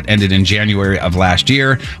Blood that ended in January of last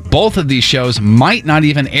year. Both of these shows might not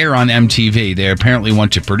even air on MTV. They apparently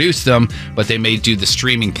want to produce them, but they may do the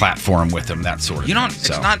streaming platform with them, that sort of thing. It's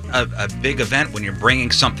not a big event when you're bringing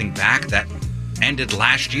something back that ended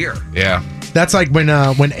last year. Yeah. That's like when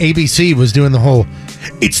ABC was doing the whole,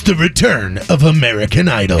 it's the return of American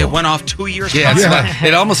Idol. It went off 2 years Yeah, ago.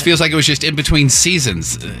 it almost feels like it was just in between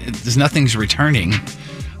seasons. Nothing's returning.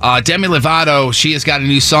 Demi Lovato, she has got a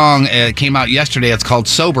new song. It came out yesterday. It's called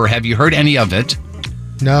Sober. Have you heard any of it?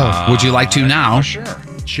 No. Would you like to now?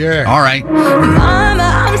 Sure. All right. Mama,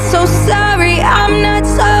 I'm so sorry I'm not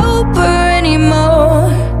sober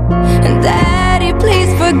anymore. And Daddy, please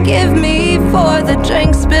forgive me for the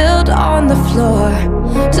drink spilled on the floor.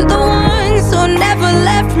 To the ones who never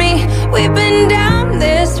left me, we've been down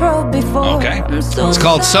this road before. Okay. It's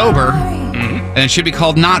called Sober, and it should be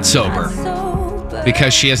called Not Sober,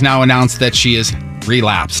 because she has now announced that she is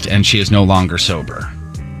relapsed and she is no longer sober.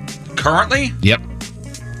 Currently? Yep.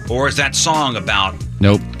 Or is that song about?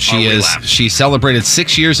 Nope. She is. relapse? She celebrated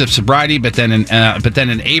 6 years of sobriety, but then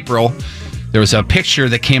in April, there was a picture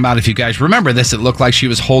that came out. If you guys remember this, it looked like she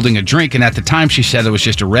was holding a drink, and at the time she said it was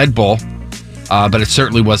just a Red Bull, but it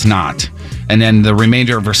certainly was not. And then the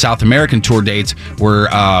remainder of her South American tour dates were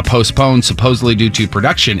postponed, supposedly due to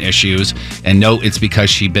production issues. And no, it's because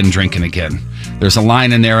she'd been drinking again. There's a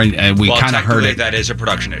line in there, and we kind of heard it. That is a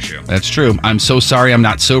production issue. That's true. I'm so sorry I'm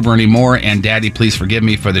not sober anymore, and Daddy, please forgive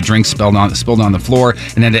me for the drink spilled on the floor.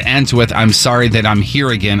 And then it ends with, I'm sorry that I'm here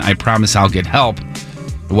again. I promise I'll get help.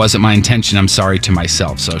 It wasn't my intention. I'm sorry to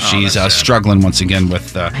myself. So she's struggling once again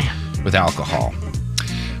with alcohol.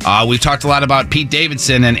 We've talked a lot about Pete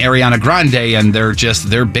Davidson and Ariana Grande and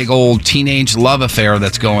their big old teenage love affair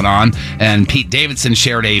that's going on. And Pete Davidson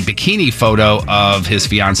shared a bikini photo of his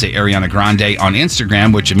fiancée Ariana Grande on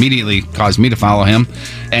Instagram, which immediately caused me to follow him.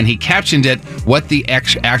 And he captioned it, "What the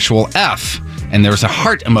actual F?" And there's a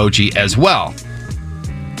heart emoji as well.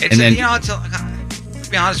 It's to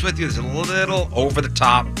be honest with you, it's a little over the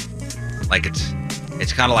top. Like it's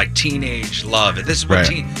kind of like teenage love. This is what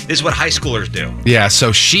this is what high schoolers do. Yeah,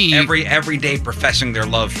 so she every day professing their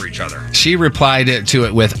love for each other. She replied to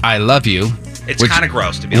it with "I love you." It's kind of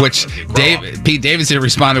gross to be honest with you. Pete Davidson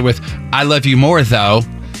responded with "I love you more though."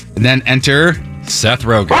 And then enter Seth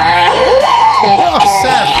Rogen.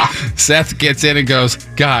 Seth gets in and goes,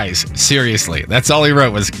 "Guys, seriously." That's all he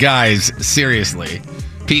wrote was "Guys, seriously."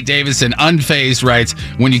 Pete Davidson, unfazed, writes,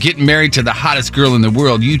 "When you get married to the hottest girl in the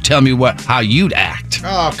world, you tell me how you'd act."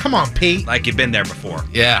 Oh, come on, Pete. Like you've been there before.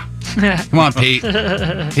 Yeah. Come on, Pete.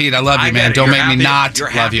 Pete, I love you, man. Don't make me not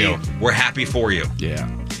love you. We're happy for you. Yeah.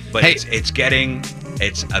 But it's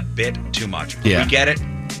a bit too much. Yeah. We get it.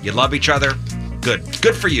 You love each other. Good.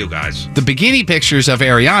 Good for you guys. The bikini pictures of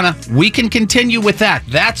Ariana, we can continue with that.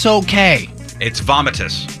 That's okay. It's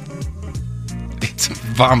vomitous. It's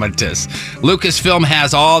vomitous. Lucasfilm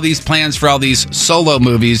has all these plans for all these solo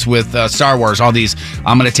movies with Star Wars. All these,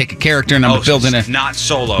 I'm going to take a character and I'm going to build in a... Not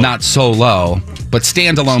solo, but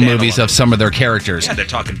standalone movies of some of their characters. Yeah, they're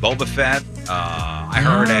talking Boba Fett. I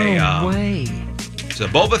heard So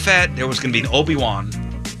Boba Fett, there was going to be an Obi-Wan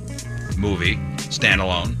movie,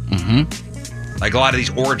 standalone. Mm-hmm. Like a lot of these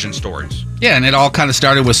origin stories. Yeah, and it all kind of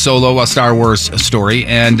started with Solo, a Star Wars story.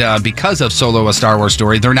 And because of Solo, a Star Wars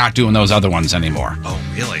story, they're not doing those other ones anymore. Oh,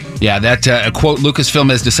 really? Yeah, that quote, Lucasfilm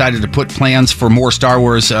has decided to put plans for more Star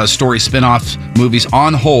Wars story spin-off movies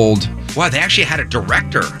on hold. Wow, they actually had a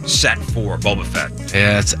director set for Boba Fett.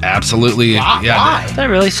 Yeah, it's absolutely... Why? That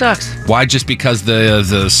really sucks. Why? Just because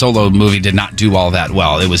the Solo movie did not do all that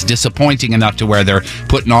well. It was disappointing enough to where they're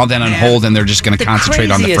putting all that on hold and they're just going to concentrate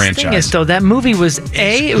on the franchise. Thing is, though, that movie was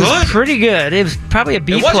it was pretty good. It was probably a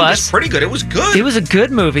B+. It wasn't just pretty good. It was good. It was a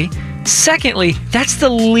good movie. Secondly, that's the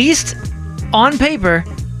least, on paper,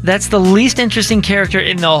 that's the least interesting character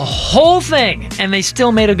in the whole thing, and they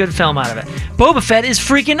still made a good film out of it. Boba Fett is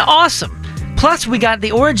freaking awesome. Plus, we got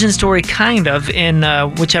the origin story kind of in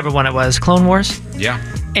whichever one it was, Clone Wars. Yeah.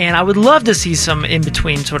 And I would love to see some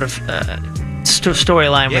in-between sort of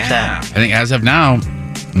storyline with that. I think as of now,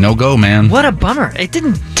 no go, man. What a bummer. It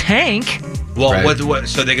didn't tank. Well,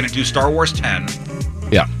 so they're going to do Star Wars 10.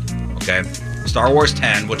 Yeah. Okay. Star Wars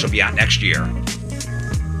 10, which will be out next year.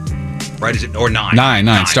 Right? Is it? Or 9?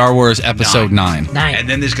 9. Star Wars Episode 9. And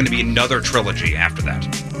then there's going to be another trilogy after that.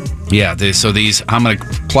 Yeah, I'm going to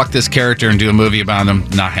pluck this character and do a movie about him.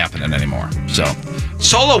 Not happening anymore. So,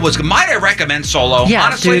 Solo might I recommend Solo? Yeah,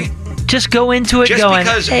 honestly, dude, just go into it just going,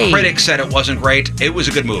 because critics said it wasn't great, it was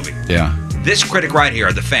a good movie. Yeah. This critic right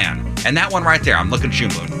here, the fan, and that one right there, I'm looking at you,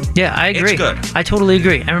 Moon. Yeah, I agree. It's good. I totally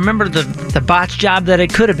agree. I remember the botch job that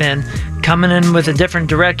it could have been, coming in with a different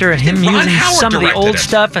director and him using some of the old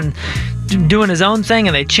stuff and doing his own thing,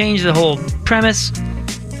 and they changed the whole premise.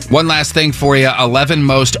 One last thing for you. 11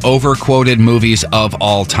 most overquoted movies of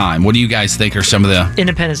all time. What do you guys think are some of the...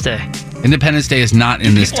 Independence Day. Independence Day is not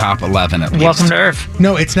in this top 11 at least. Welcome to Earth.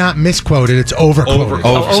 No, it's not misquoted. It's overquoted.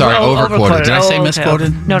 Overquoted. Did I say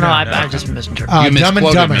misquoted? No, I just misinterpreted. You Dumb and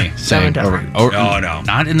misquoted Dumber. me saying No.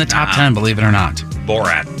 Not in the top 10, believe it or not.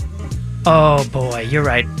 Borat. Oh, boy, you're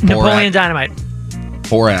right. Napoleon Dynamite.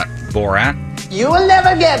 Borat. You will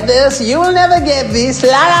never get this. You will never get this. La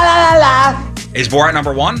la la la la. Is Borat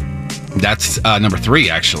number 1? That's number 3,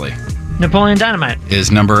 actually. Napoleon Dynamite is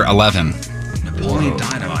number 11. Napoleon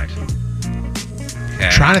Dynamite. Okay.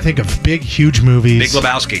 Trying to think of big, huge movies. Big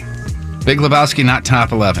Lebowski. Big Lebowski, not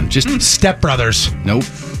top 11. Just Step Brothers. Nope.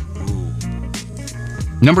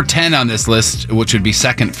 Number 10 on this list, which would be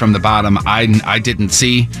second from the bottom, I didn't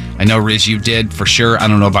see. I know, Riz, you did for sure. I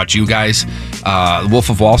don't know about you guys. Wolf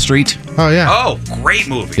of Wall Street. Oh, yeah. Oh, great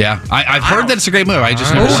movie. Yeah. I've heard that it's a great movie. I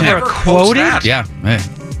just never seen it. Quoted? Yeah.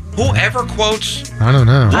 Whoever quotes I don't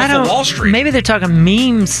know. Wolf of Wall Street? Maybe they're talking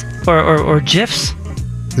memes or GIFs.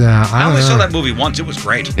 Yeah, I only don't saw know. that movie once. It was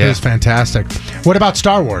great. It was fantastic. What about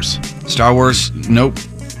Star Wars? Star Wars, nope.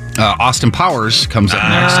 Austin Powers comes up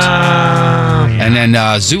next. And then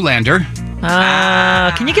Zoolander.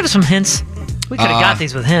 Can you give us some hints? We could have got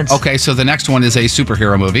these with hints. Okay, so the next one is a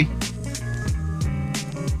superhero movie.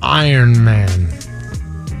 Iron Man.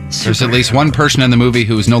 There's at least one person in the movie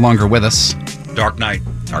who is no longer with us. Dark Knight.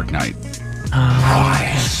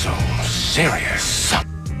 Why so serious?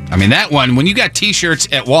 I mean, that one, when you got T-shirts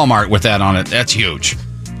at Walmart with that on it, that's huge.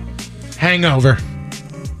 Hangover.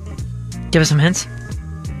 Give us some hints.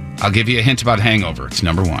 I'll give you a hint about Hangover. It's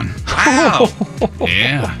number 1. Wow.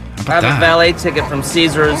 Yeah. How I about have that? a valet ticket from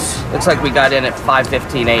Caesars. Looks like we got in at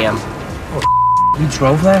 5:15 a.m. You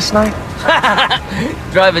drove last night?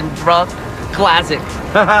 Driving drunk. Classic.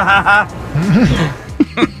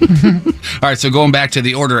 All right, so going back to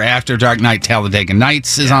the order after Dark Knight, Talladega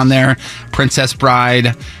Nights is on there. Princess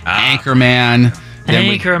Bride, Anchorman. Then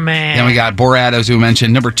we got Borat, as we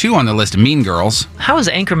mentioned. Number 2 on the list, Mean Girls. How is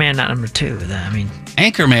Anchorman not number 2?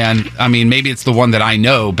 Anchorman, I mean, maybe it's the one that I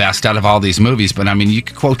know best out of all these movies, but I mean, you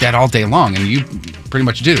could quote that all day long, and you pretty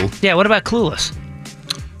much do. Yeah, what about Clueless?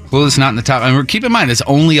 Clueless not in the top. I mean, keep in mind, it's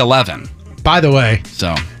only 11. By the way,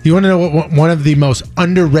 so you want to know what one of the most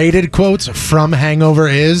underrated quotes from Hangover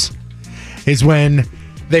is when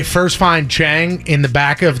they first find Chang in the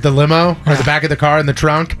back of the limo or the back of the car in the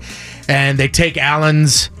trunk, and they take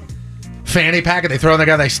Alan's fanny pack and they throw it in the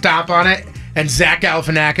guy. They stomp on it, and Zach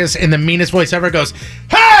Galifianakis, in the meanest voice ever, goes,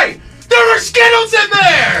 "Hey, there were Skittles in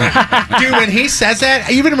there!" Dude, when he says that,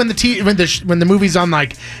 even when the movie's on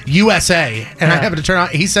like USA, and I happen to turn on,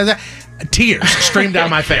 he says that. Tears stream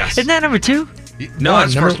down my face. Isn't that number 2? No,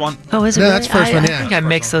 that's the first one. Oh, is it? No, really? that's the first one, yeah. I think I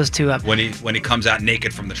mixed those two up. When he comes out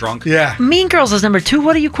naked from the trunk. Yeah. Mean Girls is number 2.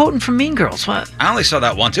 What are you quoting from Mean Girls? What? I only saw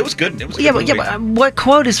that once. It was good. It was a Yeah, good but movie. what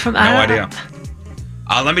quote is from? No idea.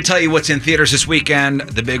 Let me tell you what's in theaters this weekend.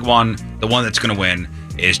 The big one, the one that's going to win,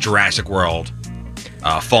 is Jurassic World,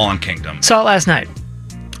 Fallen Kingdom. Saw it last night.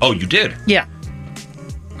 Oh, you did? Yeah.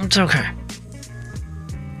 It's okay.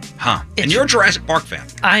 Huh. And you're a Jurassic Park fan.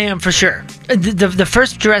 I am, for sure. The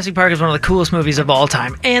first Jurassic Park is one of the coolest movies of all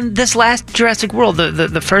time. And this last Jurassic World,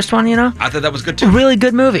 the first one, I thought that was good, too. Really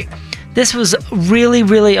good movie. This was really,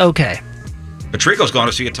 really okay. Patrico's going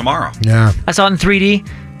to see it tomorrow. Yeah. I saw it in 3D.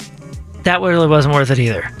 That really wasn't worth it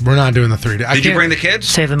either. We're not doing the 3D. Did you bring the kids?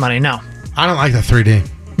 Save the money. No. I don't like the 3D.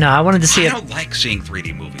 No, I wanted to see it. I don't like seeing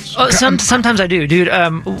 3D movies. Oh, sometimes I do, dude.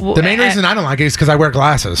 The main reason I don't like it is because I wear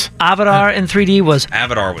glasses. Avatar in 3D was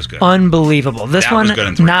good. Unbelievable. This That one was good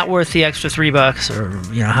in 3D. not worth the extra $3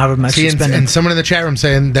 or however much See, you spend. and someone in the chat room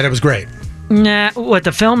saying that it was great. Nah, what,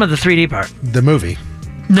 the film or the 3D part? The movie.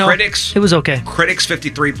 No, Critics, it was okay. Critics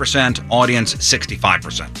 53%, audience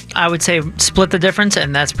 65%. I would say split the difference,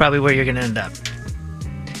 and that's probably where you're going to end up.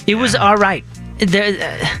 It was all right.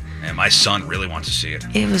 And my son really wants to see it.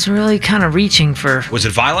 It was really kind of reaching for. Was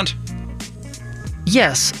it violent?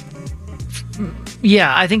 Yes.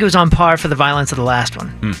 Yeah, I think it was on par for the violence of the last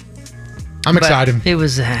one. I'm excited. It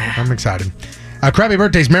was. I'm excited. Crappy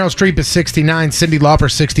birthdays. Meryl Streep is 69. Cyndi Lauper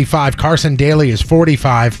 65. Carson Daly is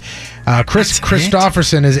 45. Chris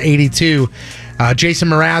Christopherson is 82. Jason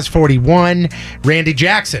Mraz 41. Randy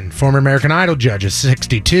Jackson, former American Idol judge, is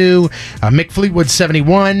 62. Mick Fleetwood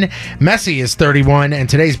 71. Messi is 31. And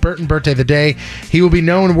today's Burton birthday of the day. He will be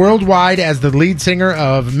known worldwide as the lead singer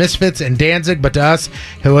of Misfits and Danzig, but to us,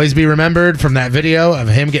 he'll always be remembered from that video of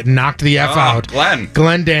him getting knocked the F out.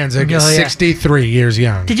 Glenn Danzig is 63 years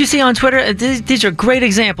young. Did you see on Twitter? These are great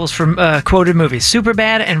examples from quoted movies.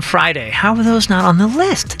 Superbad and Friday. How are those not on the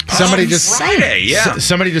list? Somebody just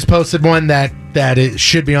somebody just posted one that it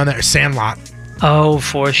should be on there. Sandlot. Oh,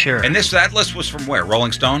 for sure. And that list was from where?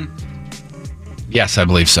 Rolling Stone? Yes, I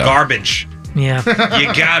believe so. Garbage. Yeah.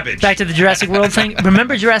 You garbage. Back to the Jurassic World thing.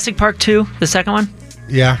 Remember Jurassic Park 2, the second one?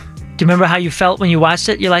 Yeah. Do you remember how you felt when you watched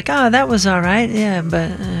it? You're like, oh, that was all right. Yeah,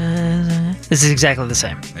 but this is exactly the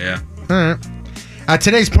same. Yeah. All right.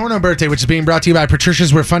 Today's porno birthday, which is being brought to you by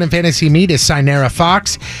Patricia's Where Fun and Fantasy Meet, is Cynara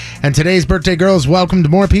Fox. And today's birthday girls welcomed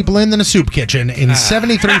more people in than a soup kitchen in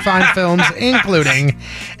 73 fine films, including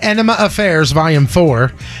Enema Affairs Volume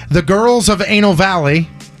 4, The Girls of Anal Valley,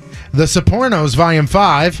 The Sopranos Volume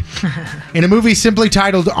 5, in a movie simply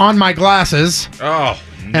titled On My Glasses. Oh,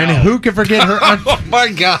 no. And who can forget her... Oh, my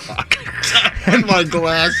God. And my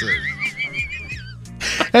glasses.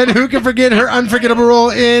 And who can forget her unforgettable role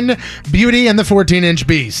in Beauty and the 14-Inch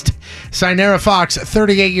Beast? Cynara Fox,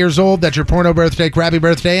 38 years old. That's your porno birthday, crappy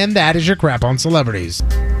birthday, and that is your crap on celebrities.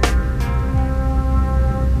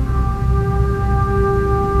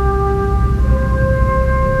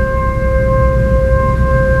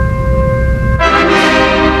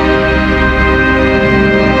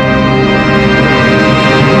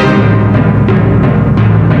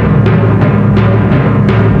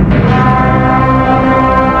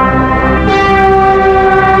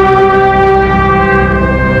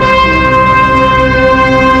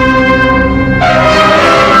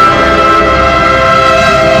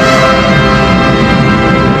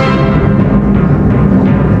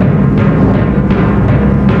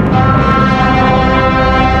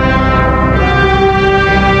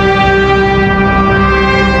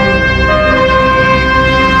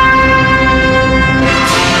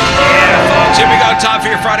 Here we go. Time for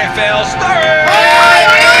your Friday fails.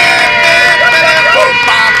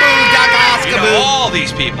 You know, all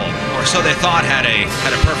these people, or so they thought, had a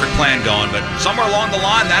perfect plan going, but somewhere along the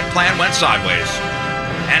line, that plan went sideways.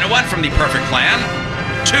 And it went from the perfect plan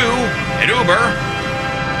to an Uber,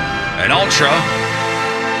 an Ultra,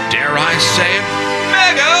 dare I say it,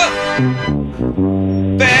 mega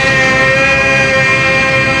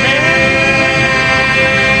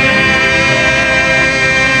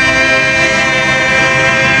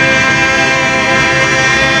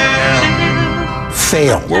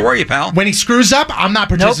fail. Where were you, pal? When he screws up, I'm not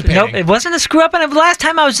participating. Nope, it wasn't a screw up. And last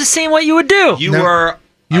time I was just seeing what you would do. You were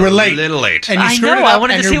late. A little late. And you screwed it up,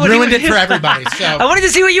 and you ruined it for everybody. So. I wanted to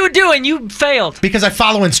see what you would do, and you failed. Because I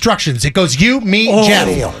follow instructions. It goes you, me, Jeff.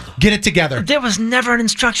 Get it together. There was never an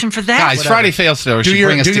instruction for that. Guys, Whatever. Friday Fail Story should your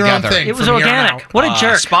bring us own together. thing it was from here on organic. out. What a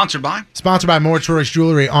jerk. Sponsored by? Sponsored by More Choice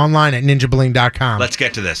Jewelry online at ninjabling.com. Let's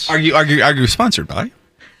get to this. Are you sponsored by?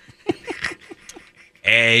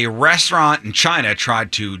 A restaurant in China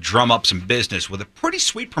tried to drum up some business with a pretty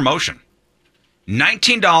sweet promotion.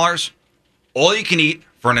 $19, all you can eat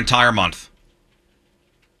for an entire month.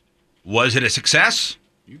 Was it a success?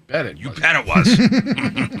 You bet it. You bet it was.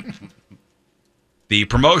 The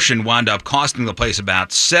promotion wound up costing the place about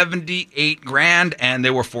 $78,000, and they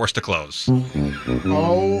were forced to close.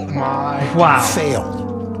 Oh my! Wow!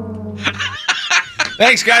 Fail.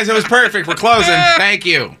 Thanks, guys. It was perfect. We're closing. Thank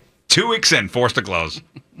you. 2 weeks in, forced to close.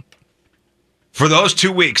 For those 2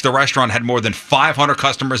 weeks, the restaurant had more than 500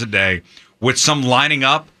 customers a day, with some lining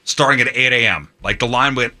up starting at 8 a.m. Like the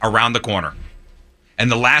line went around the corner. And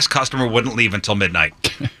the last customer wouldn't leave until midnight.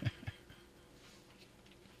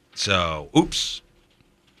 So, oops.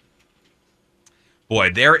 Boy,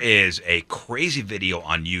 there is a crazy video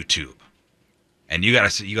on YouTube. And you gotta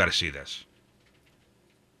see this.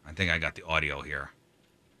 I think I got the audio here.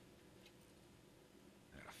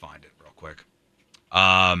 Find it real quick.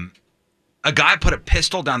 A guy put a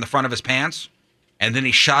pistol down the front of his pants, and then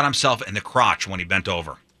he shot himself in the crotch when he bent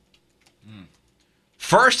over.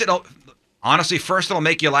 First, it'll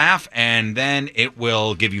make you laugh, and then it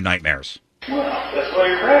will give you nightmares. Well, that's why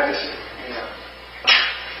you're practicing.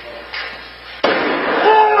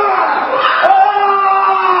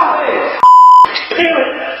 Damn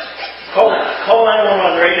it! Call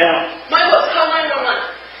 911 right now. Michael, call 911.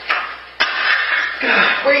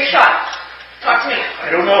 Where you shot? Talk to me.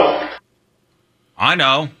 I don't know. I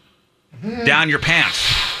know. Down your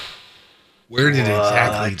pants. Where did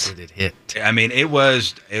it hit? I mean, it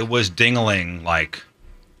was dingling, like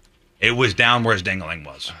it was down where his dingling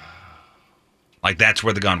was. Like that's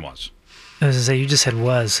where the gun was. I was gonna say, you just said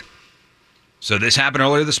was. So this happened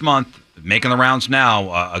earlier this month, making the rounds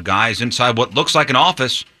now. A guy's inside what looks like an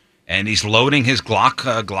office, and he's loading his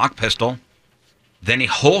Glock pistol. Then he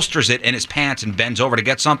holsters it in his pants and bends over to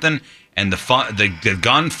get something, and the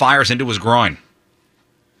gun fires into his groin.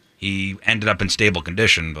 He ended up in stable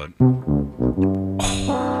condition, but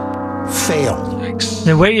fail. Yikes.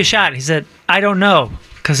 Then where you shot? He said, I don't know,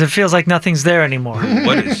 because it feels like nothing's there anymore.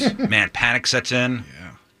 Panic sets in.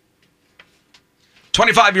 Yeah.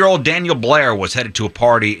 25-year-old Daniel Blair was headed to a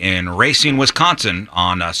party in Racine, Wisconsin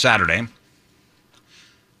on Saturday.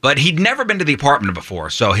 But he'd never been to the apartment before,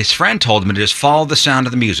 so his friend told him to just follow the sound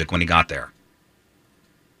of the music when he got there.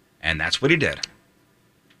 And that's what he did.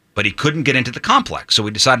 But he couldn't get into the complex, so he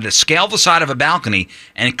decided to scale the side of a balcony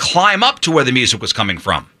and climb up to where the music was coming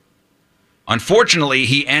from. Unfortunately,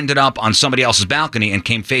 he ended up on somebody else's balcony and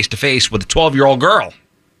came face to face with a 12-year-old girl.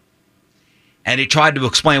 And he tried to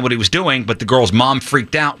explain what he was doing, but the girl's mom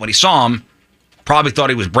freaked out when he saw him, probably thought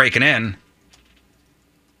he was breaking in.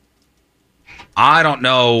 I don't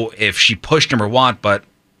know if she pushed him or what, but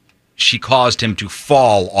she caused him to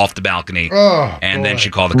fall off the balcony, then she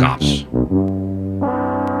called the cops.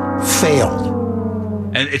 Failed.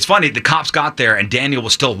 And it's funny, the cops got there, and Daniel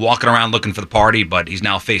was still walking around looking for the party, but he's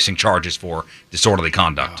now facing charges for disorderly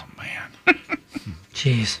conduct. Oh, man.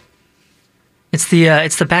 Jeez. It's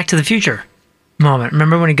the Back to the Future moment.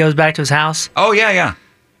 Remember when he goes back to his house? Oh, yeah.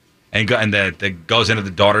 And goes into the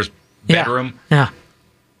daughter's bedroom. Yeah.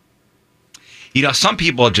 You know, some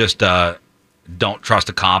people just don't trust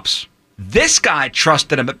the cops. This guy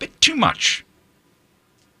trusted him a bit too much.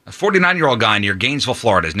 A 49-year-old guy near Gainesville,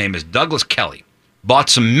 Florida, his name is Douglas Kelly, bought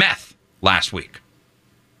some meth last week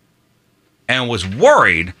and was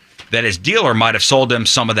worried that his dealer might have sold him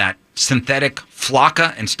some of that synthetic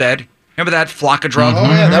Flocka instead. Remember that Flocka drug? Oh,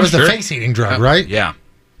 yeah, that was the face-eating drug, right? Yeah.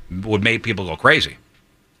 Would make people go crazy.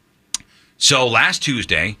 So last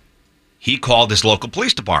Tuesday, he called his local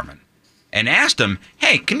police department and asked them,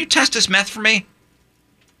 hey, can you test this meth for me?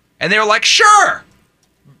 And they were like, sure,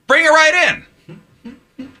 bring it right in.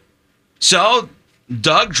 So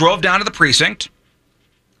Doug drove down to the precinct,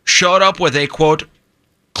 showed up with a, quote,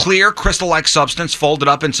 clear crystal-like substance folded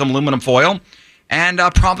up in some aluminum foil, and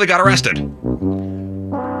promptly got arrested.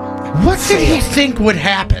 What did he think would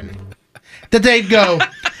happen? That they'd go,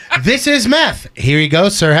 this is meth. Here you go,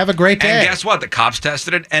 sir. Have a great day. And guess what? The cops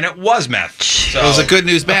tested it, and it was meth. So it was a good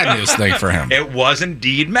news, bad news thing for him. It was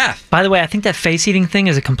indeed meth. By the way, I think that face eating thing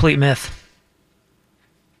is a complete myth.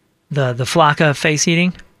 The Flocka face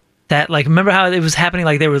eating. That, like, remember how it was happening?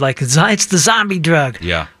 Like, they were like, it's the zombie drug.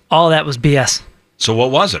 Yeah. All that was BS. So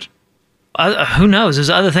what was it? Who knows? There's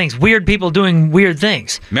other things. Weird people doing weird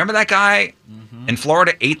things. Remember that guy in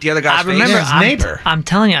Florida ate the other guy's I remember face? his neighbor. I'm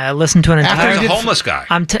telling you, I listened to an entire... He was a homeless guy.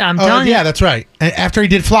 I'm telling you. Yeah, that's right. After he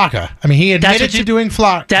did Flocka. I mean, he admitted to doing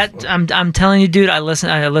Flocka. I'm telling you, dude, I listened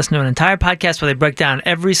to an entire podcast where they break down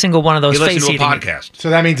every single one of those face eating. You listened to a podcast. So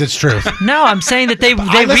that means it's true. No, I'm saying that they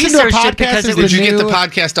researched it because it was Did you get the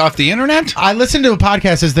podcast off the internet? I listened to a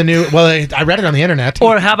podcast as the new... Well, I read it on the internet.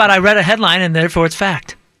 Or how about I read a headline and therefore it's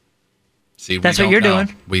fact? See, that's what you're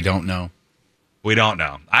doing. We don't know. We don't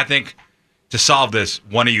know. I think to solve this,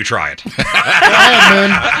 one of you try it. we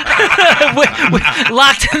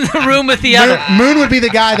locked in the room with the other. Moon would be the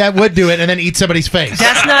guy that would do it and then eat somebody's face.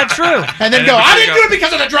 That's not true. And then go, I didn't do it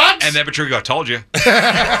because of the drugs. And then Patrick go, told you.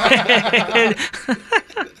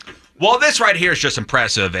 Well, this right here is just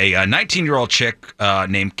impressive. A 19-year-old chick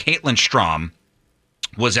named Caitlin Strom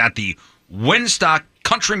was at the Woodstock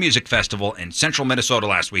Country Music Festival in central Minnesota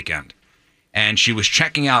last weekend. And she was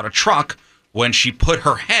checking out a truck when she put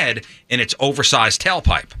her head in its oversized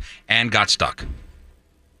tailpipe and got stuck.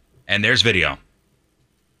 And there's video.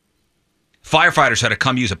 Firefighters had to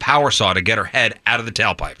come use a power saw to get her head out of the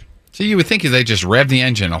tailpipe. So you would think if they just rev the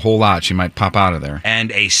engine a whole lot, she might pop out of there.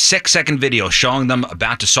 And a 6-second video showing them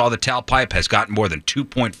about to saw the tailpipe has gotten more than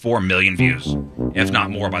 2.4 million views, if not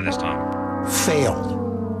more by this time. Failed.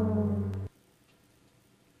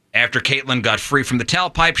 After Caitlin got free from the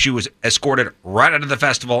tailpipe, she was escorted right out of the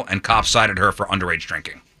festival, and cops cited her for underage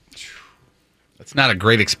drinking. That's not a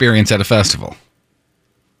great experience at a festival.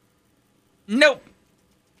 Nope.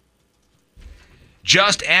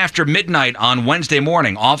 Just after midnight on Wednesday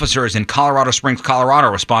morning, officers in Colorado Springs,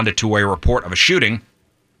 Colorado, responded to a report of a shooting.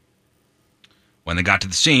 When they got to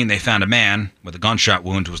the scene, they found a man with a gunshot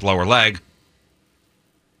wound to his lower leg.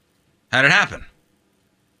 How did it happen?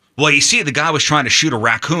 Well, you see, the guy was trying to shoot a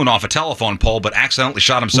raccoon off a telephone pole, but accidentally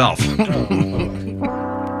shot himself.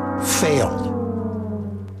 Failed.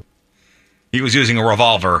 He was using a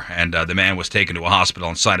revolver, and the man was taken to a hospital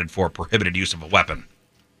and cited for prohibited use of a weapon.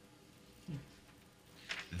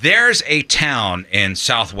 There's a town in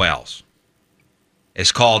South Wales.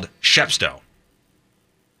 It's called Shepstow.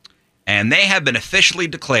 And they have been officially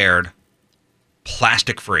declared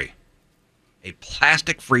plastic-free. A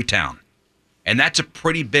plastic-free town. And that's a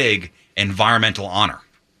pretty big environmental honor.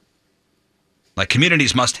 Like,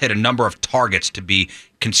 communities must hit a number of targets to be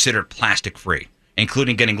considered plastic-free,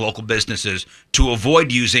 including getting local businesses to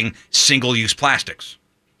avoid using single-use plastics.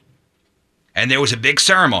 And there was a big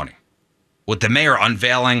ceremony with the mayor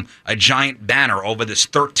unveiling a giant banner over this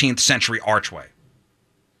 13th century archway.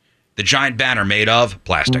 The giant banner made of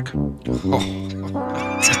plastic.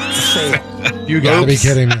 You gotta be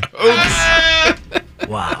kidding me. Oops.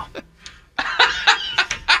 Wow.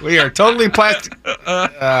 We are totally plastic.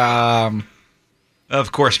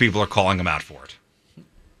 Of course, people are calling him out for it.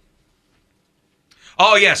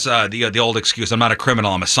 Oh, yes, the old excuse, I'm not a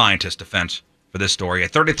criminal, I'm a scientist defense for this story. A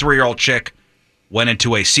 33-year-old chick went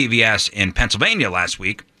into a CVS in Pennsylvania last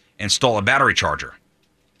week and stole a battery charger.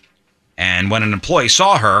 And when an employee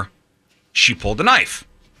saw her, she pulled a knife.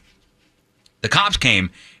 The cops came,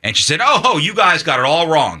 and she said, oh, you guys got it all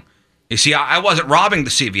wrong. You see, I wasn't robbing the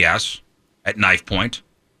CVS at knife point.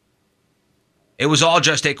 It was all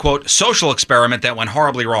just a, quote, social experiment that went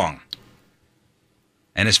horribly wrong.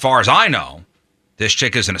 And as far as I know, this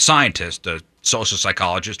chick isn't a scientist, a social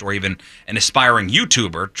psychologist, or even an aspiring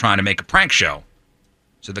YouTuber trying to make a prank show.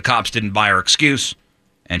 So the cops didn't buy her excuse,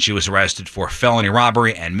 and she was arrested for felony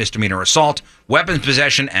robbery and misdemeanor assault, weapons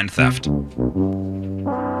possession, and theft.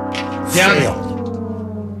 Failed.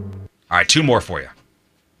 All right, 2 more for you.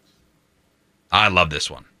 I love this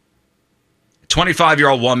one.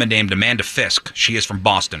 25-year-old woman named Amanda Fisk. She is from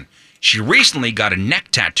Boston. She recently got a neck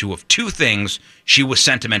tattoo of 2 things she was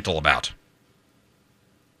sentimental about.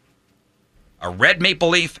 A red maple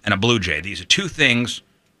leaf and a blue jay. These are 2 things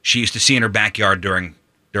she used to see in her backyard during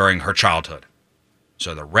her childhood.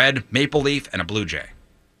 So the red maple leaf and a blue jay.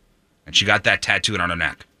 And she got that tattooed on her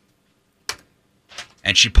neck.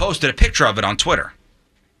 And she posted a picture of it on Twitter.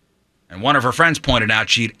 And one of her friends pointed out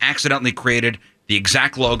she'd accidentally created the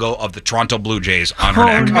exact logo of the Toronto Blue Jays on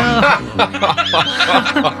her neck. Oh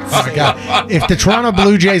my God. If the Toronto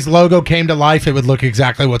Blue Jays logo came to life, it would look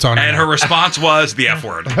exactly what's on it. And her response was the F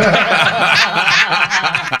word.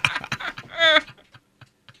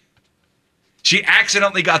 She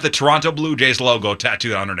accidentally got the Toronto Blue Jays logo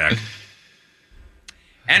tattooed on her neck.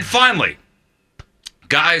 And finally,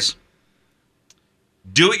 guys,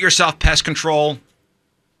 do-it-yourself pest control.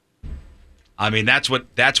 I mean, that's what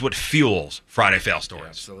fuels Friday Fail Stories. Yeah,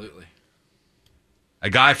 absolutely. A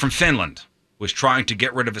guy from Finland was trying to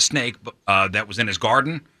get rid of a snake that was in his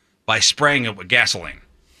garden by spraying it with gasoline.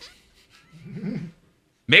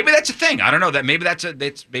 Maybe that's a thing. I don't know. Maybe that's a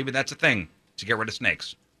thing to get rid of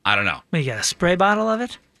snakes. I don't know. You got a spray bottle of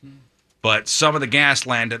it? But some of the gas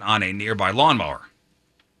landed on a nearby lawnmower,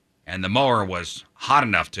 and the mower was hot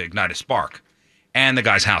enough to ignite a spark, and the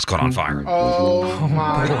guy's house caught on fire. Oh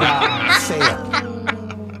my God.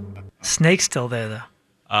 Snake's still there, though.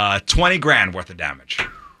 $20,000 worth of damage.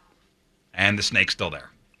 And the snake's still there.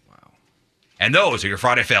 Wow. And those are your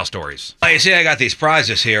Friday Fail Stories. You see, I got these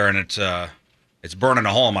prizes here, and it's burning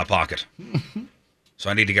a hole in my pocket. So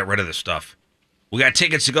I need to get rid of this stuff. We got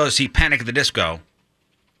tickets to go see Panic at the Disco.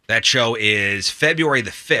 That show is February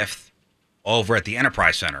the 5th over at the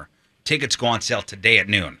Enterprise Center. Tickets go on sale today at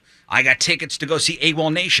noon. I got tickets to go see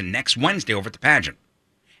AWOL Nation next Wednesday over at the Pageant.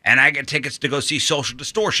 And I got tickets to go see Social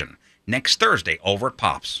Distortion next Thursday over at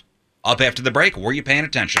Pops. Up after the break, were you paying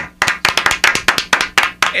attention?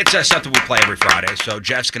 It's something we play every Friday, so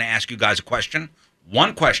Jeff's going to ask you guys a question.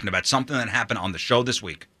 One question about something that happened on the show this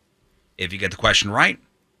week. If you get the question right,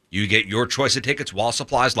 you get your choice of tickets while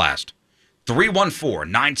supplies last.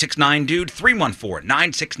 314-969-DUDE,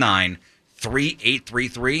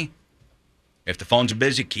 314-969-3833. If the phones are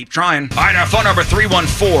busy, keep trying. All right, our phone number,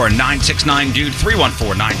 314-969-DUDE,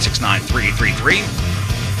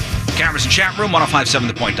 314-969-3833. Cameras and chat room,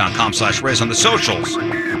 1057thepoint.com/Riz on the socials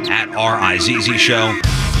at RIZZ Show.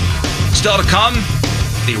 Still to come,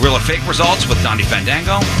 the real or fake results with Donnie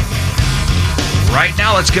Fandango. Right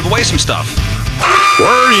now, let's give away some stuff.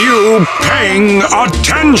 Were you paying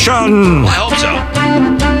attention? Well, I hope so.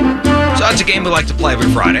 So that's a game we like to play every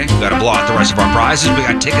Friday. We've got to blow out the rest of our prizes. We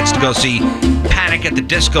got tickets to go see Panic at the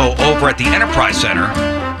Disco over at the Enterprise Center,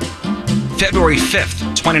 February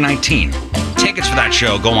 5th, 2019. Tickets for that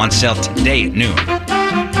show go on sale today at noon.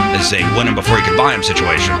 This is a win them before you can buy them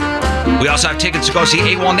situation. We also have tickets to go see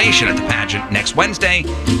AWOL Nation at the Pageant next Wednesday,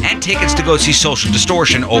 and tickets to go see Social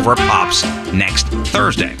Distortion over at Pops next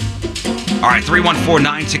Thursday. All right,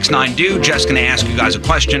 314-969-DUDE. Jeff's going to ask you guys a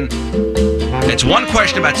question. It's one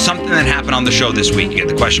question about something that happened on the show this week. You get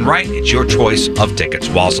the question right, it's your choice of tickets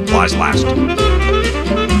while supplies last.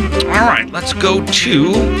 All right, let's go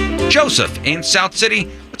to Joseph in South City.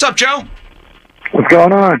 What's up, Joe? What's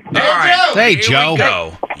going on? All right, Hey, here Joe. we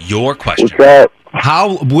go. Your question. What's up?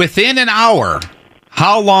 How within an hour?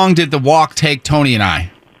 How long did the walk take Tony and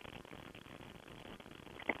I?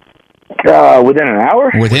 Within an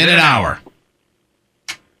hour? Within an hour.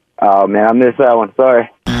 Oh man, I missed that one. Sorry.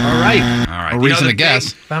 All right. All right. A reason to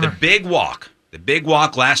guess. The big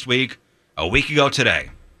walk last week, a week ago today.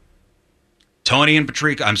 Tony and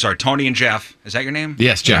Jeff. Is that your name?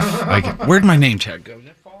 Yes, Jeff. Where'd my name tag go?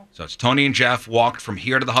 So it's Tony and Jeff walked from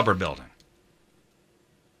here to the Hubbard Building.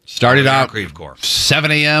 Started out Creve Corps.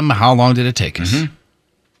 7 a.m. How long did it take us? Mm-hmm.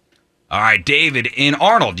 All right, David in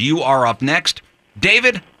Arnold, you are up next.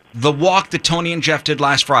 David, the walk that Tony and Jeff did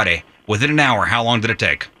last Friday, within an hour, how long did it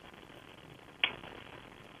take?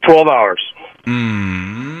 12 hours.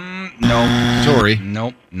 No. Sorry.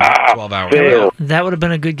 Nope. Not 12 hours. That would have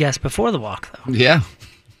been a good guess before the walk, though. Yeah.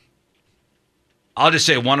 I'll just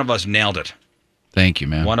say one of us nailed it. Thank you,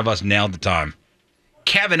 man. One of us nailed the time.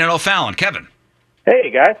 Kevin in O'Fallon. Kevin.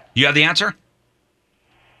 Hey, guys. You have the answer?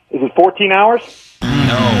 Is it 14 hours?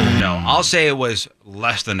 No. I'll say it was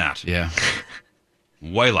less than that. Yeah.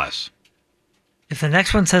 Way less. If the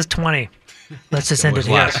next one says 20, let's just end it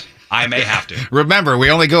here. Less. I may have to. Remember,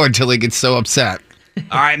 we only go until he gets so upset.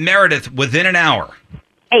 All right, Meredith, within an hour.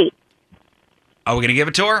 8. Are we going to give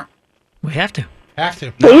it to her? We have to. Have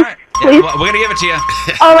to. Please? All right. Please? Yeah, we're going to give it to you.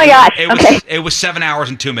 Oh my gosh. Okay. It was 7 hours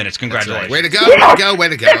and 2 minutes. Congratulations. Way to go. Way to go. Way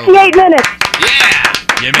to go. 58 minutes. Yeah.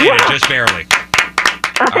 You made it just barely.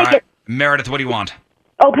 I'll take it. Meredith, what do you want?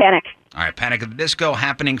 Oh, Panic. All right, Panic at the Disco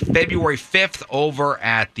happening February 5th over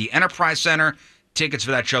at the Enterprise Center. Tickets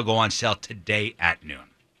for that show go on sale today at noon.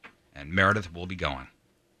 And Meredith will be going.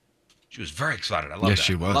 She was very excited. I love that. Yes,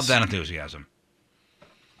 she was. Love that enthusiasm.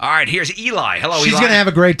 All right, here's Eli. Hello, Eli. She's going to have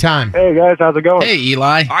a great time. Hey, guys. How's it going? Hey,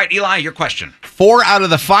 Eli. All right, Eli, your question. 4 out of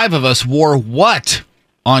the 5 of us wore what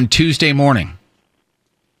on Tuesday morning?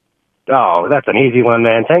 Oh, that's an easy one,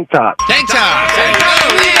 man. Tank top. Tank top.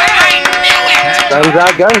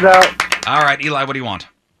 Guns out. All right, Eli, what do you want?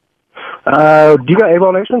 Do you got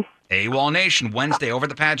AWOL Nation? AWOL Nation, Wednesday over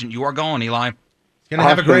the pageant. You are going, Eli. Gonna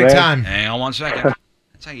have a great time. Hang on 1 second.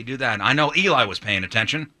 That's how you do that. I know Eli was paying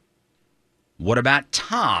attention. What about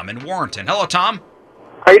Tom in Warrenton? Hello, Tom.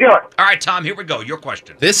 How you doing? All right, Tom, here we go. Your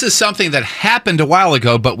question. This is something that happened a while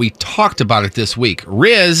ago, but we talked about it this week.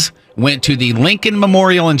 Riz went to the Lincoln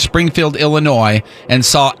Memorial in Springfield, Illinois, and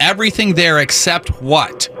saw everything there except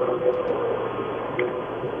what?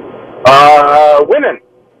 Women.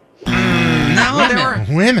 No, there were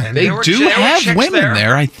women. They do have women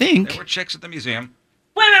there, I think. There were chicks at the museum.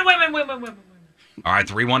 Women. All right,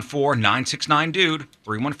 314-969-DUDE.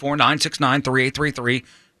 314-969-3833.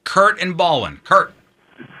 Kurt in Baldwin. Kurt.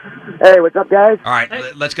 Hey, what's up, guys? All right,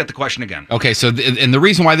 let's get the question again. Okay, so and the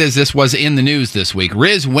reason why this was in the news this week,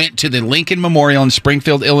 Riz went to the Lincoln Memorial in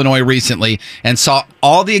Springfield, Illinois recently and saw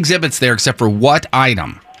all the exhibits there except for what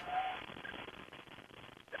item?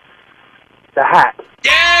 The hat.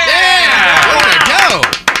 Yeah! Way to go!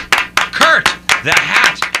 Kurt, the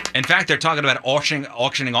hat. In fact, they're talking about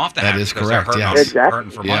auctioning off the hat. That is because they're correct,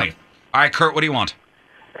 hurting for Yeah. money. All right, Kurt, what do you want?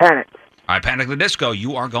 Panic. All right, Panic the Disco,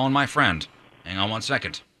 you are going, my friend. Hang on 1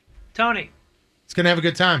 second. Tony. It's gonna have a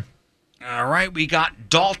good time. All right, we got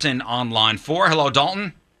Dalton on line 4. Hello,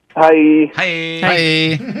 Dalton. Hi.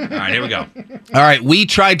 Hey. All right, here we go. All right, we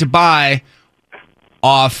tried to buy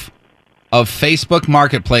off of Facebook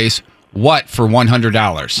Marketplace what for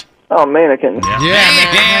 $100? Oh, mannequins.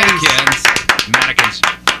 Mannequins.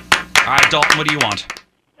 All right, Dalton, what do you want?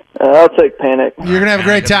 I'll take Panic. You're gonna have a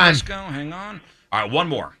great time. Disco, hang on. All right, one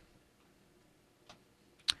more.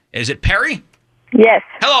 Is it Perry? Yes.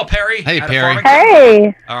 Hello, Perry. Hey, Out of Perry. Farmington.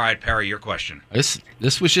 Hey. All right, Perry, your question. This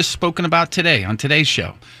was just spoken about today on today's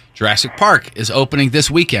show. Jurassic Park is opening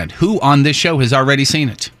this weekend. Who on this show has already seen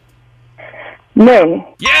it?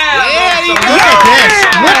 No. Yeah,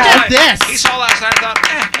 Look at this. He saw last night. I thought,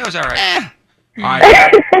 it was all right. All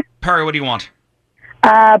right, Perry, what do you want?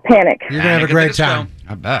 Panic. You're gonna have a great time.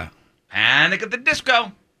 I bet. Panic at the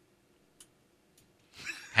Disco.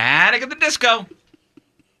 Panic at the Disco.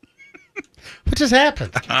 What just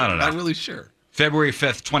happened? I don't know. Not really sure. February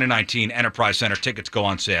 5th, 2019, Enterprise Center. Tickets go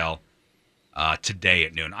on sale today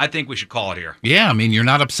at noon. I think we should call it here. Yeah, I mean, you're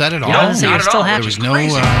not upset at all. No, not at all. There was no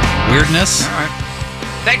weirdness. All right.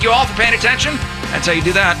 Thank you all for paying attention. That's how you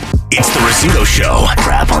do that. It's the Rizzuto Show.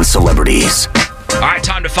 Crap on celebrities. All right,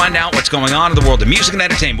 time to find out what's going on in the world of music and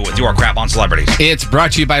entertainment with your Crap on Celebrities. It's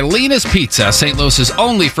brought to you by Lena's Pizza, St. Louis's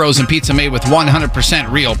only frozen pizza made with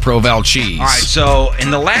 100% real Provel cheese. All right, so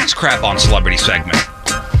in the last Crap on Celebrity segment,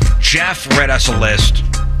 Jeff read us a list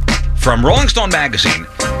from Rolling Stone magazine.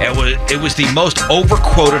 It was the most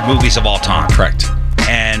overquoted movies of all time. Correct.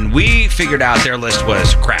 And we figured out their list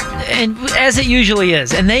was crap. And as it usually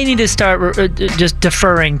is. And they need to start just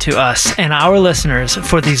deferring to us and our listeners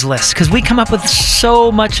for these lists because we come up with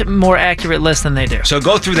so much more accurate lists than they do. So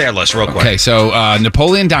go through their list real quick. Okay, so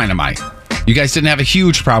Napoleon Dynamite. You guys didn't have a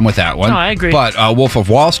huge problem with that one. No, I agree. But Wolf of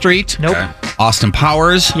Wall Street. Nope. Austin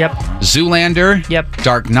Powers. Yep. Zoolander. Yep.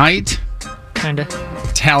 Dark Knight. Kinda.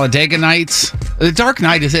 Talladega Nights. The Dark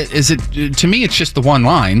Knight, is it to me it's just the one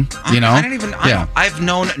line, you know? I don't even I've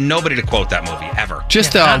known nobody to quote that movie ever.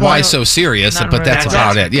 Just why so serious, but that's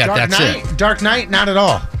about it. Yeah, that's it. Dark Knight, not at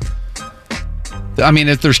all. I mean,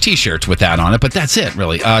 there's T-shirts with that on it, but that's it,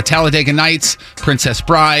 really. Talladega Nights, Princess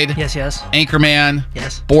Bride. Yes. Anchorman.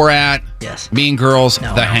 Yes. Borat. Yes. Mean Girls.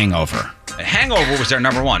 The Hangover. Hangover was their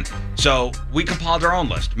number one. So we compiled our own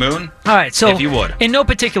list. Moon? All right, so if you would. In no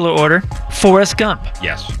particular order, Forrest Gump.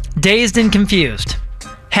 Yes. Dazed and Confused.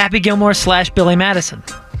 Happy Gilmore / Billy Madison.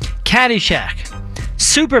 Caddyshack.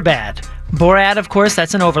 Superbad. Borat, of course,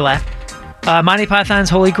 that's an overlap. Monty Python's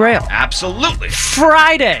Holy Grail. Absolutely.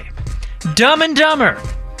 Friday. Dumb and Dumber.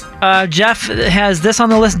 Jeff has this on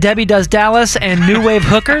the list, Debbie Does Dallas and New Wave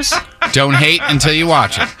Hookers. Don't hate until you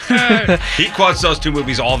watch it. He quotes those two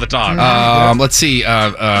movies all the time. Let's see.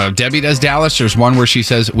 Debbie Does Dallas. There's one where she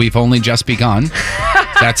says, "We've only just begun."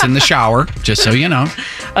 That's in the shower, just so you know.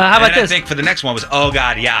 How about this? I think for the next one was, oh,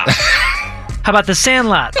 God, yeah. How about The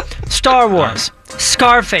Sandlot? Star Wars.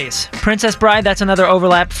 Scarface. Princess Bride, that's another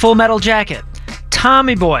overlap. Full Metal Jacket.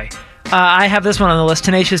 Tommy Boy. I have this one on the list,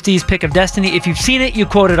 Tenacious D's Pick of Destiny. If you've seen it, you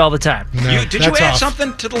quote it all the time. No, did you add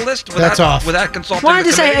something to the list without consulting Why the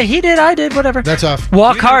did committee? Say he did, I did, whatever. That's off.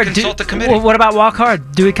 Walk You Hard. didn't consult the committee. What about Walk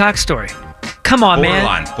Hard? Dewey Cox story. come on,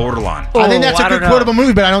 man. Borderline. I think that's a I good don't know. quotable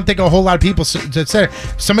movie, but I don't think a whole lot of people said it.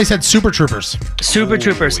 Somebody said Super Troopers. Super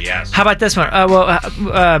Troopers. Yes. How about this one?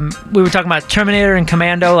 We were talking about Terminator and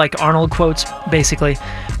Commando, like Arnold quotes, basically.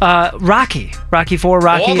 Rocky 4,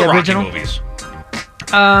 Rocky All the original. Rocky movies.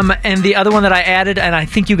 And the other one that I added, and I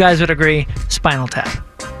think you guys would agree, Spinal Tap.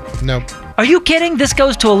 Nope. Are you kidding? This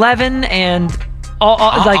goes to 11 and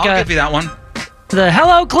I'll give you that one. The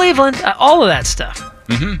Hello Cleveland, all of that stuff.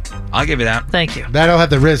 I'll give you that. Thank you. That'll have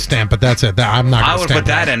the Riz stamp, but that's it. I'm not I going to would stamp put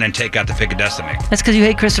that in and take out the Pick of Destiny. That's because you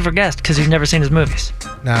hate Christopher Guest because you've never seen his movies.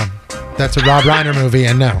 No, that's a Rob Reiner movie,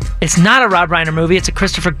 and no. It's not a Rob Reiner movie. It's a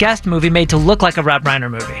Christopher Guest movie made to look like a Rob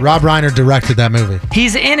Reiner movie. Rob Reiner directed that movie.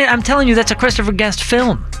 He's in it. I'm telling you, that's a Christopher Guest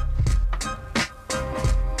film.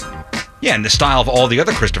 Yeah, in the style of all the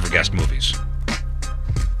other Christopher Guest movies.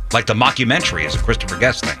 Like the mockumentary is a Christopher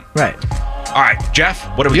Guest thing. Right. All right, Jeff,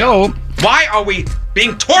 what do we got? Why are we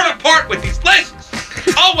being torn apart with these lists?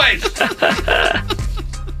 Always!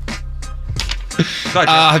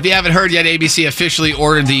 If you haven't heard yet, ABC officially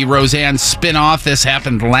ordered the Roseanne spinoff. This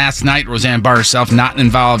happened last night. Roseanne by herself, not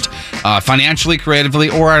involved financially, creatively,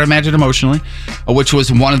 or I'd imagine emotionally, which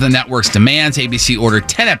was one of the network's demands. ABC ordered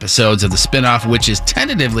 10 episodes of the spinoff, which is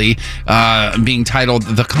tentatively being titled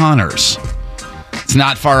The Connors. It's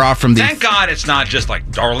not far off from the... Thank God it's not just like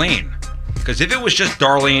Darlene. Because if it was just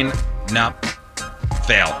Darlene, no,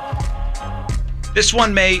 fail. This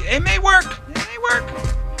one may work. It may work.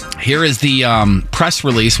 Here is the press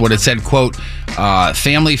release, what it said, quote,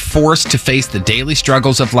 family forced to face the daily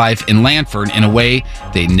struggles of life in Lanford in a way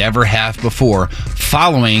they never have before,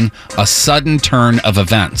 following a sudden turn of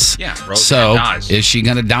events. Yeah, Roseanne so, dies. Is she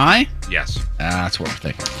going to die? Yes. That's what we're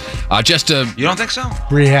thinking. You don't think so?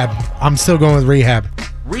 Rehab. I'm still going with Rehab.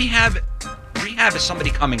 Rehab is somebody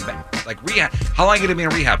coming back. Like rehab. How long are you going to be in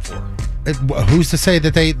rehab for? Who's to say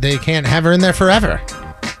that they can't have her in there forever?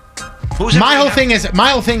 My whole thing is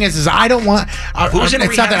I don't want. Who's in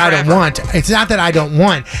it's not that I don't forever? want. It's not that I don't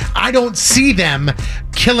want. I don't see them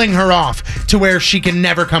killing her off to where she can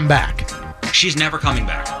never come back. She's never coming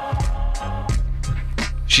back.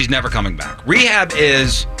 She's never coming back. Rehab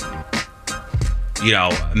is,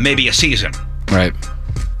 maybe a season. Right.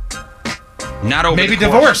 Not over Maybe the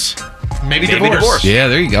course. divorce. Maybe divorce. Yeah,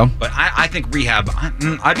 there you go. But I think rehab.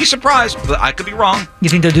 I'd be surprised, but I could be wrong. You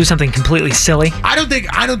think they'll do something completely silly? I don't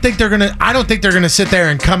think they're gonna sit there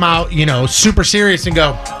and come out, super serious and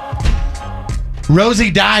go,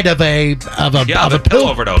 Rosie died of a pill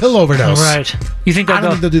overdose. Right. You think they'll I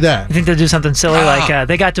don't think they'll do that. You think they'll do something silly like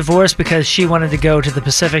they got divorced because she wanted to go to the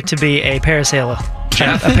Pacific to be a parasailer.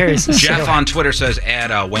 Jeff on Twitter says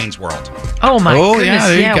add Wayne's World. Oh my goodness! Yeah,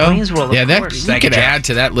 there you go. Wayne's World. Yeah, Of that course. you could add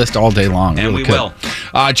to that list all day long. And we could.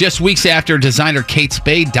 will. Just weeks after designer Kate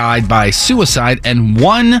Spade died by suicide, and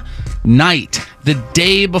one night, the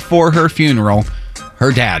day before her funeral,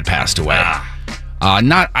 her dad passed away.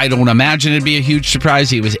 I don't imagine it'd be a huge surprise.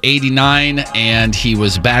 He was 89 and he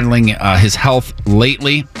was battling his health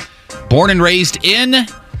lately. Born and raised in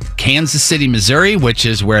Kansas City, Missouri, which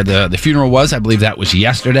is where the funeral was. I believe that was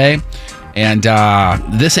yesterday. And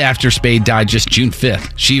this after Spade died just June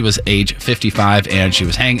 5th. She was age 55 and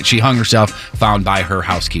she hung herself, found by her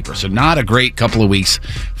housekeeper. So not a great couple of weeks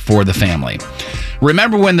for the family.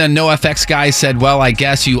 Remember when the NoFX guy said, well, I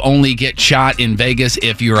guess you only get shot in Vegas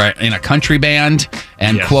if you're in a country band?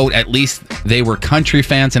 And, quote, at least they were country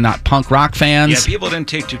fans and not punk rock fans? Yeah, people didn't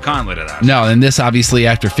take too kindly to that. No, and this obviously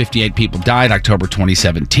after 58 people died, October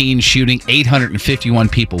 2017, shooting 851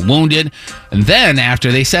 people wounded. And then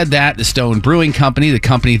after they said that, the Stone Brewing Company, the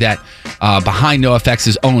company that behind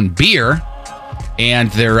NoFX's own beer,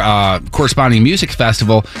 and their corresponding music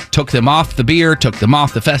festival took them off the beer, took them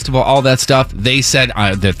off the festival, all that stuff. They said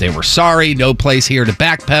that they were sorry, no place here to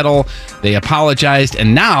backpedal. They apologized,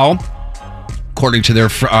 and now, according to their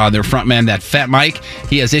frontman, that Fat Mike,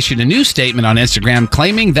 he has issued a new statement on Instagram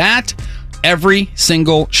claiming that every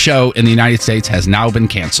single show in the United States has now been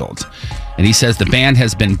canceled. And he says the band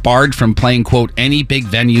has been barred from playing, quote, any big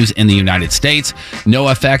venues in the United States.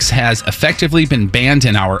 NoFX has effectively been banned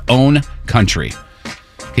in our own country.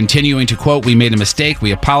 Continuing to quote, we made a mistake,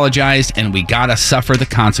 we apologized, and we gotta suffer the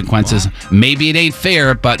consequences. Maybe it ain't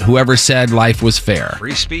fair, but whoever said life was fair.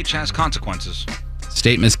 Free speech has consequences.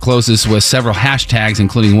 Statement closes with several hashtags,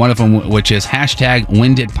 including one of them, which is hashtag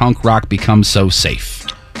when did punk rock become so safe?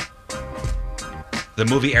 The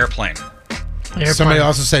movie Airplane. Somebody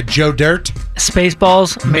also said Joe Dirt.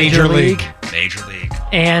 Spaceballs, Major League. Major League.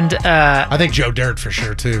 And I think Joe Dirt for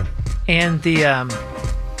sure too. And the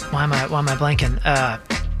why am I blanking?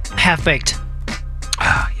 Half Baked.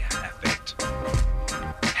 Ah, yeah, Half Baked.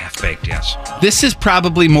 half-baked, yes. This is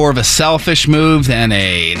probably more of a selfish move than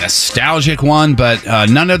a nostalgic one, but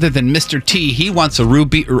none other than Mr. T. He wants a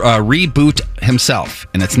reboot himself.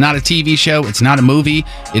 And it's not a TV show. It's not a movie.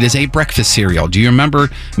 It is a breakfast cereal. Do you remember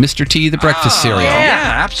Mr. T, the breakfast cereal?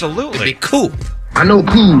 Yeah, absolutely. It'd be cool. I know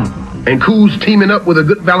Cool, and Cool's teaming up with a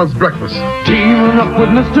good balanced breakfast. Teaming up with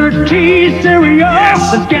Mr. T cereal.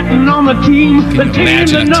 That's getting on the team. The team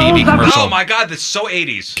imagine that a TV knows commercial? Oh my God, that's so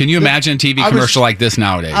 80s. Can you imagine a TV commercial like this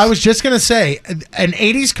nowadays? I was just going to say, an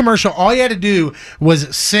 80s commercial, all you had to do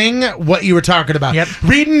was sing what you were talking about.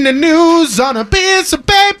 Reading the news on a piece of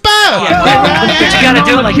paper. But you gotta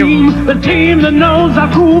do it like the team that knows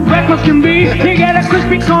how cool breakfast can be. You get a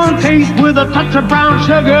crispy corn taste with a touch of brown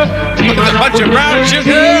sugar.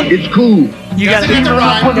 It's cool. You gotta team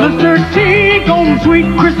up with Mr. T, golden sweet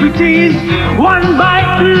crispy teas. One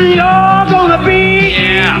bite and you're gonna be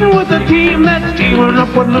eating with the team that's teaming up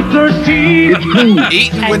with Mr. T. It's cool.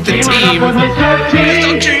 Eating with the team.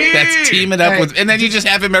 That's teaming up with, and then you just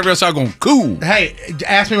have him every song going, cool. Hey,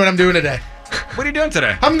 ask me what I'm doing today. What are you doing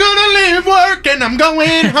today? I'm gonna leave work and I'm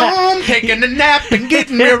going home, taking a nap and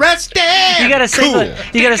getting arrested. You gotta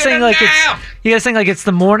sing like it's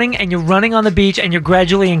the morning and you're running on the beach and you're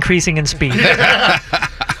gradually increasing in speed. And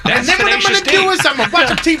then what I'm gonna do is I'm gonna watch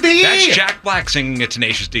some TV. That's Jack Black singing a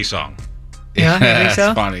Tenacious D song. Yeah, you think so?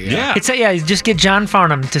 It's funny. Yeah. It's just get John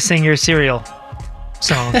Farnham to sing your cereal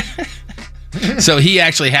song. So he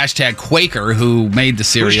actually hashtag Quaker, who made the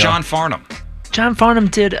cereal. Who's John Farnham? John Farnham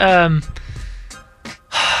did.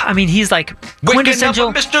 I mean, he's like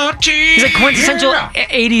quintessential. Mr. T. He's like quintessential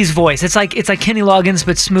 80s voice. It's like Kenny Loggins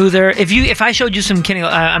but smoother. If I showed you some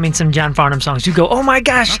some John Farnham songs, you'd go, "Oh my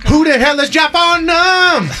gosh, who the hell is John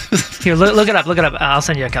Farnham?" Here, look it up. Look it up. I'll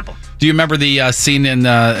send you a couple. Do you remember the scene in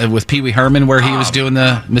with Pee Wee Herman where he was doing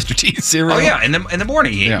the Mr. T cereal? Oh yeah, in the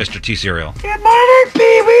morning he ate Mr. T cereal. Good morning,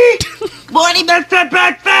 Pee Wee. Morning, Mr.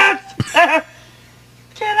 Breakfast.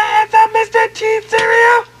 Can I have some Mr. T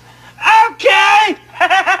cereal? Okay.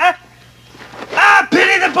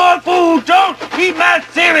 Pity the poor fool. Don't eat my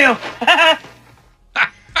cereal.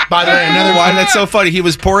 By the way, another one. That's so funny. He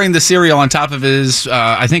was pouring the cereal on top of his,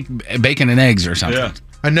 I think, bacon and eggs or something. Yeah.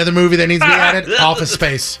 Another movie that needs to be added: Office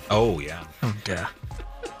Space. Oh yeah. Oh duh.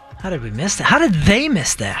 How did we miss that? How did they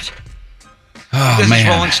miss that? Oh this man. is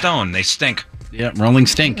Rolling Stone. They stink. Yeah, Rolling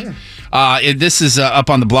Stink. This is up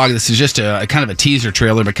on the blog. This is just a kind of a teaser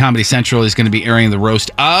trailer, but Comedy Central is going to be airing the roast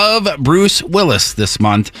of Bruce Willis this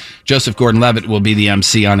month. Joseph Gordon-Levitt will be the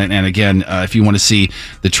MC on it. And again, if you want to see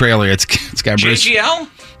the trailer, it's got Bruce. JGL?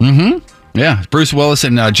 Mm-hmm. Yeah, Bruce Willis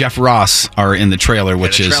and Jeff Ross are in the trailer,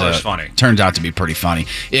 which the is funny. Turns out to be pretty funny.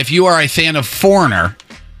 If you are a fan of Foreigner,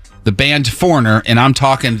 the band Foreigner, and I'm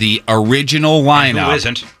talking the original lineup. And who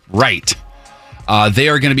isn't? Right. They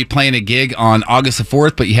are going to be playing a gig on August the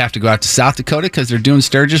 4th, but you have to go out to South Dakota because they're doing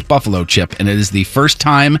Sturgis Buffalo Chip. And it is the first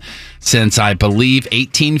time since, I believe,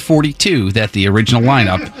 1842 that the original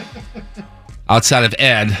lineup, outside of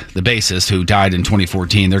Ed, the bassist, who died in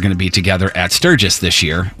 2014, they're going to be together at Sturgis this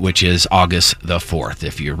year, which is August the 4th,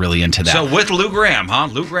 if you're really into that. So with Lou Graham, huh?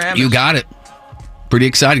 Lou Graham? You got it. Pretty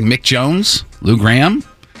exciting. Mick Jones, Lou Graham,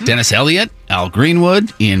 Dennis Elliott, Al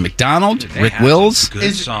Greenwood, Ian McDonald, Rick Wills.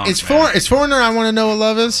 Is Foreigner I Want to Know What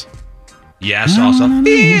Love Is? Yes, also.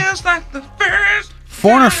 Feels like the first.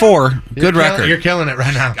 Foreigner 4, good record. You're killing it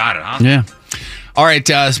right now. Got it, huh? Yeah. All right,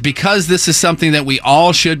 because this is something that we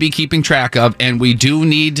all should be keeping track of, and we do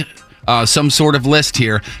need some sort of list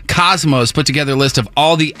here. Cosmos put together a list of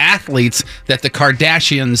all the athletes that the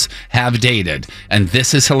Kardashians have dated, and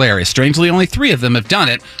this is hilarious. Strangely, only 3 of them have done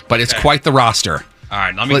it, but it's quite the roster. All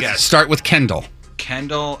right, let me Let's guess. start with Kendall.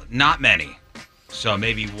 Kendall, not many. So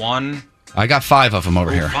maybe 1. I got 5 of them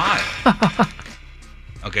over here.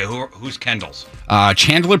 5. Okay, who's Kendall's?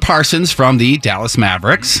 Chandler Parsons from the Dallas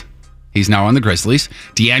Mavericks. He's now on the Grizzlies.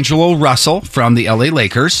 D'Angelo Russell from the LA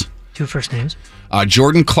Lakers. 2 first names.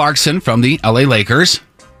 Jordan Clarkson from the LA Lakers.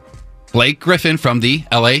 Blake Griffin from the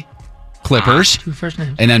LA Clippers. 2 first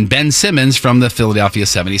names. And then Ben Simmons from the Philadelphia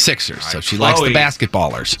 76ers. Right, so she likes the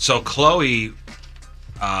basketballers. So Chloe,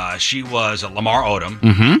 she was Lamar Odom.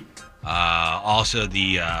 Mm-hmm. Also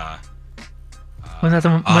the... Wasn't that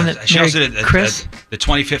the one that she also married did Chris? The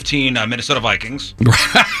 2015 Minnesota Vikings.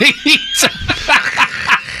 Right.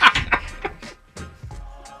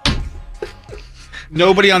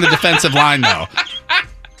 Nobody on the defensive line, though.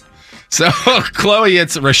 So, Chloe,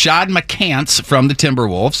 it's Rashad McCants from the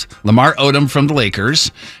Timberwolves, Lamar Odom from the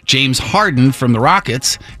Lakers, James Harden from the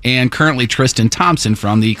Rockets, and currently Tristan Thompson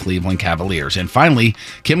from the Cleveland Cavaliers. And finally,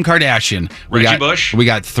 Kim Kardashian. Reggie Bush. We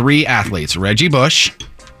got 3 athletes. Reggie Bush.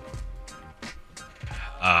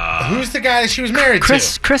 Who's the guy that she was married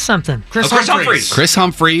Chris to? Chris something. Chris Chris Humphries. Chris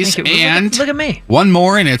Humphries, Thank you. and Look at me. one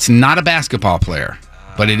more, and it's not a basketball player,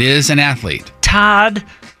 but it is an athlete. Todd.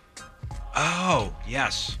 Oh,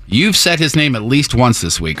 yes. You've said his name at least once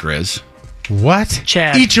this week, Riz. What?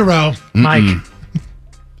 Chad. Ichiro. Mike.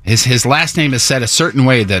 His last name is said a certain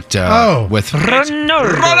way that with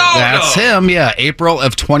Ronaldo. That's him, yeah. April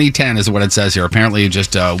of 2010 is what it says here. Apparently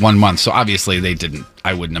just 1 month. So obviously they didn't.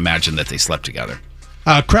 I wouldn't imagine that they slept together.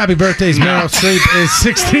 Crappy birthdays. Meryl Streep is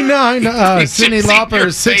 69. Cyndi Lauper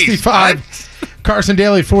is 65. Carson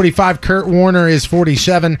Daly, 45. Kurt Warner is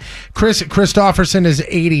 47. Chris Christopherson is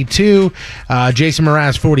 82. Jason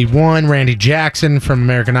Mraz, 41. Randy Jackson from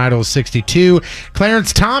American Idol is 62.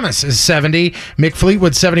 Clarence Thomas is 70. Mick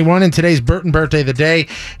Fleetwood, 71. And today's Burton birthday of the day.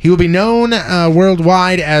 He will be known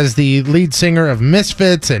worldwide as the lead singer of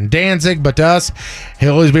Misfits and Danzig, but to us,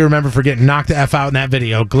 he'll always be remembered for getting knocked the F out in that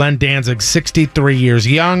video. Glenn Danzig, 63 years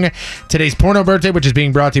young. Today's porno birthday, which is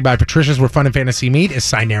being brought to you by Patricia's Where Fun and Fantasy Meet, is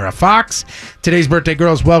Cynara Fox. Today's birthday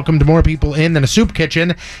girls welcomed more people in than a soup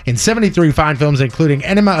kitchen in 73 fine films, including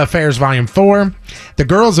Enema Affairs Volume 4, The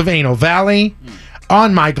Girls of Anal Valley,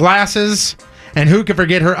 On My Glasses, and who could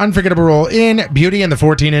forget her unforgettable role in Beauty and the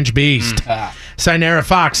 14-Inch Beast. Cynara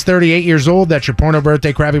Fox, 38 years old. That's your porno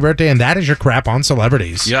birthday, crappy birthday, and that is your crap on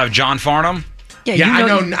celebrities. You have John Farnham?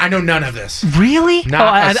 I know none of this. Really?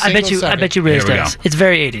 Not a I bet you. single I bet you Riz Here we does. go. It's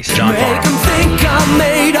very 80s. John Farnham. Make 'em think I'm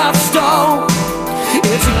made of stone.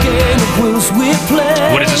 It's a game of wills we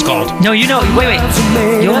play. What is this called? No, you know. Wait.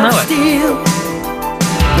 You'll know it. Steel,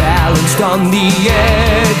 balanced on the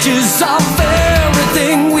edges of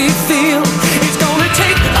everything we feel. It's gonna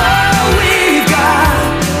take all we've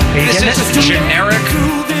got. This is generic.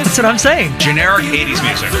 That's what I'm saying. Generic 80s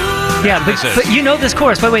music. Yeah, but you know this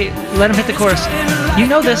chorus. Wait. Let him hit the chorus. You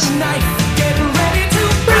know this.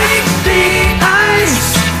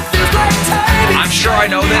 I'm sure I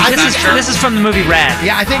know this. This is from the movie Rad.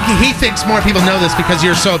 Yeah, I think he thinks more people know this because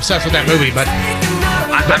you're so obsessed with that movie. But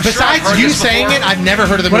I'm besides sure I've heard you this saying before. it, I've never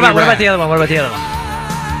heard of the What movie. about the other one? What about the other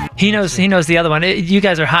one? He knows the other one. You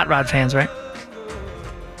guys are Hot Rod fans, right?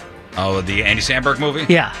 Oh, the Andy Samberg movie?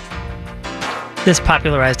 Yeah. This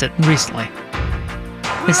popularized it recently.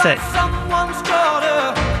 It's that.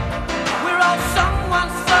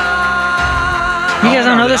 You guys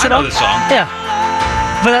don't know this at all? I know this song. Yeah.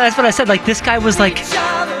 But that's what I said. Like, this guy was like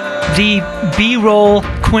the B-roll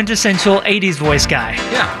quintessential 80s voice guy.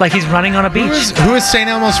 Yeah. Like he's running on a beach. Who is St.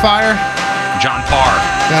 Elmo's Fire? John Parr.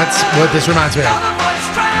 That's what this reminds me of.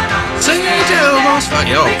 St. Elmo's Fire.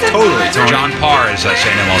 Yo, totally. John Parr is St.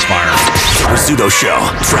 Elmo's Fire. The Rizzuto Show.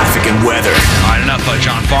 Traffic and weather. All right, enough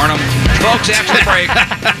John Farnham. Folks, after the break.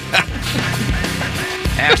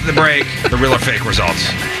 After the break, the real or fake results.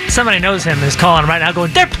 Somebody knows him is calling right now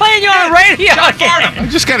going, they're playing you on radio again. I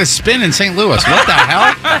just got a spin in St. Louis. What the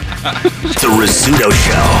hell? The Rizzuto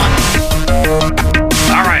Show.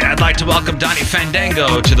 All right, I'd like to welcome Donnie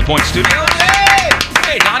Fandango to the Point Studios.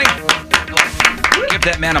 Hey, Donnie. Give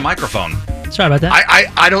that man a microphone. Sorry about that.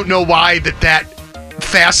 I don't know why that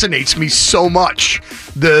fascinates me so much.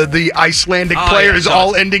 The Icelandic players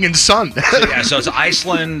all ending in son. So it's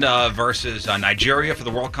Iceland versus Nigeria for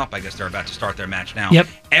the World Cup. I guess they're about to start their match now. Yep.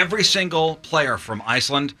 Every single player from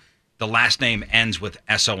Iceland, the last name ends with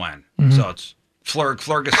S-O-N. Mhm. So it's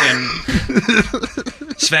Ferguson,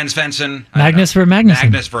 Sven Svensson. Magnus for Magnuson.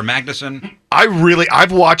 Magnus for Magnuson.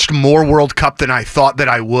 I've watched more World Cup than I thought that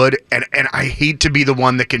I would, and I hate to be the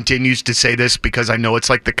one that continues to say this because I know it's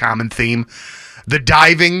like the common theme. The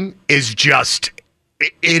diving is just,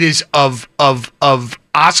 it is of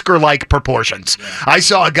Oscar-like proportions. Yeah. I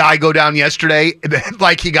saw a guy go down yesterday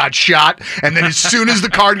like he got shot, and then as soon as the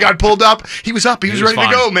card got pulled up, he was up. He was ready to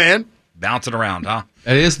go, man. Bouncing around, huh?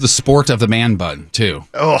 It is the sport of the man bun, too.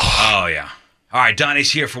 Oh, yeah. All right,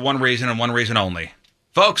 Donnie's here for one reason and one reason only.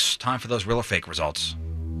 Folks, time for those real or fake results.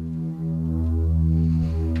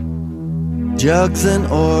 Jugs and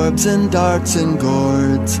orbs and darts and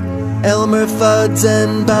gourds, Elmer Fuds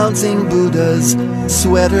and bouncing Buddhas,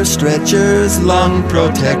 sweater stretchers, lung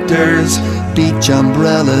protectors, beach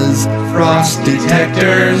umbrellas, frost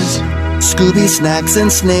detectors, Scooby snacks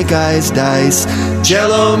and snake eyes dice,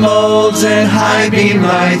 Jello molds and high beam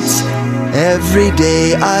lights. Every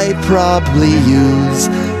day I probably use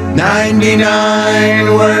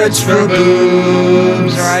 99 words for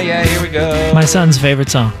boobs. All right, yeah, here we go. My son's favorite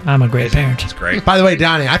song. I'm a great parent. It's great. By the way,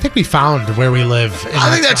 Donnie, I think we found where we live.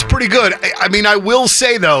 I think that's pretty good. I mean, I will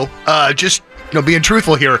say, though, just being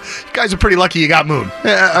truthful here, you guys are pretty lucky you got Moon.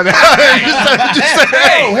 I'm just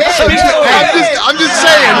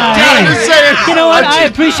saying. You know what? I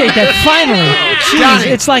appreciate that. Finally. Jeez,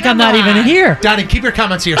 Donnie. it's like I'm not even here. Donnie, keep your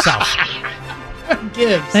comments to yourself.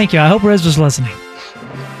 Thank you. I hope Riz was listening.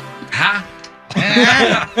 Huh?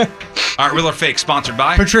 All right, Real or Fake, sponsored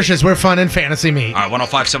by Patricia's We're Fun and Fantasy Meat. All right,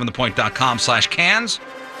 1057thepoint.com/cans.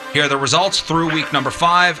 Here are the results through week number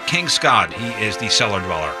 5. King Scott, he is the cellar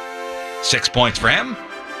dweller. 6 points for him,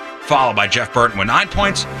 followed by Jeff Burton with 9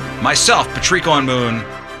 points. Myself, Patrico and Moon,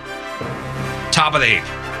 top of the heap,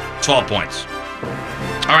 12 points.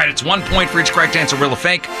 All right, it's 1 point for each correct answer, Real or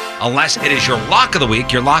Fake. Unless it is your lock of the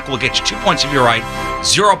week, your lock will get you 2 points if you're right,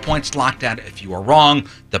 0 points locked out if you are wrong.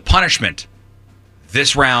 The punishment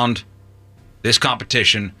this round, this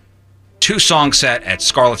competition, 2-song set at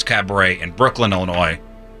Scarlett's Cabaret in Brooklyn, Illinois.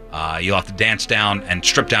 You'll have to dance down and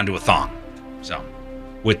strip down to a thong. So,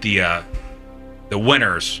 with the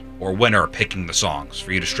winners or winner picking the songs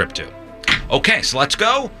for you to strip to. Okay, so let's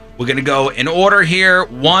go. We're going to go in order here.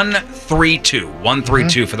 1, 3, 2. 1, 3,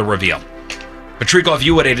 2 for the reveal. Patrico, if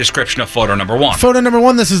you would, a description of photo number 1. Photo number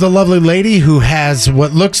 1, this is a lovely lady who has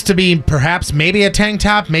what looks to be perhaps maybe a tank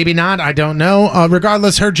top, maybe not, I don't know.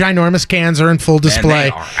 Regardless, her ginormous cans are in full display.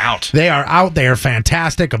 And they are out. They are out. They are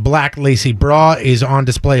fantastic. A black lacy bra is on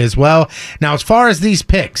display as well. Now, as far as these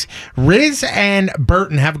picks, Riz and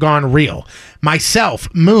Burton have gone real. Myself,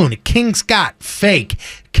 Moon, King Scott, fake.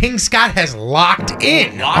 King Scott has locked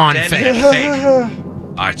in on fake. All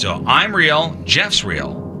right, so I'm real, Jeff's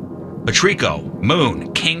real. Patrico,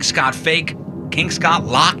 Moon, King Scott fake, King Scott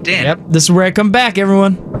locked in. Yep, this is where I come back,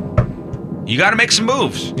 everyone. You got to make some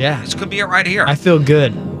moves. Yeah. This could be it right here. I feel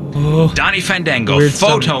good. Donnie Fandango, Weird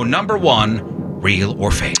photo number 1, real or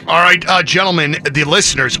fake? All right, gentlemen, the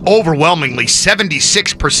listeners, overwhelmingly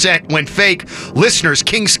 76% went fake. Listeners,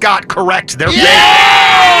 King Scott, correct. They're fake. Yeah,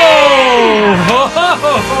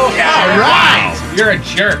 right. You're a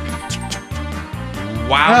jerk.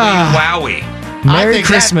 Wowie. Merry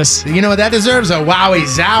Christmas. You know what? That deserves a wowie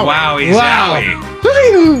zowie. Wowie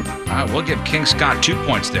zowie. All right, we'll give King Scott 2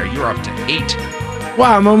 points there. You're up to 8.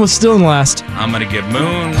 Wow, I'm almost still in last. I'm going to give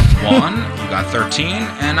Moon 1. You got 13.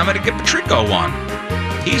 And I'm going to give Patrico 1.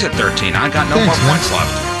 He's at 13. I got no more points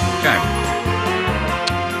left. Okay.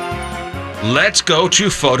 Let's go to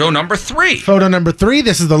photo number 3. Photo number 3.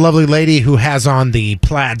 This is the lovely lady who has on the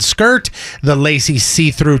plaid skirt, the lacy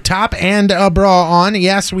see-through top, and a bra on.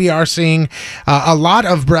 Yes, we are seeing a lot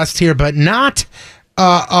of breast here, but not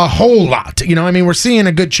a whole lot. You know, I mean, we're seeing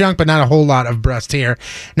a good chunk, but not a whole lot of breast here.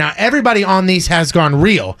 Now, everybody on these has gone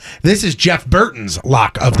real. This is Jeff Burton's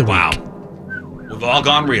lock of the week. We've all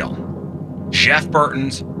gone real. Jeff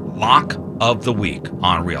Burton's lock of the week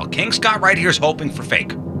on real. King Scott right here is hoping for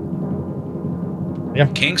fake. Yeah.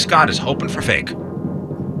 King Scott is hoping for fake.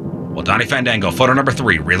 Well, Donnie Fandango, photo number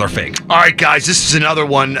 3, real or fake? All right, guys, this is another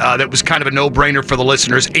one that was kind of a no-brainer for the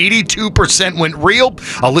listeners. 82% went real.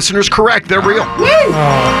 Listeners, correct. They're real. All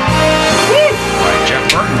right, Jeff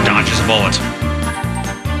Burton dodges a bullet.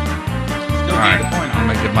 All right, I'm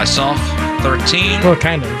going to give myself 13. Well,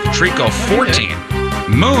 kind of. Patrico, 14.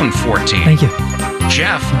 Moon, 14. Thank you.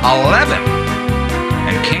 Jeff, 11.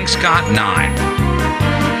 And King Scott, 9.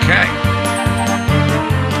 Okay.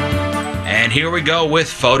 And here we go with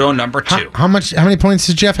photo number 2. How many points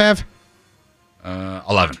does Jeff have?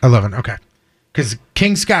 11. 11, okay. Because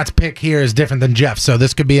King Scott's pick here is different than Jeff's, so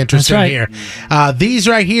this could be interesting here. These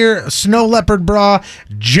right here, snow leopard bra,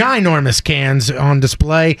 ginormous cans on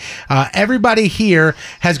display. Everybody here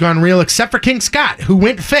has gone real except for King Scott, who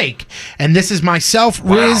went fake. And this is myself,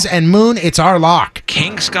 Riz, and Moon. It's our lock.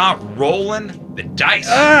 King Scott rolling the dice.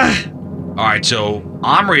 All right, so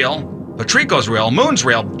I'm real. Patrico's real. Moon's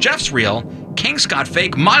real. Jeff's real. King Scott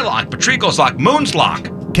fake. My lock. Patrico's lock. Moon's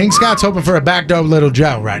lock. King Scott's hoping for a backdoor little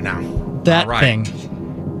Joe right now. That thing.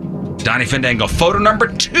 Donnie Fandango, photo number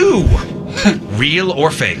 2. Real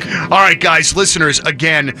or fake? All right, guys, listeners,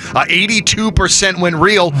 again, 82% went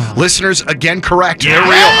real. Listeners, again, correct. They're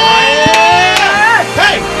real.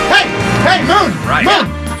 Hey, Moon. Right. Moon.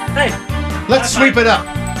 Hey. Let's sweep it up.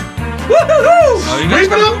 Oh, you guys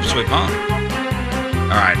got a hoop sweep, huh?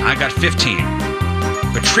 All right, I got 15.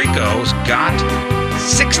 Patrico's got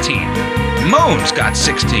 16. Moon's got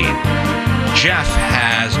 16. Jeff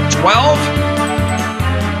has 12.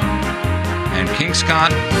 And King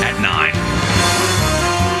Scott at 9. All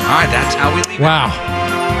right, that's how we leave it. Wow.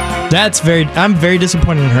 I'm very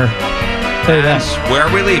disappointed in her. Tell you That's where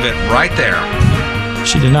we leave it, right there.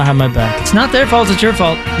 She did not have my back. It's not their fault, it's your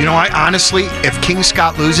fault. You know, I honestly, if King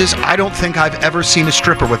Scott loses, I don't think I've ever seen a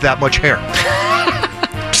stripper with that much hair.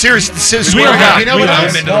 seriously, You know what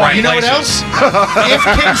else? You know what else? If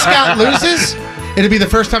King Scott loses, it'll be the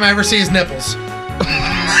first time I ever see his nipples.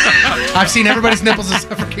 I've seen everybody's nipples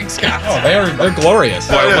except for King Scott. Oh, they're glorious.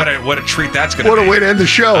 Boy, what a treat that's going to be. What a way to end the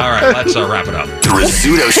show. All right, let's wrap it up. The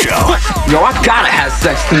Rizzuto Show. Yo, I gotta have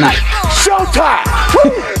sex tonight. Showtime!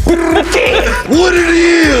 What it is. What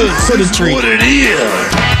it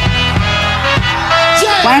is.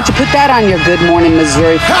 Why don't you put that on your Good Morning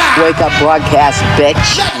Missouri wake up broadcast, bitch?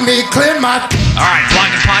 Let me clear my... All right,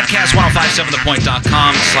 Blind and Podcast,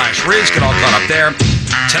 1057thepoint.com/Riz. Get all caught up there.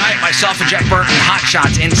 Tonight, myself and Jack Burton, Hot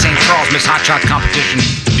Shots in St. Charles. Miss Hot Shot competition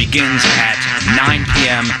begins at 9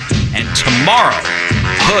 p.m. And tomorrow,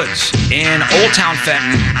 Hoods in Old Town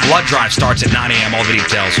Fenton. Blood Drive starts at 9 a.m. All the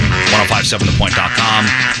details,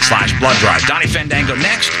 1057thepoint.com/Blood Drive. Donnie Fandango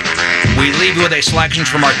next. We leave you with a selection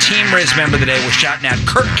from our Team Riz member today. We're shouting at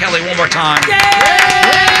Kurt Kelly one more time. Yeah!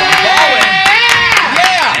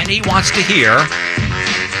 And he wants to hear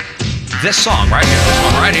this song right here. This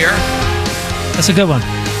one right here. That's a good one.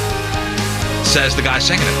 Says the guy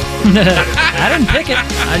singing it. I didn't pick it.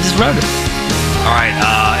 I just wrote it. All right,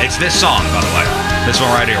 it's this song, by the way. This one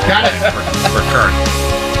right here. Got it. For Kurt.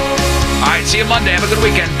 All right, see you Monday. Have a good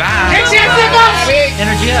weekend. Bye.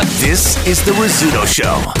 Energy up. This is the Rizzuto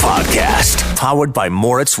Show podcast, powered by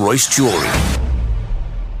Moritz Royce Jewelry.